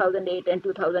in 2008 and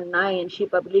 2009. She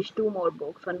published 2 more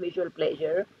books on visual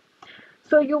pleasure.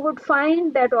 So you would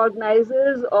find that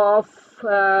organizers of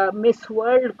Miss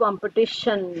World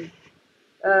competition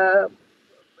uh,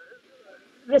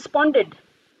 responded.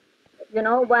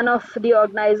 One of the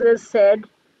organizers said,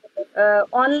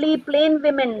 only plain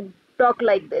women talk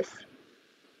like this,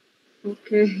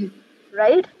 Okay.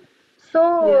 right? So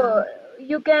Yeah.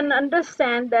 you can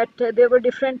understand that there were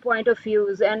different point of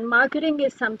views, and marketing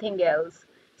is something else.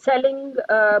 Selling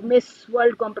Miss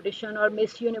World competition or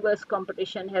Miss Universe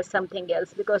competition has something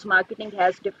else, because marketing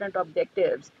has different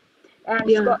objectives, and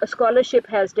Yeah. scholarship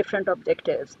has different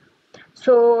objectives.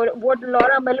 So what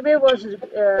Laura Mulvey was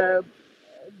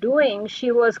doing,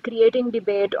 she was creating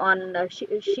debate on.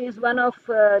 She's one of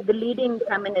the leading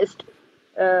feminist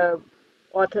uh,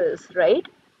 authors, right?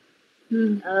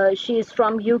 Hmm. She's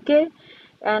from UK,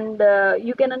 and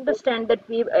you can understand that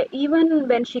even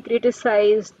when she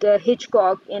criticized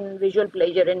Hitchcock in visual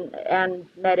pleasure and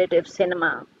narrative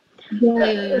cinema,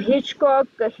 Yeah, yeah, yeah.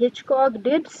 Hitchcock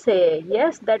did say,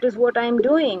 yes, that is what I'm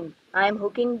doing. I'm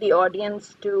hooking the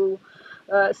audience to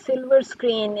silver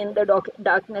screen in the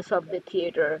darkness of the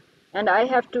theater. And I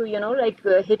have to,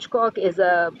 Hitchcock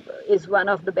is one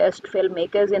of the best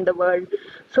filmmakers in the world.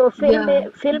 So Yeah.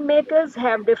 filmmakers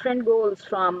have different goals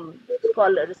from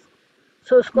scholars.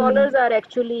 So Hmm. scholars are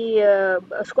actually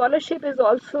scholarship is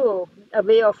also a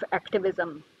way of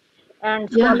activism,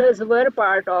 and Yeah. scholars were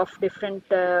part of different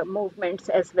movements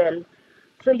as well.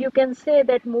 So you can say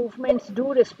that movements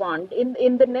do respond.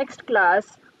 In the next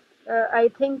class, I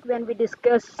think when we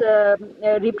discuss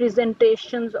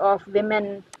representations of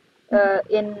women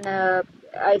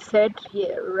I said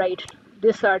here, right,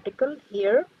 this article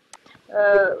here,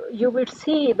 you would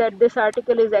see that this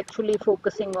article is actually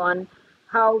focusing on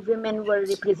how women were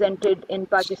represented in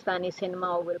Pakistani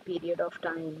cinema over a period of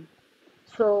time.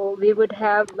 So we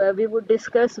would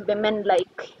discuss women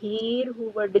like Heer, who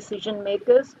were decision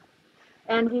makers,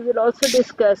 and we will also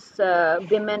discuss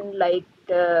women like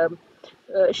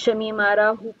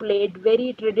Shamimara, who played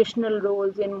very traditional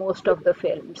roles in most of the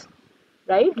films,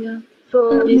 right? Yeah.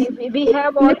 So Yes. we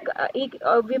have all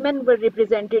women were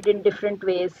represented in different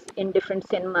ways in different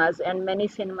cinemas, and many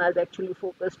cinemas actually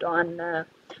focused on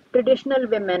traditional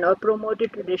women or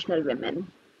promoted traditional women.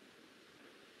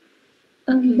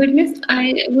 But Miss,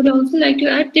 I would also like to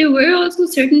add there were also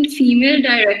certain female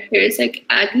directors like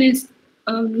Agnes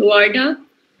Varda,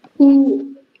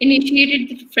 who initiated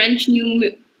the French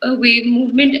New Wave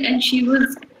movement, and she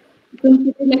was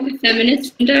considered like a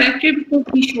feminist director because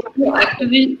she showed her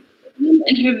activism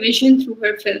and her vision through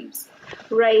her films.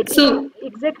 Right. So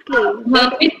exactly. My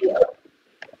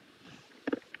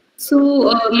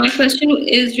question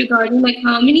is regarding like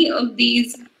how many of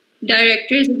these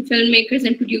directors and filmmakers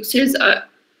and producers are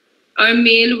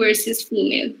male versus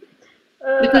female,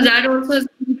 because that also has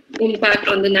an impact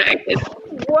on the narrative.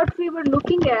 What we were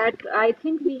looking at, I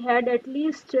think we had at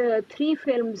least 3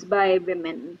 films by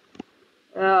women.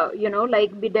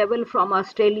 Like Bedevil from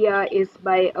Australia is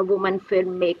by a woman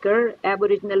filmmaker,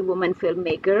 Aboriginal woman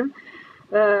filmmaker.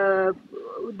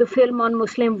 The film on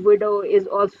Muslim Widow is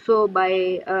also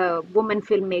by a woman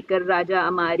filmmaker, Raja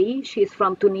Amari. She's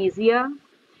from Tunisia.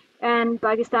 And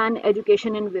Pakistan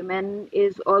Education in Women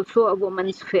is also a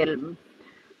woman's film.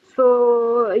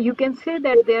 So you can say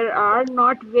that there are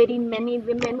not very many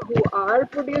women who are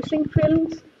producing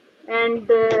films, and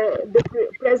the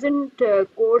present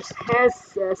course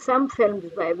has some films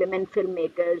by women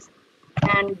filmmakers,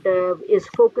 and is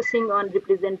focusing on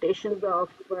representations of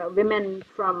women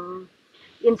from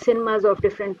in cinemas of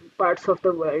different parts of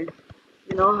the world.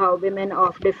 You know how women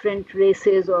of different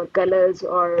races or colors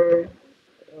or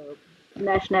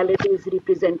nationalities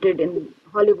represented in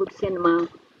Hollywood cinema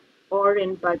or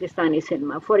in Pakistani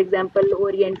cinema. For example,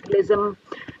 Orientalism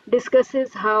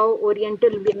discusses how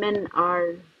Oriental women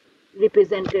are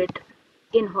represented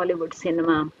in Hollywood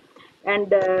cinema. And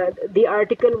the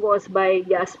article was by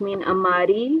Yasmin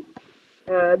Amari.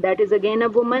 That is again a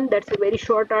woman. That's a very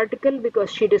short article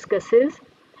because she discusses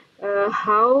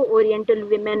how Oriental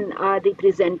women are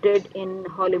represented in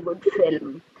Hollywood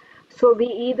film. So we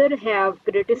either have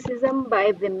criticism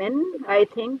by women, I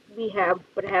think we have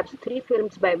perhaps 3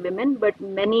 films by women, but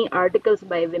many articles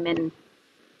by women.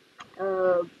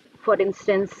 For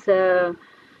instance,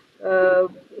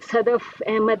 Sadaf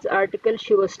Ahmed's article,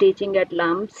 she was teaching at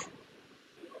LAMS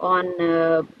on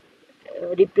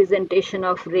representation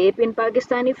of rape in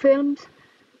Pakistani films,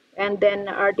 and then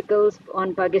articles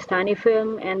on Pakistani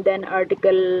film, and then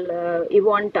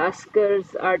Yvonne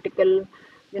Tasker's article,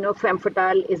 Femme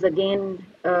Fatale is again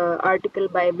article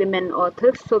by women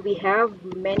authors. So we have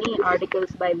many articles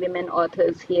by women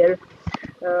authors here.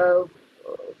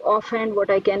 Offhand, what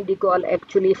I can recall,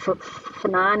 actually,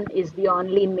 Fanan is the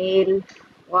only male,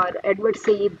 or Edward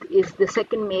Said is the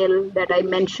second male that I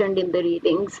mentioned in the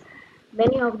readings.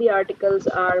 Many of the articles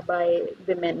are by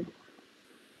women.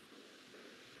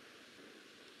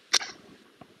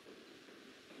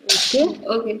 Okay.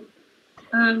 Okay.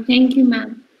 Thank you,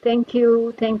 ma'am. Thank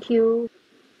you. Thank you.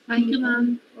 Thank you,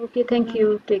 ma'am. Okay, thank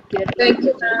you. Take care. Thank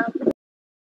you, ma'am.